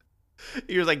touch.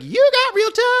 You're like, you got real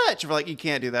touch. We're like, you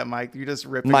can't do that, Mike. You're just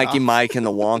ripping Mikey off. Mike and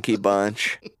the Wonky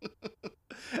Bunch.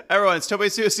 Everyone, it's Tope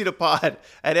Suicida Pod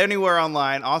at anywhere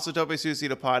online. Also,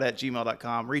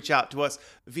 topesuicidapod@gmail.com. Reach out to us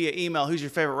via email. Who's your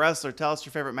favorite wrestler? Tell us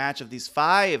your favorite match of these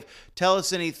 5. Tell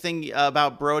us anything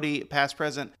about Brodie, past,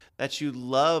 present, that you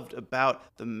loved about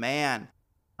the man.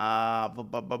 I'm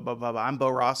Bo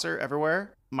Rosser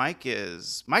everywhere. Mike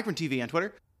is Mike from TV on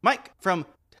Twitter. Mike from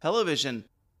television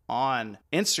on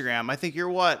Instagram. I think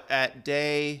you're at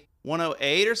day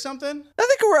 108 or something? I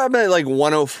think we're at like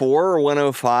 104 or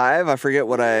 105. I forget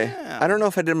what I don't know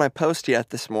if I did my post yet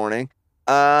this morning.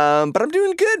 But I'm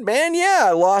doing good, man. Yeah,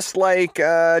 I lost like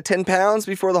 10 pounds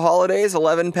before the holidays,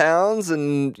 11 pounds,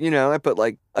 and I put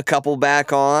like a couple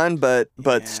back on, but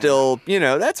still,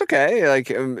 that's okay. Like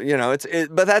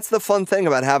but that's the fun thing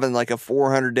about having like a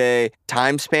 400-day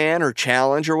time span or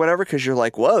challenge or whatever, because you're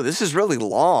like, whoa, this is really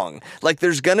long. Like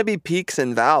there's gonna be peaks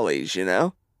and valleys,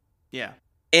 Yeah.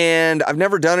 And I've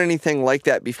never done anything like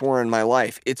that before in my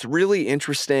life. It's really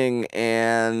interesting,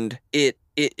 and it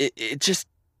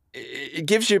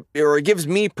gives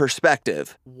me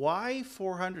perspective. Why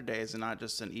 400 days and not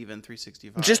just an even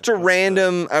 365? Just a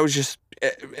random. I was just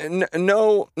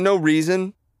no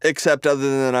reason except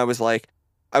other than I was like,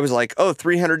 oh,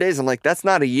 300 days. I'm like, that's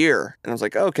not a year. And I was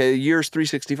like, okay, a year's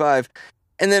 365.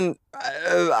 And then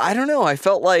I don't know. I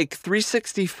felt like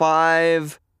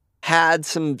 365 had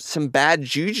some bad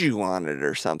juju on it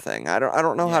or something. I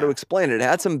don't know how to explain it. It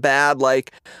had some bad,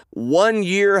 like 1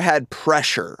 year had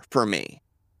pressure for me.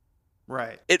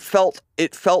 Right. It felt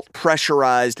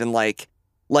pressurized, and like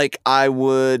I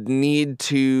would need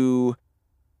to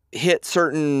hit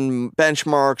certain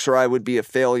benchmarks or I would be a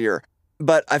failure.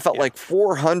 But I felt like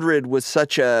 400 was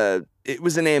it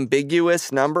was an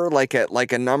ambiguous number, like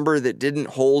a number that didn't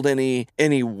hold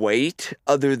any weight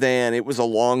other than it was a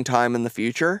long time in the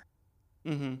future.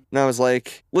 Mm-hmm. And I was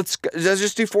like, let's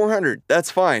just do 400.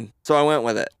 That's fine. So I went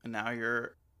with it. And now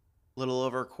you're a little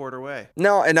over a quarter way.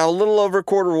 No, and now a little over a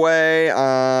quarter way.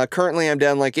 Currently I'm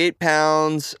down like 8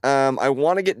 pounds. I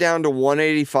want to get down to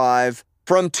 185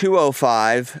 from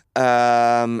 205.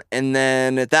 And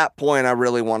then at that point, I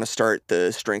really want to start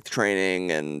the strength training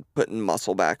and putting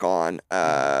muscle back on.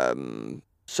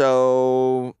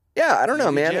 So yeah, I don't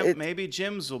know, man. Maybe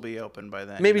gyms will be open by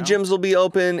then. Maybe gyms will be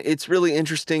open. It's really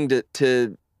interesting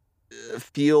to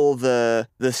feel the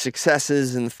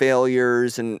successes and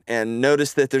failures and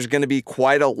notice that there's going to be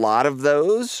quite a lot of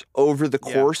those over the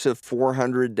course of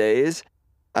 400 days.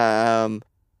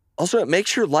 Also, it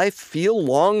makes your life feel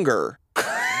longer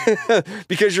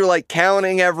because you're like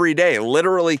counting every day,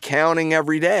 literally counting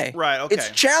every day. Right. Okay.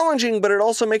 It's challenging, but it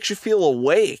also makes you feel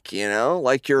awake, you know,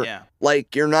 like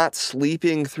you're not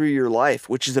sleeping through your life,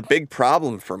 which is a big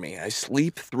problem for me. I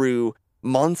sleep through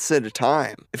months at a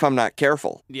time if I'm not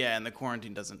careful. Yeah, and the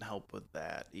quarantine doesn't help with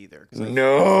that either.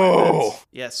 No.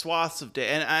 Yeah, swaths of day.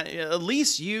 And at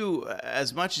least you,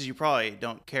 as much as you probably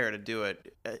don't care to do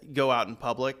it, go out in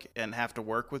public and have to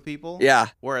work with people. Yeah.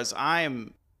 Whereas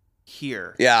I'm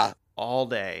here all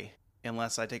day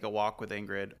unless I take a walk with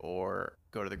Ingrid or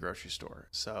go to the grocery store.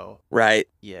 So right.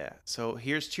 Yeah. So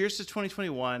cheers to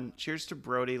 2021. Cheers to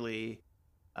Brodie Lee.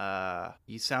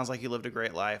 You sounds like you lived a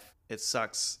great life. It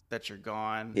sucks that you're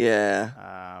gone.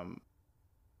 Yeah.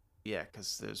 Yeah,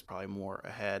 because there's probably more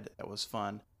ahead. That was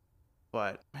fun.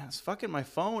 But man, it's fucking my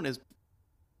phone is.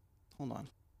 Hold on.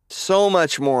 So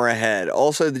much more ahead.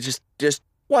 Also, just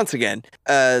once again,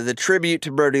 the tribute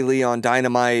to Brodie Lee on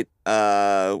Dynamite,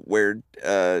 where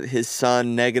his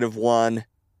son -1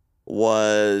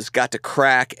 got to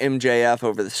crack MJF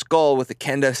over the skull with a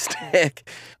kendo stick.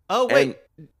 Oh wait.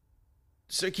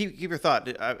 So keep your thought.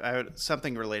 I had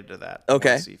something related to that.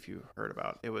 Okay. See if you heard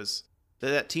about. It was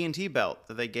that TNT belt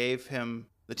that they gave him,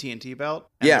 the TNT belt.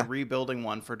 And yeah. They're rebuilding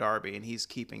one for Darby, and he's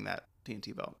keeping that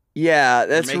TNT belt. Yeah,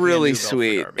 that's really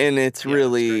sweet, and it's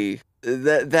really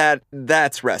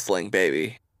that's wrestling,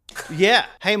 baby. Yeah.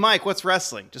 Hey, Mike, what's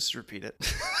wrestling? Just repeat it.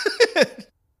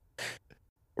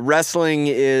 Wrestling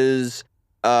is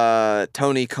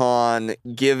Tony Khan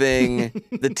giving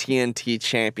the TNT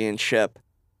championship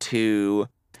to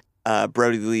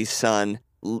Brodie Lee's son,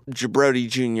 Brodie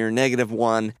Jr.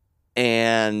 -1,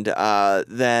 and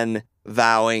then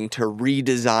vowing to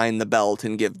redesign the belt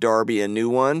and give Darby a new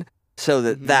one so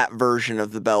that that version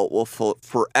of the belt will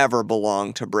forever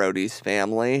belong to Brodie's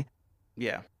family.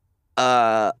 Yeah.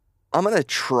 I'm going to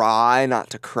try not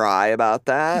to cry about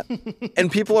that. And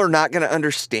people are not going to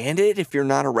understand it. If you're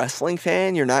not a wrestling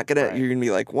fan, you're not going to, you're going to be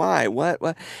like, why? What?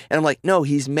 And I'm like, no,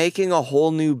 he's making a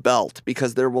whole new belt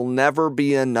because there will never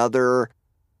be another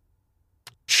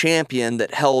champion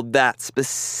that held that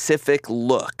specific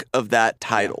look of that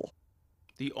title.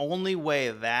 The only way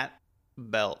that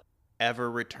belt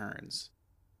ever returns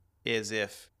is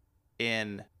if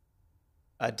in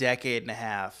a decade and a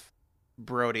half,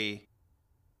 Brodie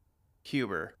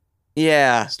Huber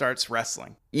starts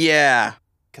wrestling. Yeah.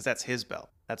 Because that's his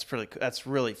belt. That's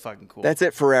really fucking cool. That's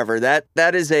it forever.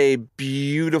 That is a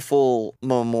beautiful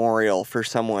memorial for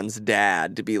someone's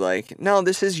dad to be like, no,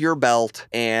 this is your belt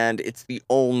and it's the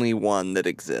only one that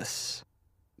exists.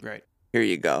 Right. Here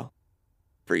you go.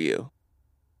 For you.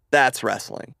 That's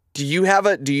wrestling. Do you have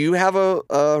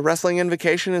a wrestling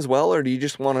invocation as well, or do you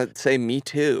just want to say me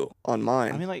too on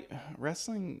mine? I mean, like,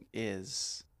 wrestling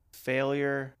is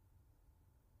failure,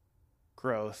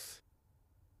 growth,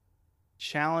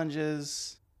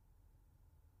 challenges,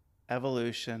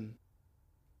 evolution,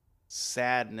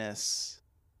 sadness,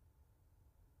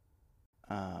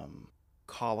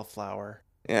 cauliflower.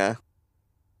 Yeah.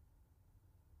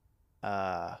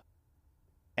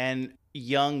 And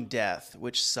young death,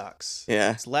 which sucks.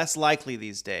 Yeah. It's less likely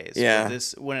these days. Yeah.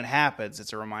 When it happens,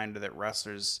 it's a reminder that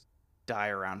wrestlers die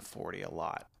around 40 a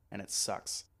lot, and it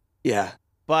sucks. Yeah.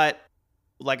 But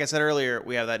like I said earlier,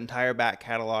 we have that entire back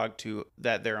catalog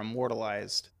that they're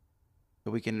immortalized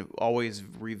that we can always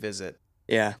revisit.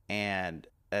 Yeah. And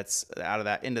that's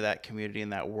into that community, in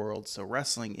that world. So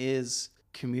wrestling is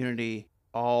community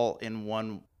all in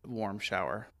one warm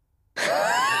shower.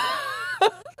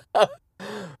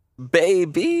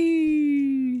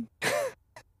 Baby.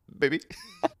 Baby.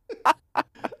 I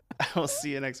will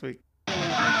see you next week.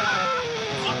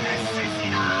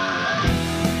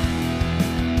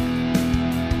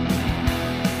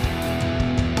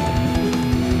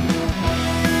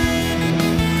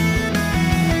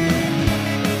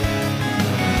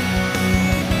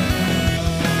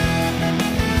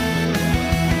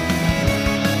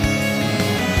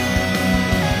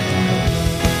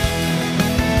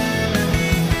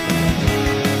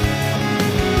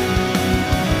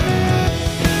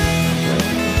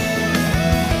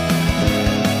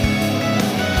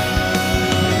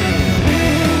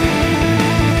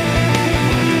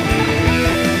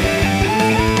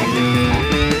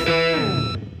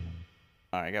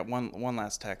 I got one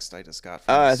last text I just got.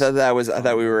 I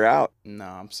thought we were out.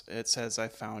 No, it says I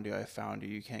found you.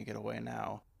 You can't get away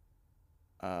now.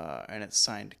 And it's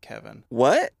signed Kevin.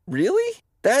 What? Really?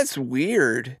 That's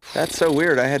weird. That's so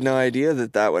weird. I had no idea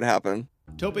that would happen.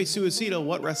 Tope Suicido,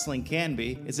 What Wrestling Can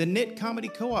Be, is a knit comedy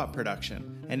co-op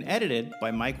production and edited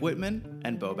by Mike Whitman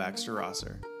and Bo Baxter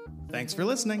Rosser. Thanks for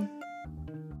listening.